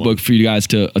great good cookbook one. for you guys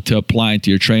to apply into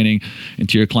your training,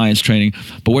 into your clients' training.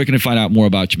 But where can I find out more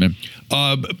about you, man?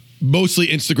 Mostly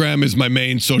Instagram is my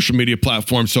main social media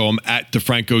platform. So I'm at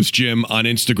DeFranco's Gym on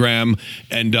Instagram.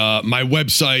 And my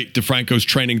website,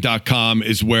 DeFrancosTraining.com,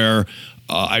 is where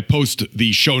I post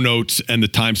the show notes and the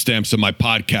timestamps of my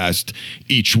podcast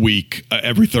each week.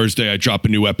 Every Thursday, I drop a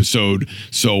new episode.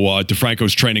 So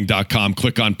DeFrancosTraining.com,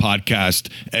 click on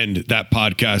podcast, and that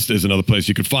podcast is another place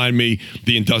you can find me.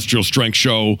 The Industrial Strength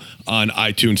Show on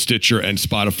iTunes, Stitcher, and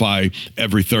Spotify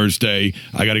every Thursday.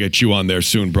 I got to get you on there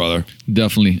soon, brother.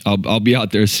 Definitely. I'll be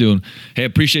out there soon. Hey,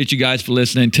 appreciate you guys for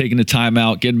listening, taking the time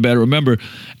out, getting better. Remember,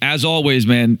 as always,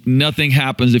 man, nothing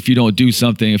happens if you don't do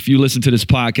something. If you listen to this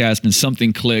podcast and something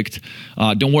clicked,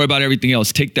 don't worry about everything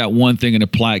else. Take that one thing and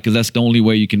apply it, because that's the only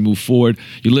way you can move forward.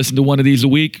 You listen to one of these a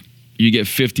week, you get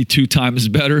 52 times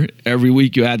better. Every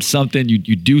week you add something, you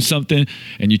do something,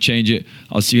 and you change it.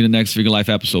 I'll see you in the next Figure Life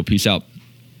episode. Peace out.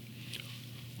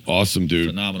 Awesome, dude.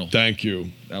 Phenomenal. Thank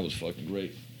you. That was fucking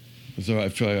great. So I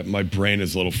feel like my brain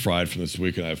is a little fried from this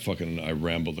week, and I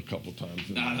rambled a couple times.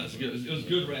 Nah, that's good. It was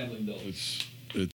good rambling, though. It's